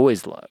that I've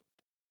always loved.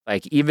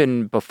 Like,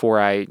 even before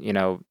I, you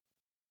know,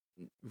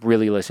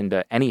 really listened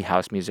to any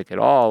house music at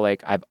all,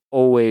 like I've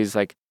always,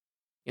 like,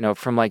 you know,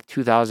 from like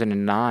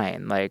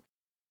 2009, like,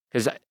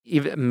 because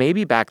even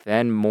maybe back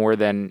then more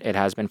than it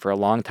has been for a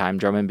long time,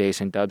 drum and bass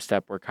and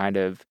dubstep were kind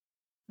of,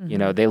 you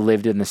know, they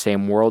lived in the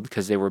same world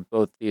because they were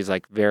both these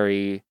like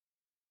very,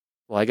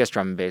 well, I guess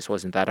drum and bass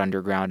wasn't that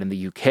underground in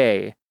the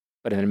UK,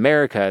 but in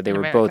America, they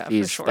were both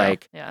these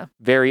like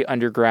very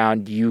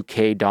underground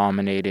UK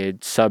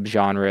dominated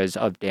subgenres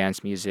of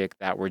dance music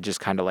that were just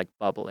kind of like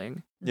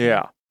bubbling.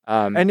 Yeah.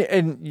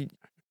 And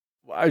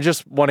I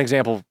just one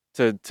example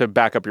to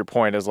back up your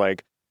point is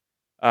like,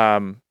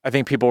 I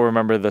think people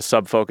remember the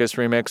Sub Focus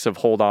remix of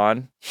Hold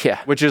On. Yeah.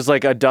 Which is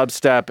like a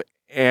dubstep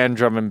and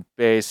drum and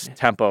bass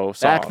tempo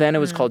song. Back then it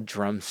was called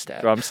drum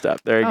step. Drum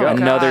step. There you go.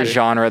 Another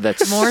genre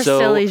that's more so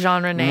silly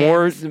genre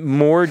names.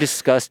 More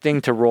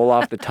disgusting to roll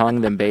off the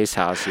tongue than bass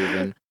house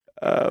even.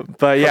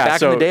 But yeah,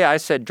 back in the day I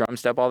said drum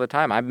step all the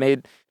time. I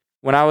made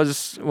when I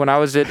was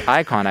at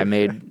Icon, I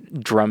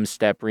made drum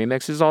step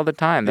remixes all the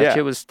time. That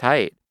shit was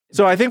tight.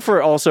 So I think for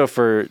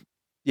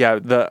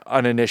the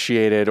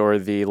uninitiated or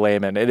the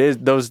layman, it is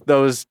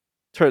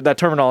that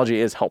terminology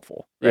is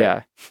helpful. Right?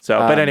 Yeah. So,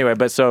 but anyway,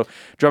 so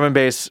drum and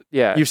bass,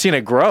 you've seen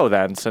it grow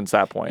then since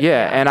that point.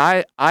 Yeah. And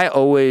I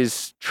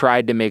always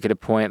tried to make it a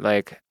point.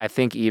 Like, I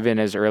think even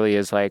as early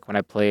as like when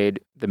I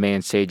played the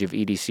main stage of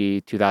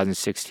EDC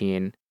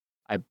 2016,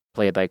 I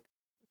played like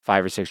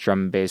 5 or 6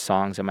 drum and bass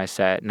songs in my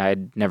set, and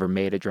I'd never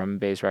made a drum and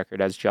bass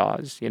record as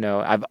JAUZ. You know,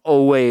 I've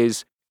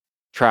always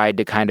tried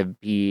to kind of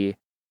be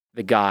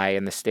the guy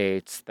in the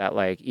States that,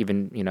 like,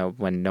 even, you know,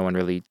 when no one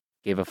really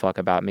gave a fuck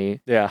about me.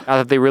 Yeah. Not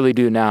that they really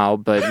do now,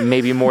 but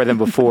maybe more than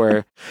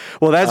before.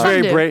 Well, that's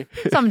very brave.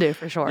 Some do,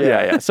 for sure.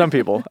 Yeah. Some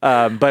people.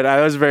 But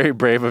I was very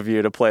brave of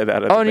you to play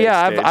that at the main stage.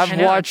 I've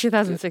watched,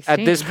 2016.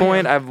 at this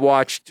point, I've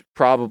watched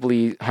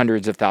probably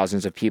hundreds of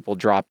thousands of people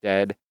drop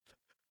dead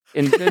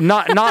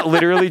not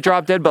literally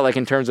drop dead, but like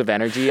in terms of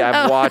energy,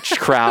 I've watched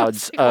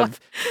crowds of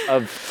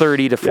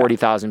 30 to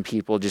 40,000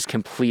 people just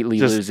completely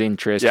lose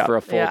interest for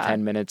a full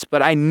 10 minutes.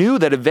 But I knew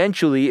that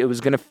eventually it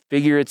was going to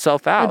figure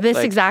itself out. At this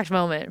exact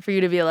moment for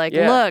you to be like,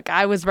 look,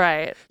 I was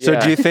right. So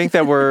do you think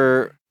that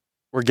we're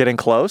getting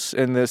close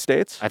in the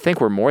States? I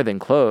think we're more than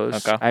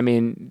close. Okay. I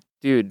mean,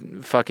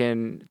 dude,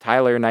 fucking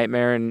Tyler,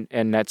 Nightmare, and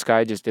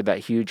Netsky just did that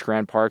huge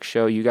Grand Park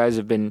show. You guys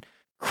have been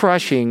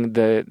crushing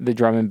the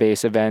drum and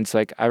bass events.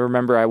 Like, I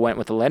remember I went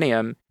with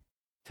Millennium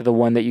to the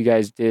one that you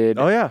guys did.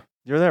 Oh, yeah.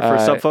 You were there for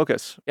Sub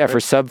Focus. Yeah, right? For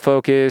Sub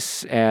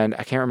Focus, and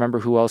I can't remember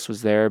who else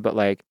was there, but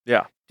like,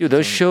 dude,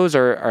 those shows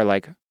are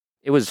like,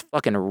 it was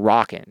fucking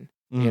rocking,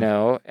 you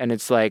know? And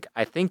it's like,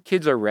 I think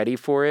kids are ready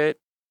for it.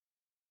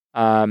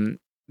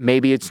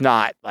 Maybe it's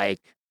not like,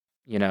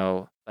 you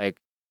know, like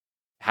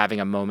having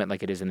a moment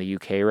like it is in the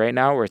UK right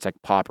now where it's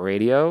like pop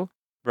radio.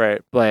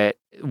 Right. But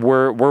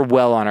we're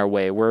well on our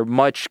way. We're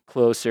much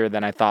closer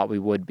than I thought we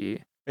would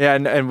be. Yeah,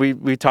 and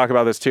we talk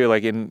about this too,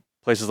 like in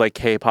places like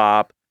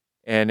K-pop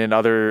and in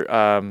other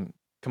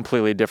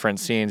completely different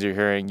scenes. You're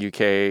hearing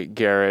UK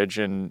garage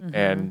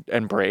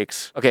and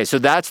breaks. Okay, so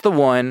that's the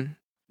one,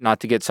 not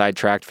to get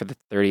sidetracked for the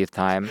 30th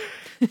time.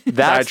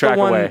 That's the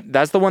one. Away.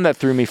 That's the one that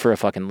threw me for a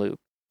fucking loop.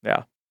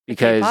 Yeah.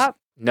 Because K-pop?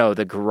 No,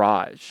 the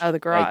garage. Oh, the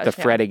garage. Like the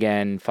Fred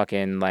again,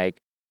 fucking like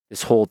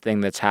this whole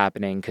thing that's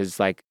happening. Because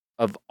like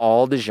of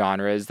all the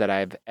genres that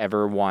I've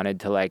ever wanted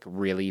to like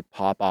really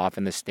pop off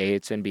in the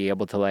States and be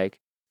able to like,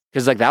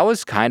 because like that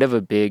was kind of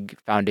a big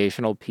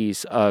foundational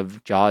piece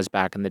of JAUZ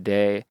back in the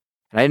day.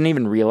 And I didn't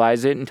even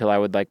realize it until I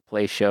would like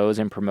play shows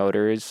and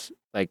promoters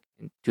like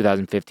in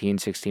 2015,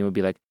 16 would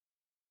be like,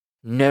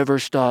 never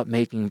stop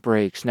making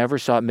breaks, never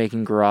stop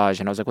making garage.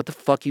 And I was like, what the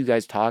fuck are you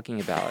guys talking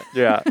about?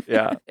 Yeah.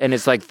 And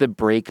it's like the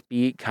break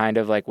beat, kind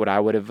of like what I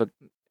would have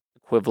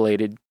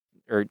equivalated,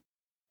 or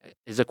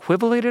is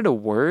equivalated a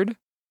word?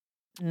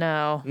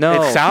 No.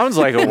 It sounds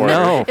like a word.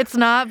 No. It's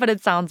not, but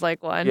it sounds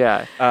like one.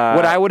 Yeah.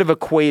 What I would have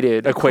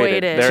equated.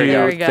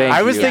 There we go.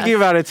 I was thinking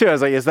about it too. I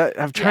was like, is that,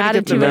 I'm trying to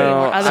get to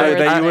know.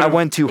 I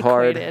went too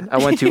hard. I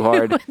went too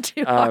hard.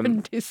 Too hard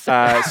and too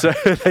soft. So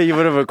you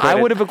would have equated.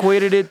 I would have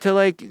equated it to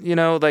like, you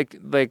know, like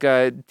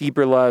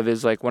Deeper Love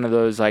is like one of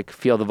those like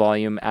Feel the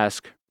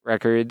Volume-esque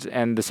records.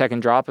 And the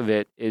second drop of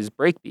it is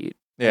breakbeat.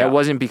 Yeah. It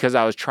wasn't because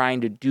I was trying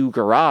to do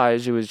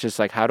garage. It was just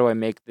like, how do I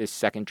make this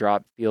second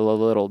drop feel a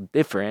little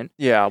different?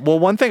 Yeah. Well,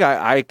 one thing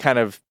I kind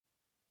of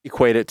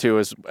equate it to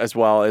as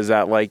well is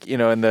that, like, you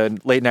know, in the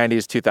late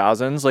 90s,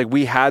 2000s, like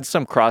we had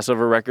some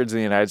crossover records in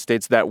the United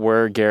States that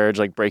were garage,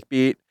 like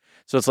breakbeat.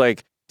 So it's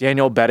like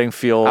Daniel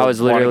Bedingfield. I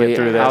was literally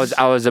through this.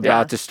 I was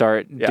about to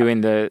start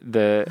doing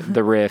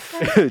the riff.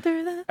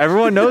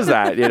 Everyone knows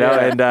that, you know,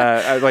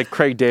 and like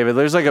Craig David.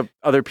 There's like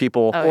other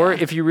people. Or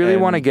if you really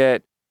want to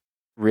get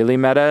really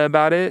meta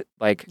about it,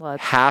 like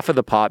half of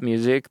the pop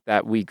music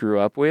that we grew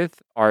up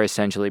with are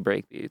essentially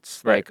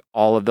breakbeats. Right. Like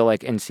all of the like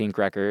NSYNC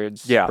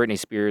records, Britney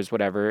Spears,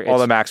 whatever. All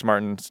the Max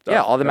Martin stuff.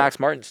 Yeah, all the Max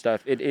Martin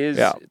stuff. It is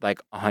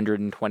like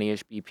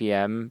 120-ish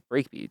BPM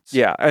breakbeats.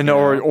 Yeah, and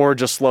or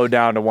just slow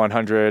down to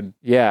 100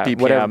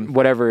 BPM.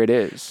 Whatever it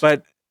is.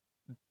 But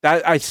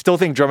that, I still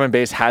think drum and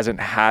bass hasn't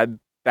had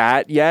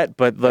that yet,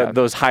 but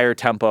those higher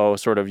tempo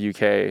sort of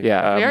UK we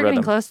are rhythm.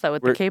 getting close though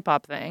with the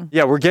K-pop thing.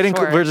 Yeah, we're getting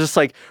we're just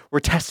like we're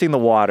testing the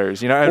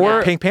waters, you know,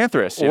 or Pink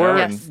Panthers, you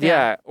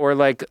know? Or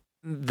like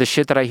the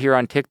shit that I hear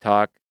on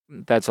TikTok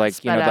that's like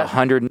sped the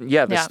 100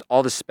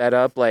 all the sped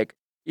up, like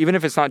even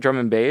if it's not drum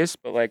and bass,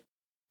 but like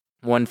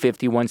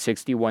 150,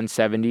 160,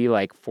 170,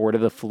 like 4 to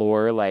the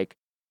floor, like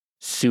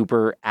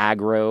super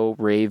aggro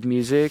rave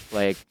music,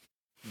 like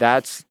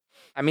that's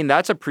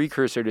a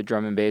precursor to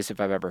drum and bass if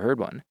I've ever heard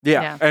one.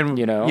 Yeah. And,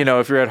 you know,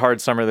 if you're at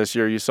Hard Summer this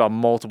year, you saw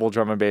multiple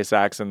drum and bass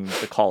acts in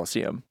the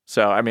Coliseum.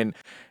 So, I mean,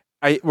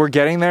 we're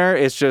getting there.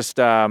 It's just,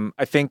 I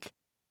think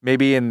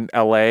maybe in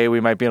LA, we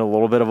might be in a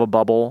little bit of a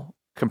bubble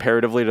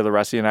comparatively to the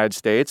rest of the United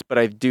States. But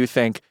I do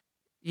think.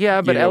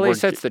 Yeah, but LA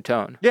sets the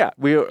tone. Yeah.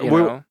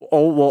 We'll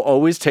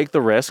always take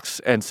the risks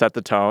and set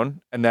the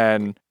tone. And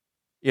then,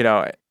 you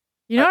know.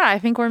 You know what I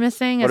think we're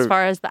missing as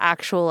far as the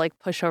actual like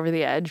push over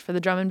the edge for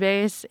the drum and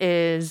bass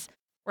is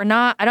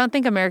I don't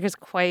think America's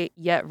quite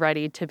yet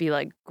ready to be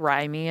like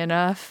grimy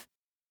enough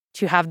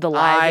to have the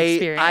live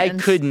experience. I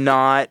could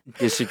not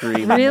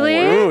disagree Really?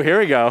 more. Ooh, here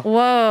we go.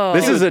 Whoa.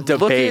 This is a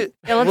debate.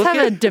 Let's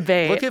have a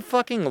debate. Look at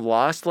fucking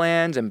Lost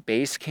Lands and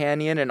Bass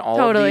Canyon and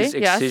all of these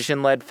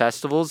Excision-led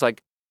festivals.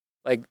 Like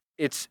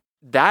it's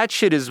that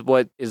shit is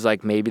what is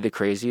like maybe the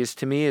craziest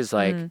to me is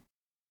like,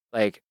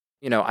 like,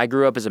 you know, I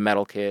grew up as a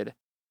metal kid.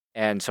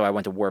 And so I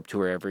went to Warped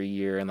Tour every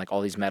year and like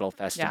all these metal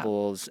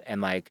festivals and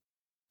like,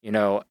 you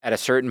know, at a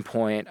certain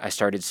point I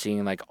started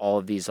seeing like all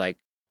of these like,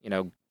 you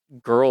know,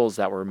 girls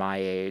that were my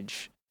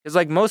age. Because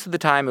like most of the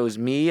time it was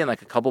me and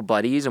like a couple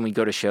buddies and we'd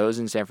go to shows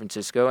in San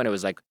Francisco and it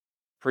was like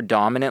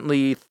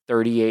predominantly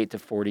 38 to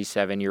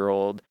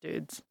 47-year-old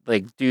dudes.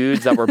 Like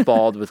dudes that were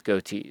bald with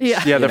goatees.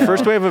 Yeah, the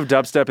first wave of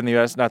dubstep in the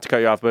US, not to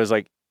cut you off, but it was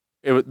like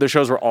the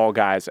shows were all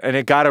guys and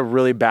it got a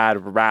really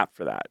bad rap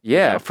for that.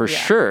 Yeah, for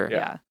sure.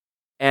 Yeah.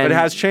 And but it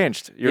has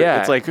changed.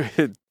 It's like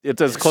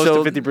it's as close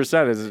to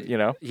 50% as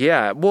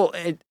Yeah, well,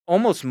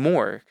 almost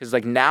more because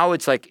like now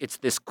it's like it's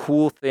this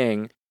cool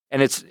thing,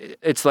 and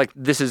it's like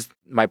this is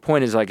my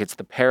point is like it's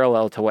the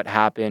parallel to what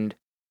happened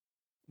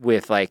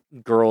with like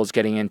girls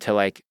getting into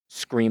like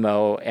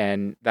screamo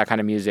and that kind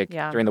of music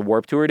during the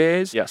Warped Tour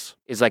days. Yes,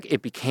 is like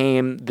it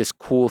became this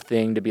cool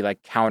thing to be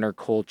like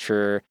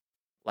counterculture,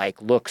 like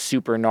look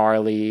super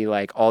gnarly,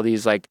 like all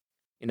these like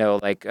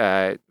like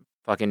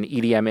fucking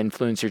EDM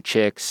influencer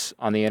chicks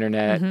on the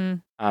internet.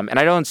 And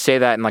I don't say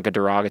that in like a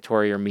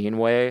derogatory or mean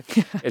way.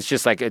 It's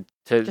just like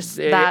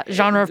that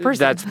genre of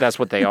person. That's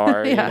what they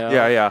are.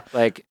 Yeah.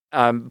 Like,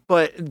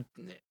 but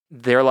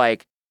they're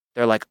like,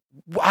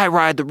 I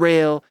ride the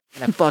rail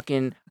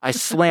and I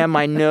slam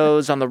my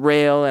nose on the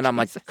rail and I'm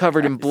like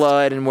covered in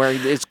blood and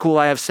it's cool.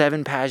 I have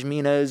 7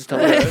 pashminas to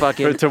like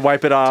fucking to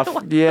wipe it off.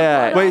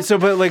 Yeah. Wait,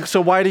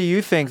 so why do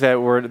you think that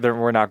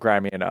we're not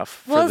grimy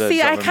enough? Well,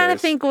 see, I kind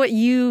of think what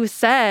you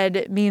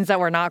said means that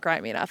we're not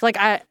grimy enough.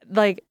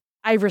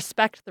 I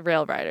respect the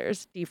rail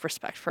riders, deep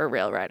respect for a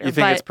rail rider. You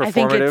think it's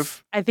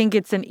performative? I think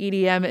it's an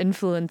EDM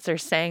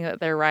influencer saying that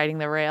they're riding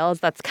the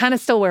rails. That's kind of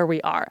still where we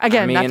are.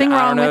 Again, nothing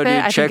wrong with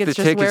it. I think it's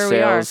just where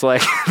we are.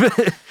 Like,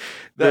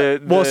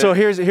 so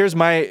here's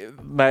my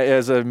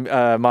as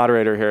a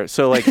moderator here.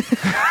 So like,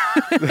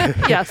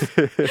 yes.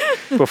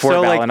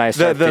 Before Val and I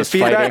start fist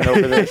fighting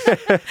over this.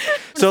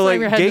 So like,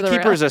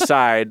 gatekeepers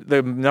aside,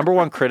 the number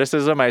one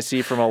criticism I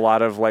see from a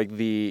lot of like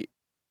the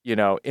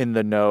in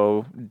the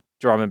know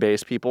drum and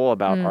bass people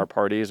about our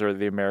parties or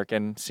the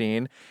American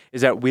scene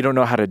is that we don't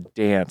know how to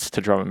dance to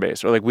drum and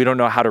bass, or like we don't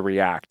know how to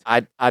react.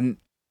 I don't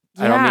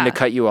mean to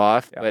cut you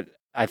off, but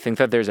I think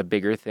that there's a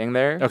bigger thing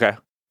there. Okay.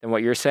 Than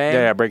what you're saying.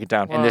 Yeah, break it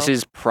down. And this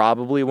is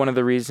probably one of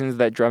the reasons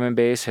that drum and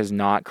bass has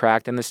not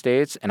cracked in the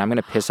States. And I'm going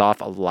to piss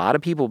off a lot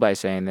of people by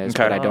saying this,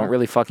 but I don't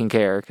really fucking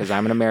care because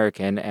I'm an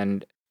American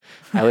and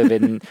I live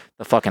in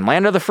the fucking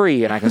land of the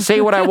free and I can say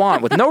what I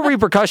want with no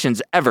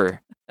repercussions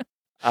ever.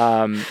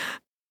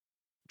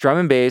 Drum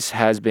and bass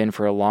has been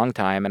for a long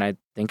time, and I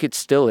think it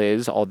still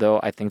is, although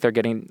I think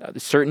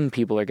certain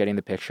people are getting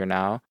the picture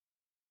now.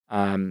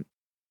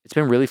 It's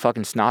been really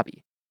fucking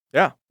snobby.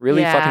 Yeah.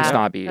 Really fucking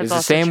snobby. It's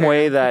the same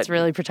way that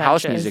really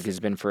house music has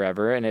been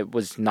forever, and it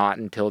was not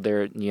until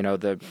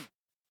the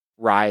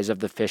rise of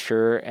the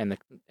Fisher and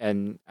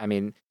I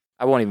mean,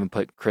 I won't even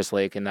put Chris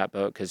Lake in that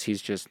boat because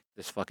he's just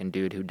this fucking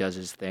dude who does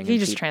his thing. He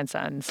just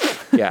transcends.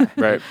 Yeah,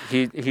 right.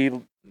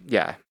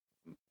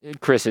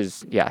 Chris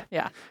is, yeah.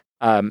 Yeah.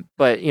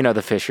 But,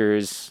 the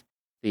Fishers,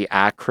 the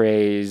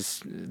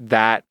Acrays,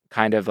 that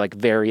kind of like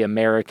very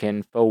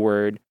American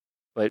forward,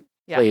 but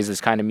plays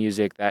this kind of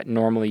music that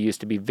normally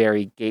used to be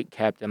very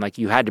gate-kept and like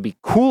you had to be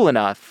cool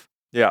enough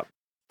to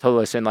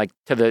listen like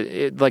to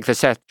the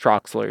Seth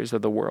Troxlers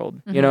of the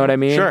world. You know what I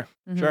mean? Sure,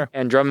 sure.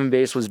 And drum and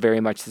bass was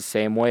very much the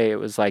same way. It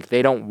was like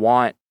they don't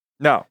want...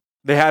 No.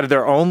 They had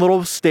their own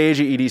little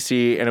stage at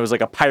EDC, and it was like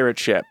a pirate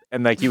ship.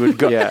 And like you would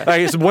go,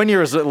 like one year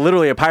was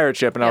literally a pirate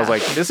ship, and I was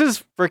like, "This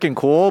is freaking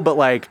cool," but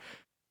like,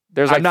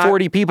 there's like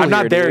 40 people. I'm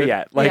not there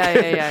yet. Like,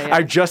 yeah.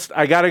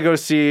 I gotta go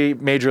see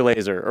Major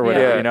Lazer or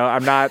whatever.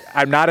 I'm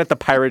not at the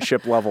pirate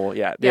ship level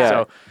yet. Yeah.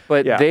 So,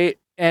 but they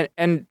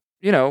and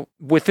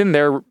within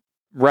their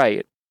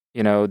right,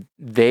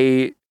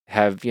 they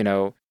have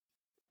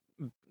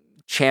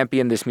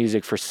championed this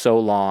music for so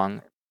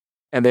long,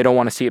 and they don't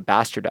want to see it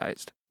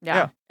bastardized.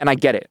 Yeah. And I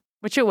get it.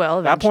 Which it will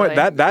eventually.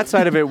 That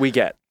side of it we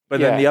get. But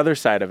then the other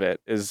side of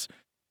it is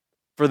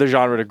for the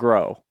genre to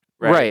grow.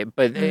 Right.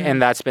 But and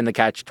that's been the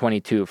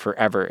catch-22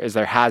 forever, is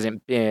there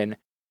hasn't been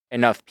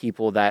enough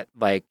people that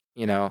like,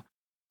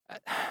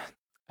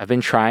 I've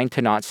been trying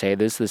to not say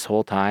this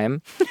whole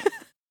time.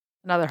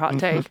 Another hot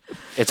take.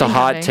 It's a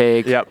hot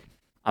take. Yep.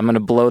 I'm going to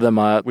blow them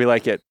up. We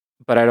like it.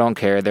 But I don't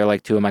care. They're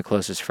like 2 of my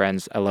closest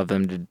friends. I love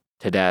them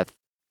to death.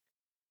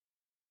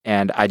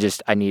 And I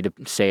need to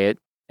say it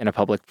in a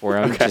public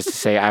forum just to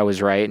say I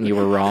was right and you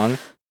were wrong.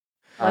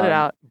 Let it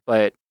out.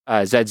 But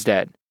Zed's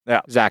dead. Yeah.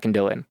 Zach and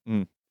Dylan.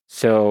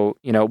 So,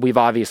 we've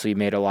obviously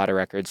made a lot of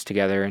records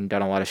together and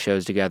done a lot of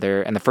shows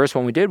together. And the first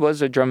one we did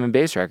was a drum and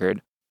bass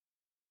record.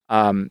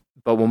 But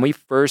when we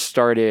first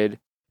started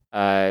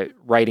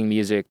writing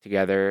music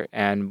together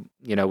and,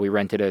 we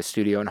rented a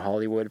studio in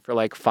Hollywood for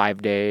like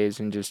 5 days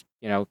and just,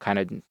 kind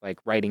of like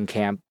writing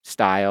camp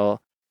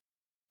style.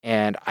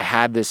 And I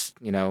had this,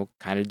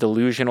 kind of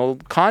delusional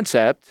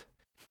concept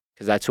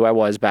because that's who I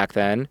was back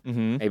then.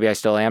 Mm-hmm. Maybe I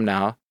still am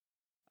now.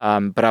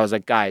 But I was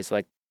like, guys,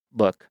 like,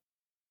 look,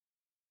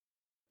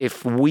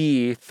 if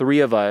we 3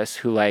 of us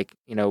who like,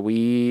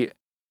 we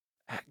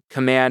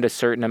command a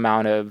certain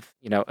amount of,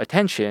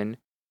 attention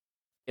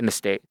in the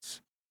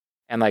States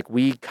and like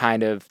we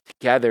kind of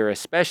together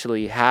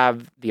especially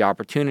have the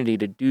opportunity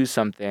to do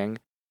something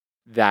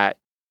that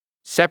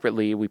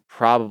separately we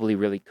probably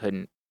really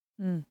couldn't.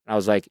 I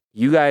was like,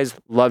 you guys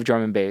love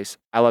drum and bass.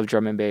 I love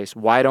drum and bass.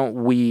 Why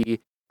don't we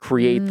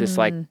create this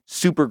like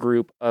super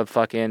group of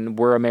fucking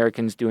we're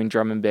Americans doing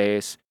drum and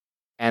bass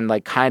and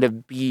like kind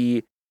of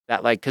be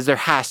that like, because there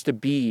has to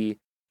be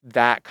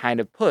that kind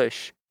of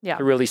push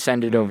to really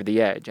send it over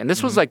the edge. And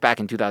this was like back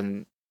in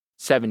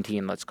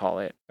 2017, let's call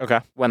it. Okay.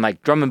 When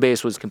like drum and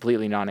bass was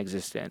completely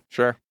non-existent.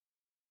 Sure.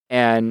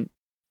 And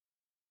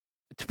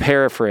to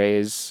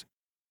paraphrase,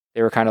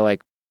 they were kind of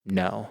like,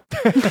 no.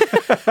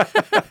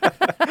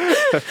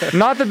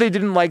 Not that they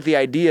didn't like the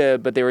idea,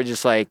 but they were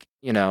just like,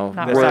 you know,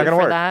 Not It's not ready gonna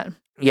for work. that.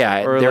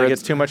 yeah, Or they like were-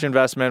 it's too much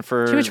investment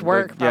for Too much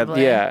work, like,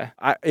 probably. yeah.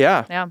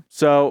 yeah. Yeah.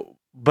 So,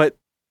 but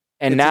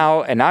And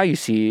now you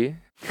see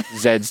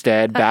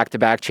Zedstead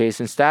back-to-back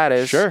chasing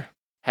status. sure.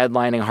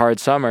 Headlining Hard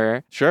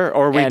Summer. Sure.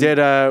 Or we And- did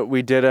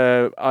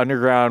a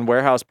underground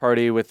warehouse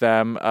party with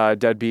them,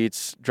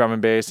 Deadbeats, drum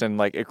and bass, and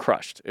like it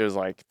crushed. It was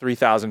like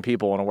 3,000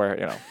 people in a warehouse,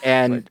 you know.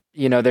 And, Like-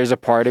 you know, there's a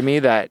part of me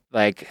that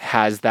like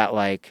has that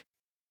like,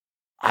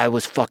 I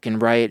was fucking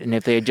right. And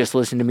if they had just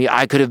listened to me,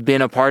 I could have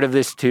been a part of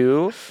this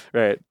too.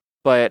 Right.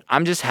 But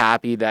I'm just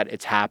happy that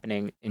it's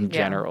happening in Yeah.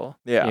 general.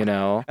 Yeah. You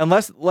know? And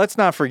let's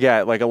not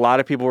forget, like a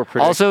lot of people were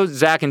predicting. Also,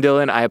 Zach and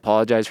Dylan, I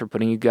apologize for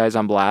putting you guys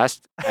on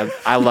blast.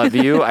 I love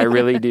you. I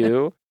really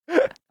do.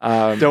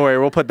 Don't worry,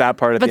 we'll put that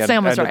part at the But end.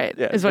 Sam was end of- right,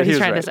 yeah, is what he he's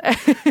was trying right.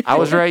 to say. I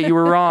was right. You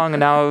were wrong. And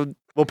now,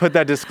 We'll put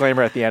that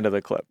disclaimer at the end of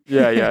the clip.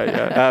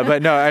 yeah.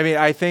 But no, I mean,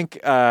 I think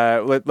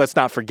let's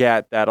not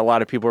forget that a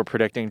lot of people were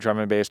predicting drum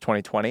and bass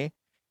 2020,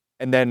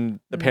 and then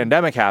the Mhm.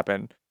 pandemic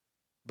happened.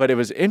 But it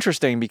was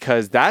interesting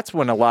because that's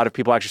when a lot of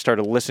people actually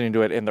started listening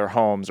to it in their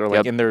homes or like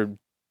Yep. in their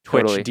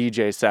Twitch Totally.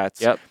 DJ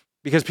sets. Yep.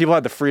 Because people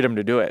had the freedom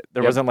to do it.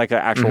 There Yep. wasn't like an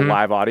actual Mhm.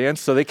 live audience,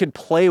 so they could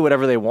play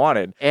whatever they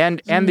wanted.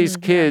 And these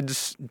Yeah.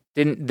 kids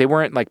they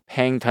weren't like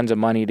paying tons of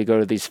money to go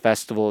to these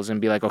festivals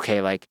and be like,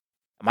 okay, like,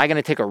 am I going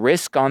to take a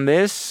risk on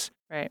this?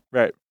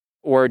 Right.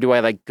 Or do I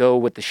like go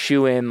with the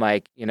shoe in?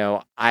 Like, you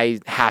know, I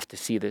have to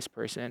see this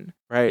person,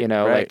 Right. you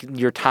know, right. like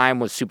your time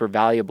was super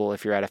valuable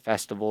if you're at a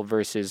festival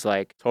versus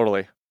like,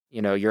 Totally.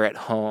 you know, you're at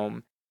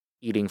home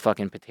eating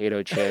fucking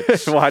potato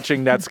chips.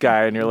 Watching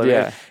Netsky in your living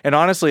room. Yeah. And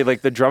honestly,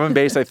 like the drum and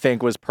bass, I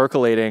think was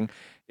percolating.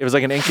 It was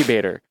like an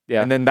incubator.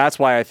 Yeah. And then that's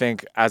why I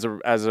think as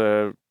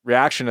a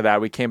reaction to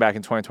that, we came back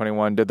in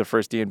 2021, did the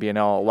first DNB and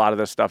L. A lot of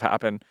this stuff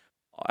happened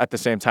at the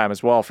same time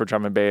as well for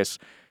drum and bass.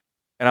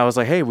 And I was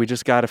like, hey, we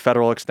just got a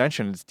federal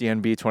extension. It's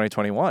DNB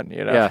 2021,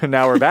 you know? Yeah. And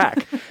now we're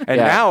back. And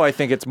Yeah. now I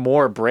think it's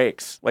more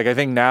breaks. Like I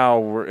think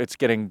now it's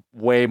getting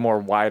way more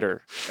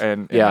wider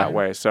in Yeah. that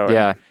way. So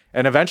Yeah.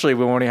 and eventually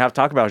we won't even have to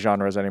talk about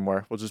genres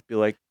anymore. We'll just be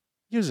like,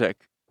 music.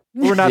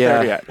 We're not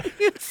there Yeah.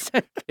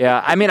 yet.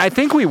 Yeah. I mean, I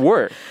think we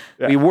were.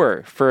 Yeah. We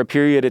were for a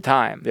period of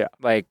time. Yeah.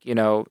 Like, you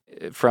know,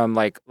 from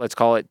like, let's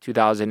call it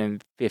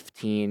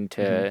 2015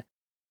 to, Mhm.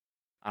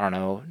 I don't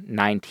know,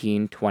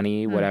 19,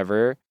 20, Mm.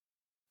 whatever.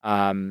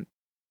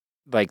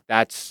 Like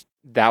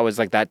that was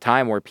like that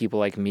time where people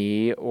like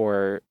me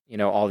or, you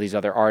know, all these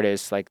other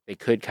artists, like they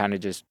could kind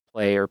of just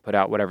play or put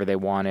out whatever they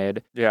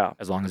wanted Yeah.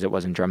 as long as it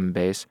wasn't drum and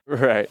bass.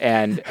 Right.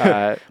 And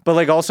But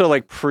like also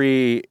like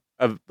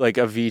like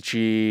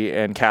Avicii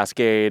and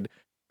Cascade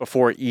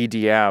before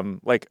EDM,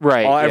 like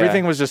Right, yeah.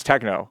 everything was just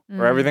techno or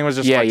Mhm. everything was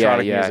just Yeah,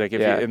 electronic yeah, music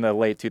yeah. in the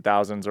late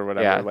 2000s or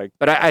whatever. yeah. Like,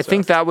 But I so-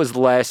 think that was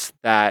less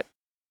that.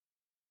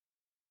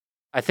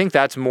 I think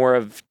that's more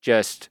of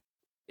just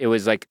it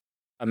was like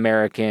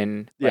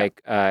American, Yeah.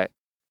 like,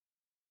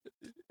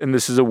 and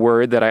this is a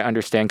word that I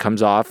understand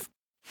comes off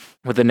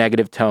with a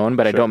negative tone,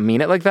 but I Sure. don't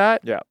mean it like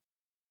that. Yeah.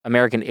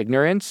 American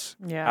ignorance.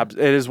 Yeah. it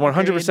is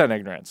 100%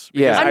 ignorance.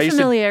 Yeah. Because I used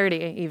to,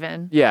 Unfamiliarity,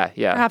 even. Yeah,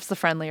 yeah, Perhaps the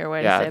friendlier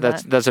way to yeah. say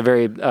That's a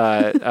very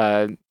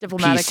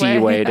Diplomatic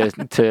PC way Yeah.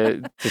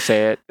 to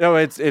say it. no,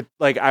 it's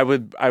like I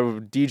would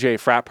DJ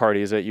frat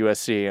parties at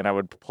USC and I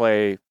would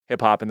play hip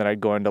hop and then I'd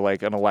go into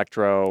like an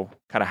electro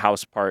kind of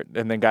house part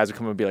and then guys would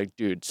come and be like,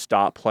 dude,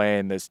 stop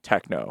playing this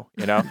techno,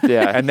 you know?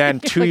 Yeah, And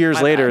then 2 years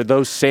My later, bad.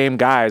 those same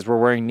guys were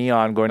wearing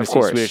neon going to Of see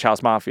course. Swedish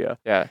House Mafia.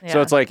 yeah. Yeah.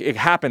 So it's like it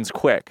happens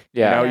quick.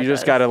 Yeah. You know, Yeah, you it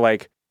just does. gotta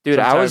like Dude,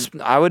 sometimes-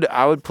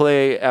 I would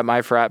play at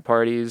my frat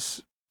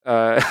parties.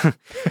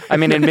 I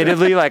mean,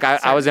 admittedly, like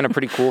I was in a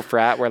pretty cool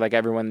frat where like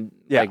everyone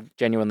Yeah. like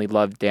genuinely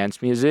loved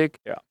dance music.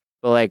 Yeah.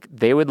 But like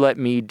they would let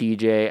me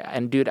DJ,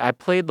 and dude, I would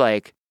play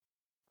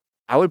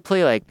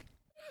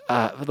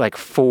like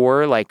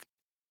 4 like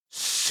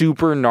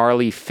super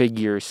gnarly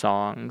Figure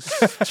songs.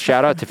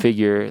 Shout out to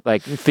Figure,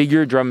 like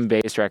Figure drum and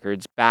bass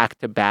records back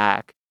to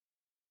back,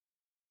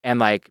 and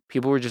like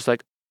people were just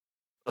like,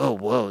 "Oh,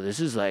 whoa, this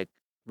is like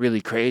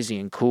really crazy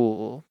and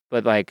cool,"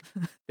 but like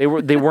they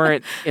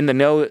weren't in the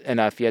know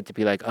enough yet to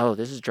be like, "Oh,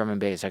 this is drum and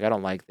bass. Like I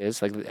don't like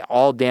this." Like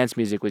all dance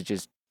music was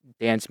just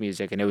dance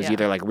music, and it was Yeah.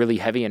 either like really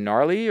heavy and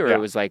gnarly, or Yeah. it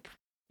was like,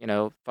 you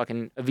know,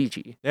 fucking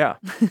Avicii. Yeah.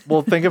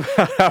 Well, think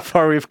about how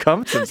far we've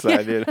come since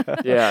then, dude.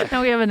 Yeah.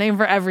 Now we have a name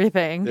for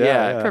everything.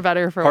 Yeah. For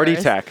better or for Party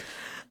worse. tech.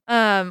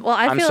 Well,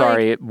 I I'm feel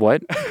sorry.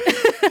 What?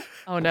 Like,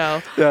 oh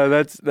no. Yeah,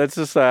 that's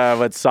just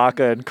what Sokka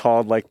had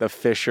called like the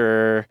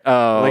Fisher,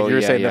 Oh, like you were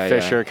yeah, saying yeah, the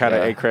Fisher yeah, kind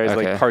of yeah. a craze,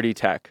 Okay. like party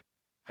tech.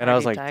 And I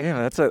was Party like, tech. damn,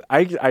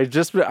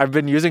 that's I've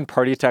been using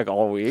party tech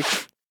all week.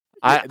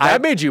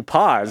 That made you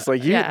pause.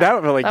 Like you, Yeah.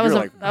 that like That you're was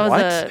like that was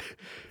what? a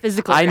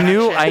physical. I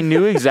reaction.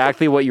 knew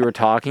exactly what you were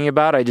talking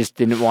about. I just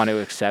didn't want to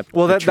accept.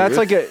 Well, the that's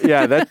like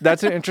truth.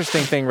 that's an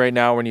interesting thing right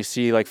now when you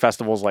see like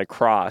festivals like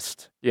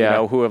Crossed, you Yeah.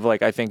 know, who have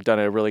like I think done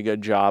a really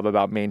good job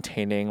about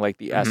maintaining like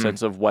the Mhm.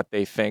 essence of what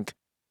they think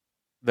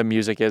the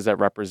music is that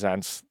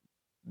represents,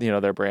 you know,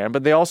 their brand.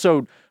 But they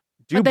also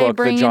do But they book the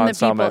bring in John the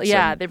people. Summits.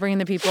 Yeah, and- they bring in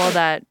the people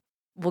that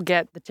will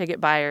get the ticket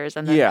buyers,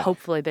 and then Yeah.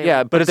 hopefully they. Yeah,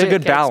 will but it's a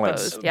good get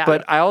balance. exposed. Yeah,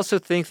 But I also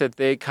think that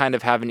they kind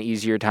of have an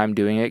easier time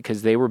doing it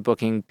because they were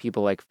booking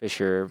people like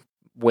Fisher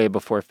way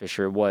before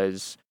Fisher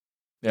was,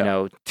 Yeah. you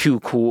know,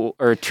 too cool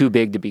or too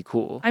big to be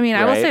cool. I mean,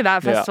 I will right? say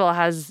that Yeah. festival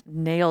has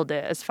nailed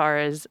it as far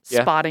as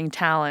Yeah. spotting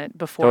talent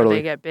before Totally.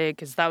 they get big,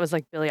 because that was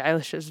like Billie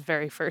Eilish's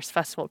very first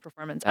festival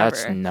performance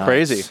That's ever. nuts.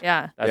 Crazy.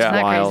 Yeah, That's isn't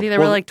that wild. crazy? There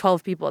Well, were like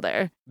 12 people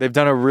there. They've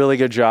done a really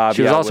good job.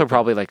 She was yeah, also with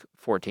probably like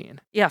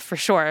 14. Yeah, for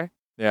sure,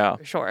 yeah.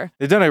 for sure.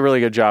 They've done a really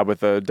good job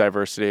with the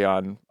diversity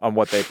on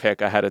what they pick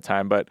ahead of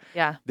time, but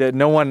Yeah,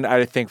 no one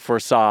I think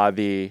foresaw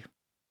the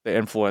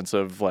influence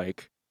of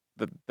like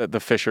the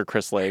Fisher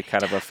Chris Lake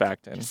kind of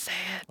effect and just say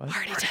it. What?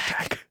 Party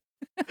tech.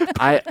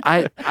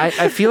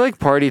 I feel like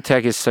party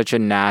tech is such a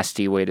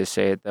nasty way to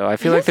say it though. I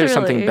feel It like is there's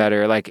something really.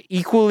 better. Like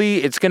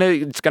equally it's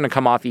gonna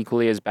come off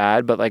equally as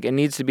bad, but like it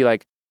needs to be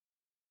like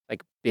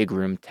big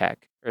room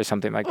tech or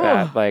something like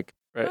that. Ugh. Like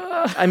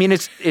Ugh. I mean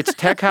it's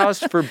tech house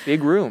for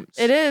big rooms.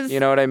 It is. You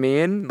know what I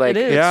mean? Like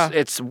is. Yeah.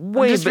 it's I'm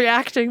way just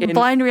reacting,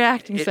 blind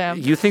reacting, Sam.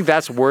 You think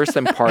that's worse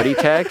than party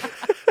tech?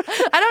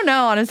 I don't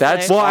know, honestly.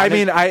 That's- well, I honest-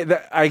 mean,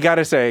 I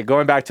gotta say,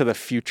 going back to the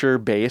future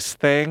bass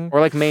thing, Or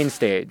like main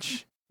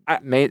stage? I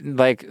don't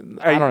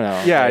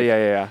know. Yeah, Like,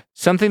 yeah.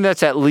 something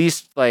that's at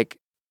least like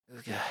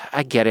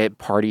I get it,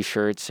 party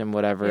shirts and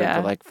whatever, Yeah.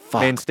 but like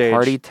fuck Main stage.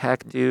 party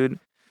tech, dude.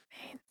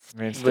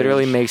 Main stage.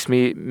 Literally makes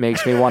me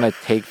want to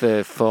take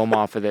the foam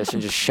off of this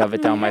and just shove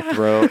it down my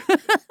throat.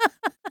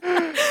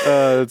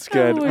 That's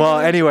good. Oh my Well,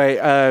 God.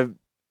 anyway,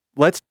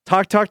 let's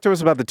talk to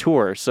us about the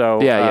tour.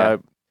 So Yeah.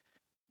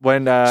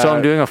 When So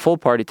I'm doing a full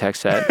party tech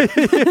set.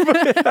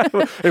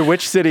 in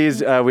which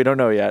cities we don't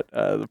know yet.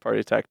 The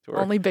Party Tech tour.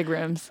 Only big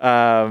rooms.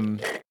 When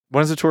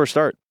does the tour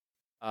start?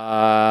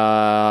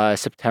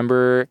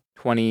 September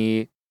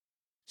 22nd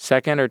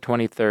or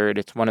 23rd.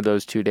 It's one of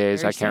those 2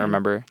 days. Very I soon. can't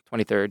remember.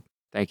 23rd.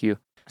 Thank you.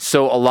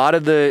 So a lot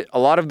of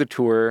the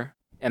tour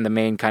and the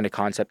main kind of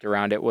concept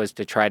around it was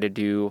to try to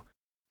do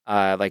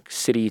like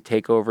city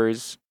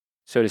takeovers,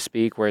 so to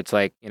speak, where it's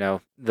like, you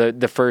know,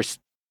 the first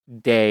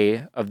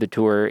day of the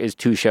tour is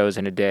 2 shows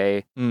in a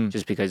day,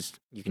 just because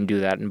you can do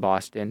that in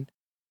Boston.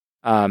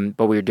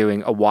 But we were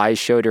doing a Wise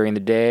show during the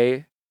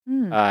day,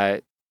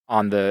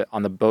 on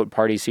the boat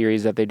party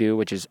series that they do,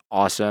 which is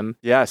awesome.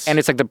 Yes. And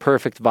it's like the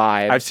perfect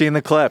vibe. I've seen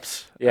the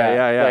clips.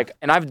 Yeah. Like,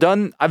 and I've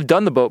done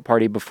the boat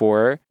party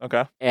before,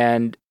 Okay.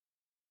 and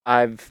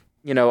I've,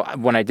 you know,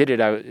 when I did it,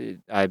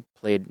 I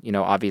played, you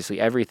know, obviously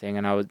everything,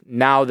 and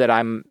now that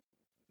I'm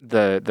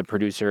the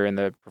producer and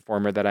the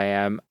performer that I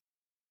am,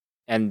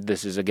 and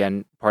this is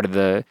again part of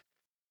the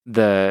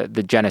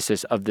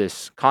genesis of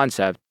this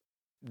concept.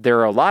 There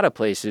are a lot of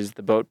places,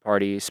 the boat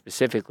party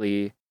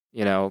specifically,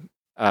 you know,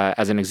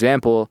 as an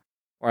example,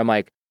 where I'm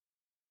like,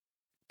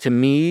 to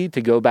me, to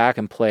go back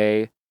and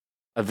play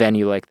a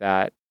venue like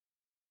that,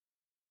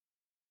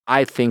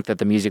 I think that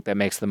the music that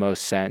makes the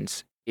most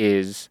sense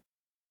is,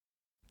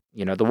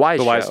 you know, the Wise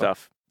The Wise show.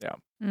 stuff.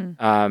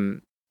 Yeah.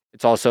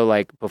 It's also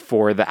like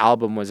before the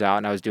album was out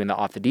and I was doing the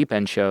Off the Deep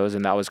End shows,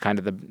 and that was kind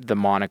of the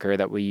moniker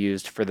that we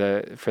used for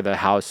the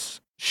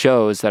house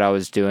shows that I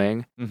was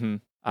doing.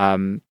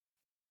 Mm-hmm.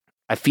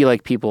 I feel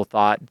like people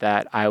thought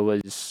that I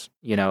was,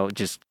 you know,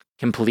 just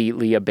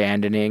completely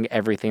abandoning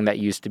everything that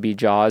used to be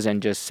JAUZ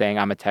and just saying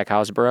I'm a tech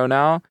house bro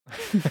now.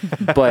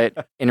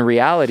 But in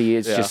reality,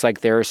 it's Yeah. just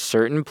like there are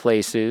certain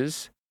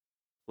places,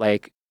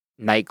 like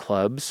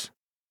nightclubs,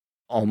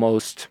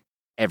 almost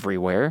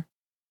everywhere,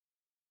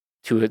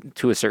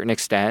 to a certain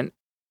extent,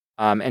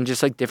 and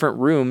just like different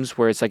rooms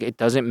where it's like it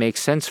doesn't make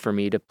sense for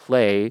me to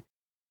play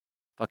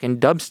fucking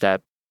dubstep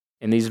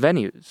in these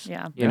venues.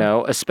 Yeah. You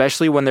know,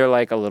 especially when they're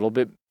like a little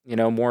bit, you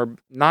know, more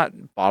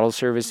not bottle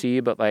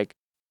servicey, but like,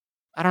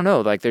 I don't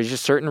know, like there's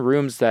just certain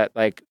rooms that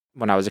like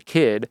when I was a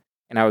kid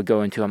and I would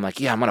go into, I'm like,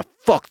 yeah, I'm gonna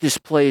fuck this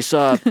place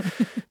up.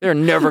 They're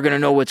never gonna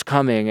know what's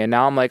coming. And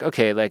now I'm like,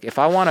 okay, like if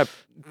I want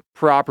to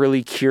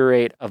properly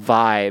curate a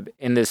vibe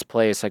in this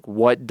place, like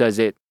what does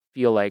it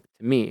feel like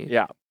to me?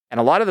 Yeah. And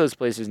a lot of those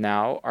places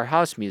now are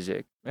house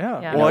music. Yeah.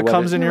 Yeah. Well, You know, it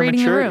comes in You're your reading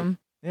maturity. your room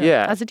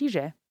Yeah. as a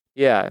DJ.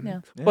 Yeah.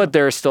 Yeah. But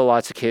there are still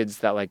lots of kids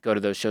that like go to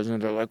those shows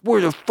and they're like, where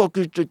the fuck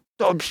is the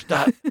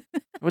dubstep?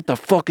 What the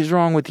fuck is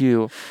wrong with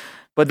you?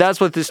 But that's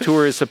what this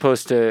tour is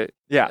supposed to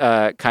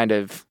kind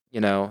of, you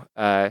know,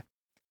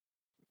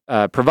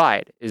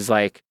 provide, is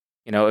like,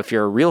 you know, if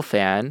you're a real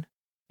fan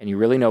and you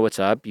really know what's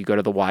up, you go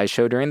to the Wise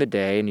show during the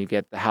day and you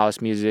get the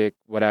house music,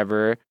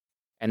 whatever.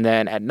 And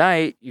then at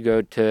night you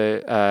go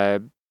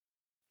to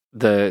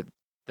the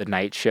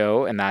night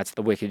show, and that's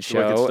the Wicked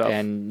show, stuff.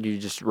 and you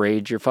just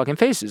rage your fucking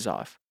faces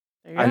off.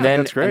 There you And go. then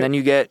That's great. and then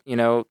you get, you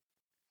know,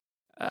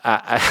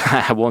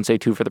 I won't say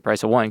 2 for the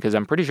price of 1 because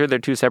I'm pretty sure they're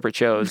 2 separate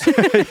shows.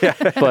 Yeah.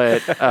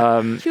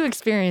 But 2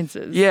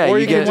 experiences. yeah, Or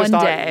you you can get just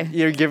one day.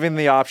 you're given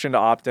the option to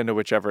opt into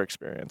whichever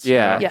experience. you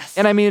yeah. know? Yes.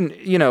 And I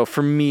mean,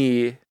 for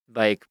me,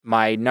 like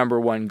my number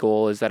one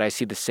goal is that I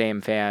see the same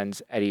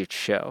fans at each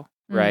show,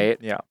 right?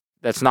 Yeah.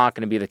 That's not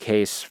going to be the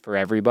case for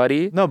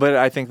everybody. No, but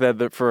I think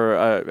that for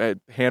a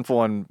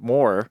handful and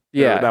more,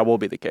 Yeah. that will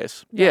be the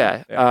case.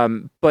 Yeah. Yeah.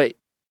 But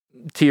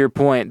to your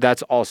point,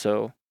 that's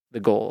also the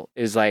goal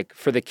is like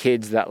for the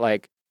kids that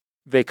like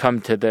they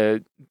come to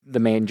the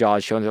main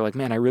JAUZ show and they're like,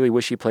 man, I really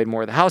wish he played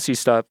more of the housey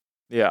stuff.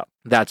 Yeah.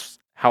 That's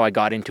how I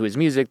got into his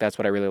music. That's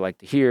what I really like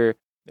to hear.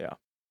 Yeah.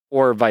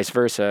 Or vice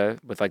versa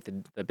with like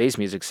the bass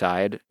music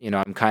side.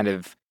 I'm kind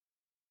of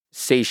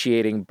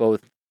satiating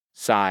both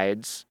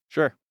sides,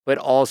 Sure. but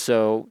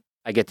also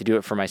I get to do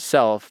it for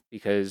myself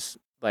because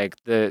like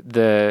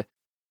the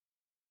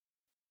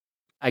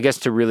I guess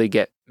to really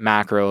get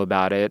macro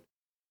about it,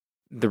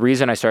 the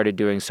reason I started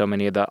doing so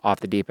many of the Off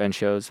the Deep End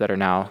shows that are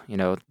now,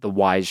 the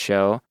Wise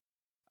show,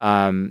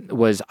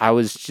 was I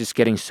was just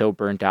getting so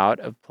burnt out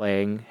of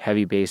playing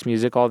heavy bass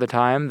music all the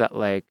time that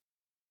like,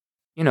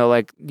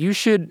 like it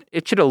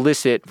should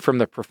elicit from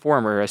the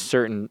performer a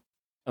certain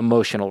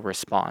emotional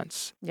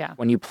response Yeah.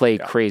 when you play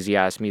Yeah. crazy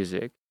ass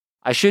music.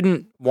 I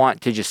shouldn't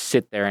want to just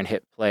sit there and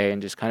hit play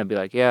and just kind of be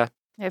like, yeah,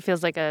 It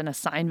feels like an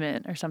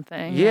assignment or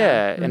something.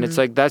 yeah. And it's Mhm.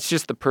 like, that's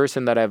just the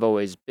person that I've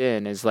always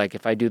been is like,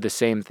 if I do the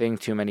same thing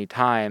too many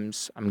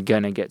times, I'm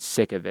going to get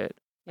sick of it.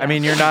 I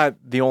mean, you're not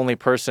the only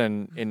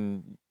person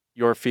in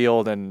your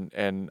field,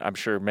 and I'm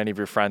sure many of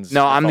your friends.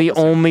 No, have I'm felt the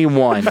same. only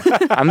one.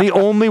 I'm the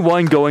only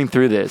one going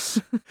through this.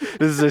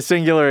 This is a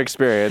singular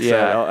experience.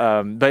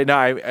 Yeah. But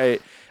no,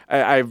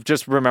 I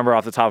just remember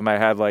off the top of my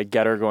head, like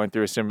Getter going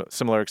through a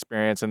similar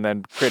experience and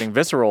then creating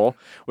Visceral,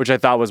 which I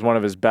thought was one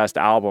of his best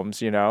albums,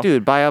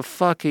 Dude, by a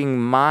fucking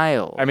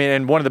mile. I mean,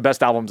 and one of the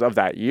best albums of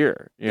that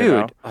year, you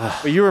know? Dude. ugh.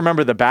 But you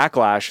remember the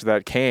backlash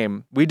that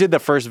came. We did the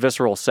first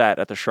Visceral set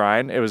at the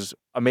Shrine. It was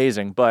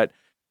amazing. But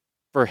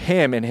for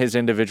him in his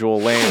individual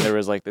lane, there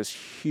was like this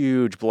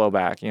huge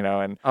blowback,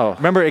 and Oh.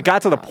 remember it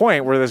got to the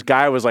point where this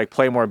guy was like,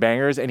 play more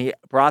bangers, and he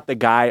brought the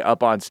guy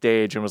up on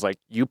stage and was like,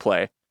 you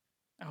play.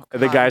 Oh,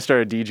 And the God. guy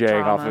started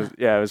DJing off Drama. his,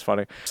 it was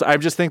funny. So I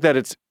just think that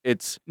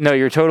it's No,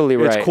 you're totally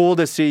right. it's cool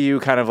to see you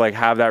kind of like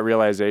have that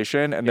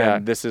realization, and Yeah.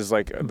 then this is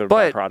like the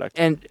But product.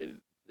 and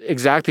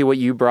exactly what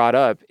you brought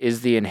up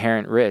is the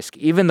inherent risk.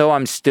 Even though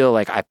I'm still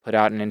like I put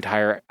out an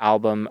entire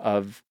album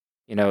of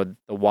the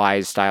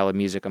Wise style of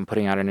music, I'm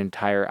putting out an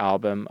entire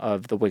album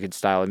of the Wicked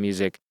style of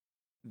music.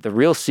 The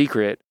real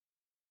secret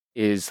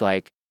is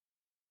like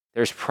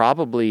there's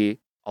probably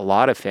a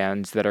lot of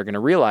fans that are going to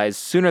realize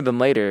sooner than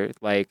later,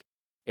 like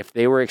if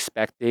they were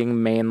expecting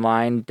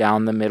mainline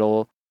down the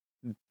middle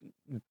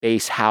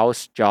bass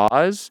house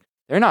JAUZ,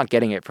 they're not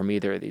getting it from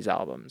either of these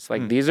albums.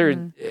 Like these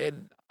are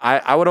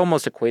I would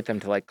almost equate them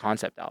to like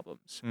concept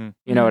albums.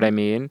 You know what I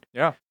mean?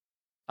 Yeah.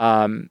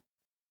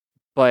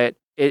 But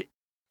it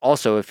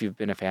also, if you've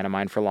been a fan of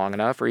mine for long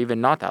enough, or even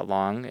not that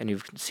long, and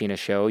you've seen a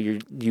show,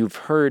 you've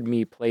heard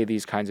me play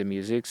these kinds of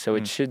music, so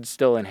it should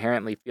still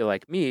inherently feel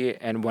like me.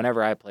 And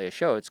whenever I play a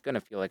show, it's gonna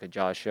feel like a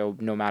JAWS show,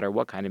 no matter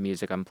what kind of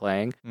music I'm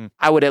playing.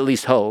 I would at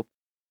least hope,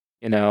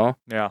 Yeah.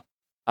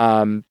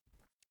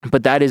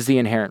 But that is the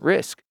inherent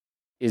risk,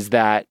 is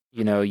that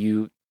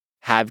you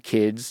have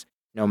kids,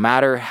 no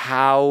matter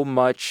how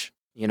much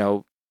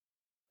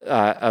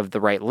of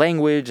the right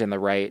language and the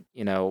right,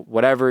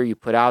 whatever you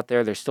put out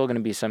there, there's still going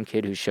to be some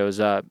kid who shows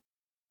up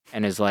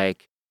and is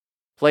like,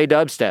 play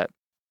dubstep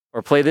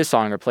or play this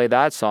song or play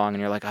that song. And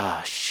you're like,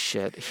 oh,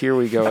 shit, here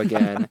we go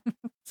again.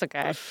 It's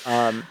okay.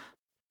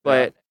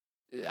 But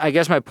I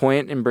guess my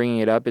point in bringing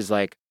it up is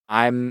like,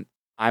 I'm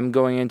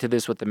going into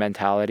this with the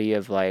mentality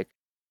of like,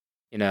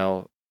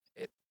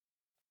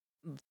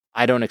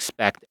 I don't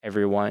expect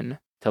everyone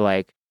to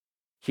like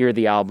hear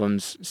the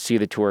albums, see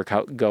the tour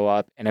go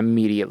up, and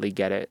immediately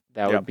get it.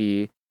 That would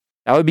be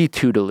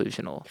too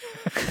delusional,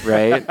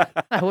 right?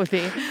 That would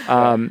be.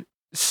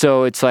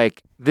 So it's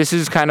like this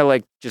is kind of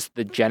like just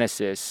the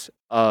genesis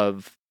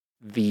of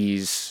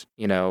these,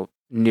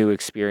 new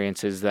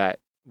experiences that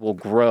will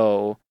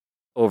grow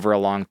over a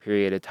long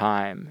period of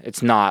time.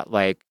 It's not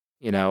like,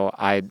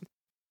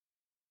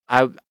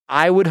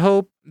 I would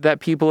hope that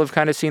people have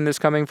kind of seen this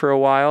coming for a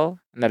while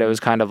and that it was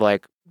kind of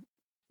like,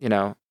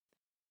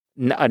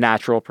 a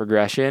natural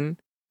progression.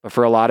 But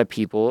for a lot of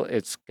people,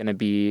 it's going to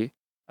be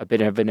a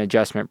bit of an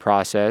adjustment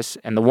process.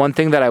 And the one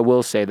thing that I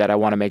will say that I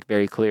want to make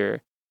very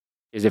clear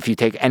is if you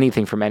take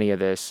anything from any of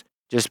this,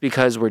 just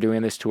because we're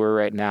doing this tour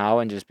right now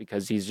and just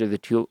because these are the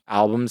 2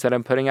 albums that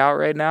I'm putting out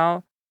right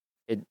now,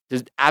 it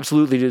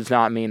absolutely does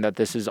not mean that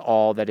this is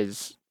all that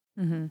is,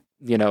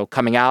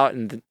 coming out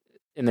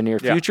in the near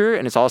future.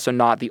 And it's also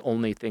not the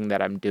only thing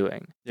that I'm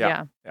doing.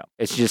 Yeah.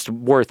 It's just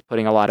worth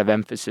putting a lot of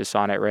emphasis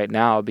on it right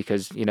now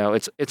because,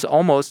 it's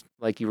almost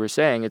like you were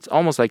saying, it's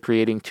almost like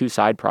creating 2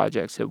 side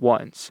projects at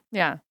once.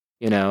 Yeah.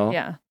 Yeah. Well,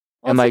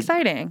 And, it's like,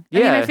 exciting. Yeah,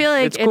 I mean, I feel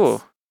like it's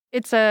cool.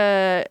 it's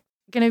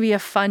going to be a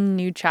fun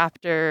new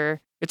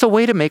chapter It's a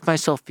way to make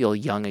myself feel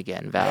young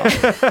again, Val.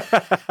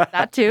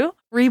 That too.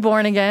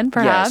 Reborn again,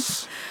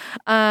 perhaps.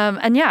 Yes.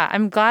 And yeah,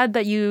 I'm glad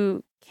that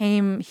you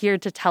came here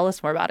to tell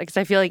us more about it, because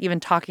I feel like even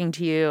talking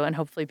to you, and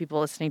hopefully people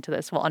listening to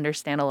this will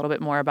understand a little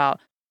bit more about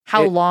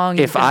how long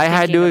you've If been I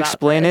had thinking to about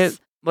explain this.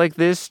 it like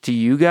this to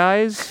you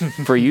guys,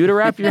 for you to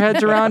wrap your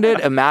heads around it,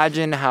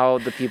 imagine how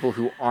the people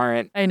who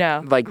aren't I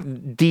know. like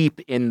deep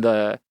in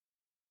the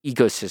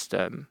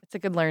ecosystem. It's a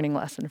good learning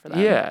lesson for them.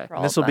 Yeah. for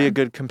all This of will be a them.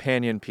 good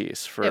companion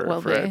piece for It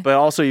will be. But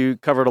also, you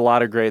covered a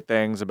lot of great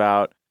things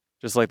about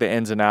just like the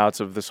ins and outs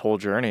of this whole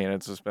journey, and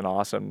it's just been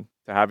awesome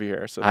to have you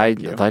here. So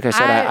thank you. Like I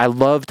said, I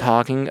love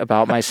talking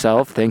about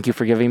myself. Thank you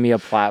for giving me a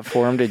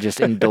platform to just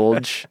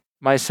indulge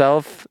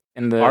myself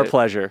in the. Our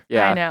pleasure.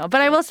 Yeah. I know.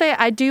 But I will say,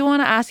 I do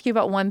want to ask you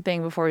about one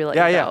thing before we let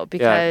you go.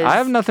 Because I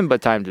have nothing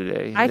but time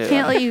today. I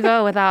can't let you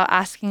go without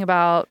asking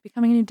about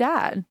becoming a new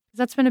dad. Because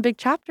that's been a big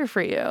chapter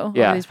for you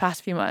over these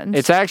past few months.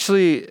 It's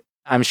actually,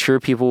 I'm sure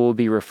people will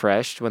be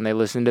refreshed when they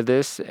listen to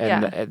this,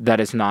 and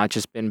that it's not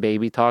just been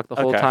baby talk the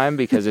whole time,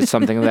 because it's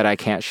something that I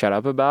can't shut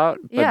up about.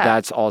 But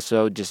that's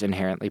also just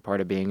inherently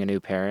part of being a new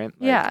parent.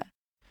 Yeah.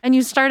 And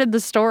you started the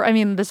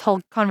story, this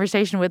whole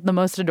conversation with the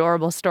most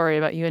adorable story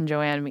about you and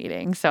Joanne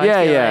meeting. So I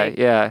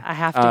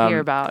have to hear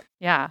about,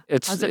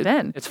 how's it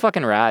been? It's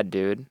fucking rad,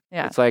 dude.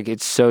 Yeah. It's like,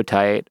 it's so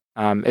tight.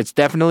 It's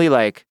definitely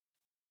like,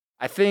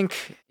 I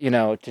think,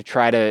 to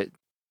try to,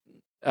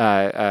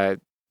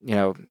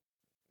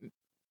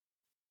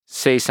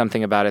 say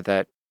something about it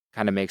that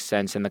kind of makes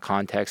sense in the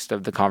context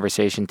of the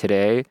conversation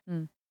today.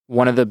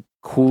 One of the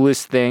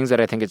coolest things that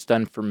I think it's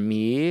done for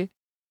me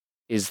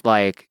is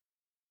like,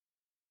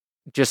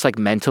 just like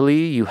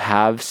mentally, you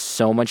have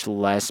so much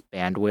less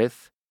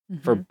bandwidth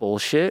for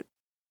bullshit,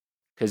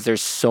 because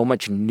there's so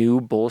much new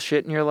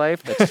bullshit in your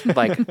life that's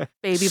like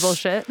baby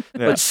bullshit,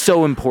 but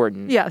so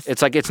important. Yes.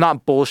 It's like, it's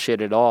not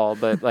bullshit at all,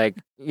 but like,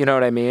 you know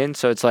what I mean?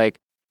 So it's like,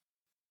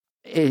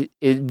 it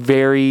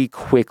very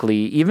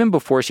quickly, even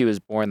before she was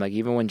born, like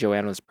even when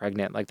Joanne was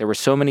pregnant, like there were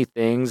so many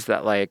things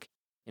that like,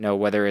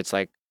 whether it's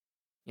like,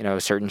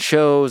 certain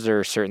shows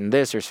or certain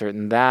this or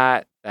certain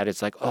that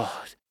it's like,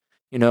 oh,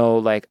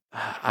 like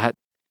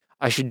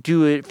I should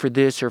do it for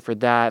this or for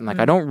that. And like,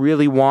 I don't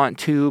really want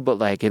to, but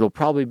like, it'll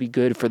probably be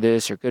good for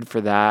this or good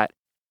for that.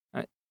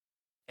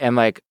 And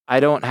like, I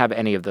don't have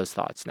any of those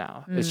thoughts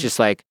now. It's just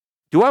like,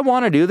 do I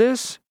want to do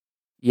this?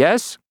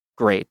 Yes.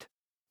 Great.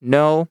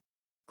 No.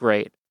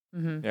 Great.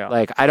 Yeah.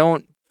 Like, I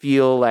don't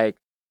feel like,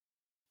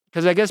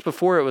 because I guess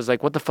before it was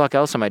like, what the fuck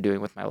else am I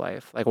doing with my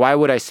life? Like, why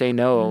would I say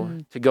no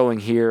to going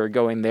here or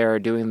going there or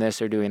doing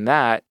this or doing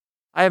that?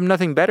 I have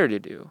nothing better to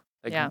do.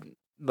 Like,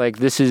 like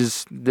this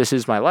is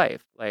my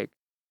life. Like,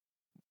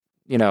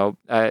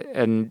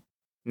 and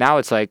now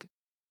it's like,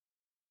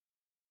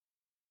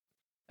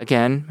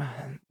 again,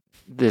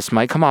 this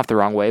might come off the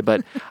wrong way,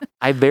 but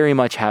I very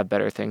much have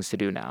better things to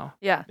do now.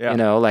 Yeah.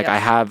 I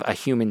have a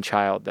human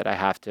child that I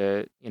have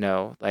to,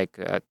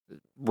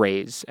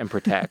 raise and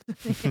protect.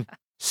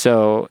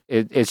 So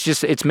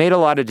it's made a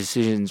lot of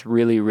decisions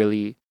really,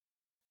 really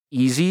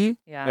easy.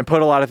 Yeah. And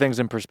put a lot of things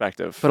in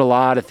perspective. Put a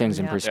lot of things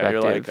in Yeah, perspective.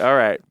 you're like, all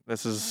right,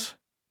 this is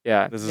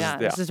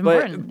This is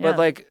important. But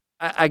like,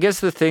 I guess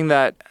the thing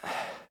that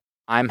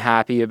I'm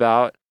happy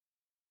about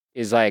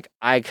is like,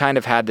 I kind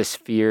of had this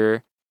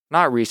fear,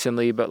 not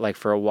recently, but like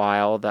for a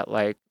while, that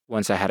like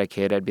once I had a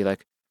kid, I'd be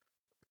like,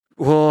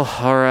 well,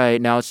 all right,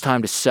 now it's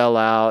time to sell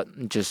out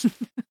and just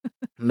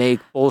make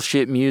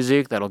bullshit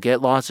music that'll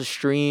get lots of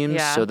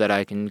streams so that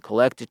I can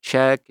collect a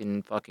check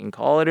and fucking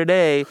call it a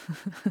day.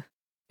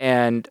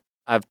 And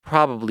I've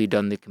probably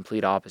done the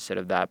complete opposite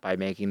of that by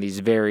making these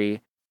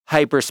very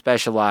hyper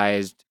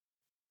specialized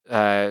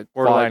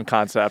borderline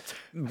concept,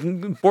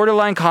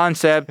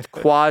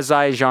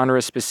 quasi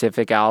genre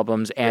specific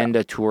albums and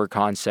a tour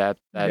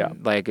concept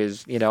that like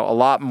is, a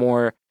lot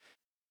more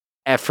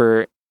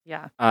effort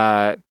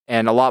and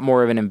a lot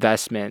more of an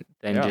investment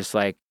than just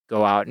like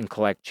go out and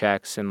collect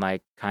checks and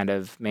like kind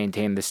of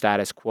maintain the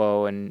status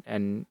quo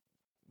and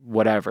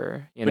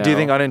whatever. But do you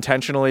think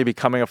unintentionally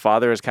becoming a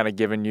father has kind of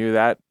given you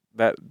that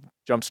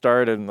jump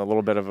start and a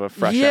little bit of a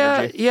fresh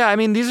energy? Yeah. I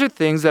mean, these are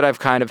things that I've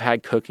kind of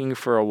had cooking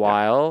for a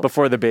while.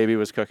 Before the baby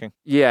was cooking.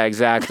 Yeah,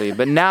 exactly.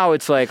 But now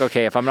it's like,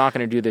 okay, if I'm not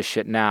going to do this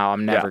shit now,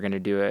 I'm never going to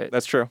do it.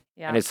 That's true.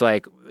 Yeah. And it's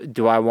like,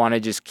 do I want to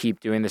just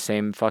keep doing the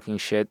same fucking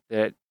shit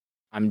that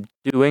I'm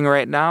doing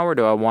right now? Or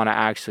do I want to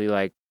actually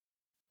like,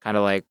 kind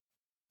of like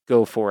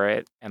go for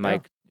it and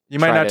like, you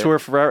might not tour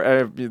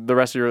for the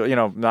rest of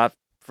your, not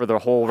for the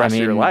whole rest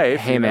of your life.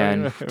 Hey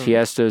man,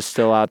 Tiesto's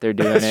still out there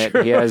doing it.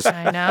 True. He has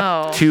I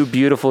know. 2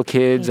 beautiful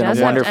kids and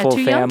a wonderful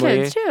two family.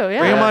 Young kids too, yeah.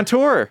 Bring them on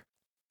tour.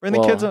 Bring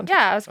the kids on.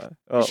 Yeah.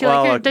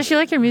 Does she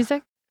like your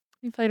music?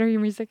 You played her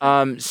your music?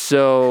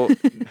 So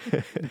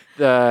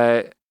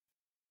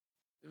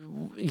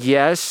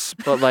yes,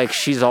 but like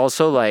she's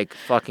also like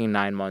fucking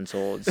 9 months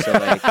old. So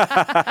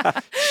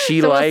like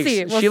she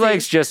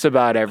likes just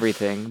about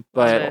everything.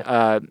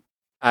 But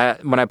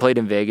when I played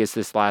in Vegas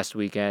this last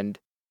weekend,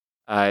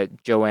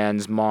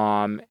 Joanne's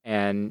mom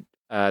and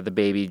the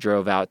baby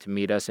drove out to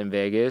meet us in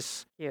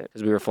Vegas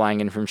because we were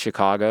flying in from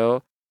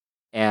Chicago.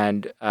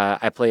 and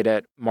I played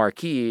at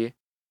Marquee,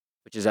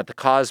 which is at the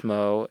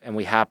Cosmo, and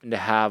we happened to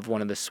have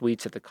one of the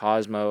suites at the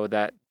Cosmo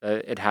that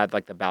it had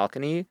like the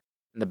balcony,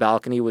 and the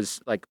balcony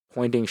was like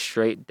pointing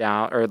straight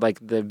down, or like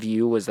the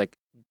view was like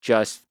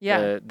just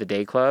the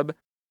day club.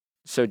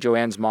 So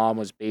Joanne's mom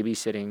was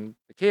babysitting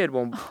the kid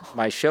when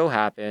my show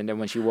happened, and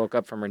when she woke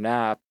up from her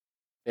nap,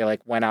 they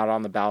like went out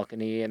on the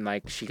balcony, and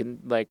like she can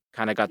like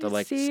kind of got to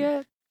like see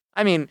it.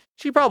 I mean,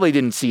 she probably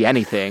didn't see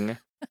anything,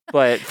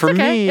 but for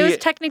okay. me, it was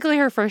technically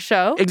her first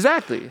show.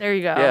 Exactly. There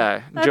you go.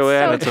 Yeah, That's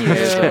Joanne. so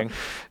That's amazing.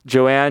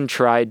 Joanne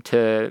tried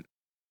to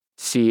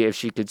see if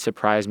she could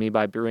surprise me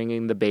by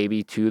bringing the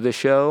baby to the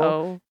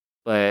show,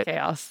 but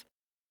chaos.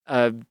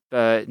 No,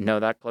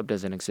 that club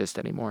doesn't exist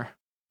anymore.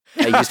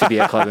 It used to be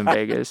a club in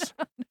Vegas.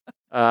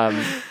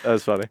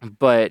 That's funny.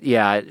 But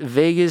yeah,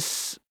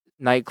 Vegas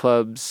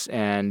nightclubs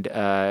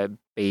and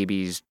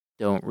babies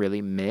don't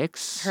really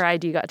mix. Her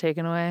ID got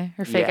taken away.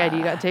 Her fake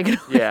ID got taken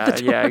away.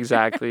 Yeah,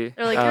 exactly.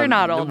 They're like, you're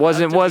not old.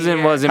 Wasn't How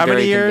very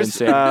many years?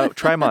 convincing.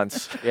 Try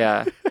months.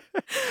 Yeah.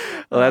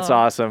 Well, that's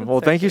awesome. That's Well,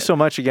 so thank you cute. so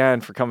much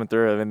again for coming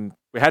through. And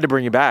we had to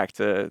bring you back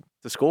to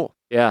school.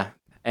 Yeah.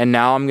 And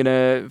now I'm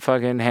gonna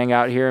fucking hang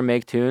out here and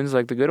make tunes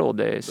like the good old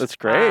days. That's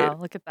great. Wow,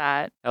 look at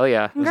that. Hell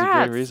yeah. That's a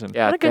Congrats. great reason.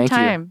 Yeah, What a good thank you.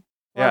 time.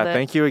 Love it.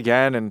 Thank you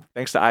again. And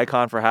thanks to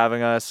Icon for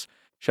having us.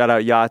 Shout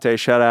out Yate.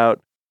 Shout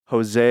out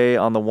Jose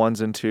on the ones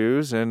and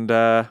twos. And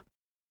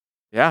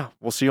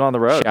we'll see you on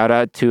the road. Shout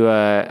out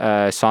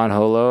to San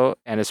Holo,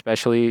 and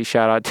especially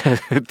shout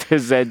out to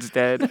Zed's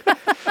Dead.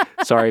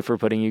 Sorry for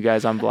putting you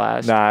guys on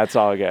blast. Nah, it's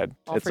all good.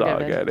 All It's all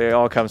forgiven. good. It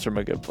all comes from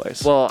a good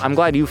place. Well, I'm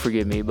glad you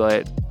forgive me,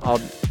 but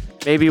I'll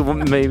maybe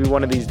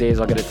one of these days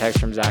I'll get a text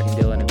from Zach and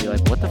Dylan and be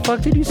like, "What the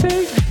fuck did you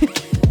say?"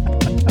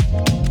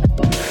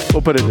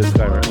 We'll put a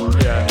disclaimer.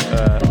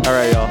 Yeah. All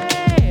right, y'all.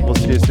 Yay. We'll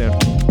see you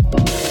soon.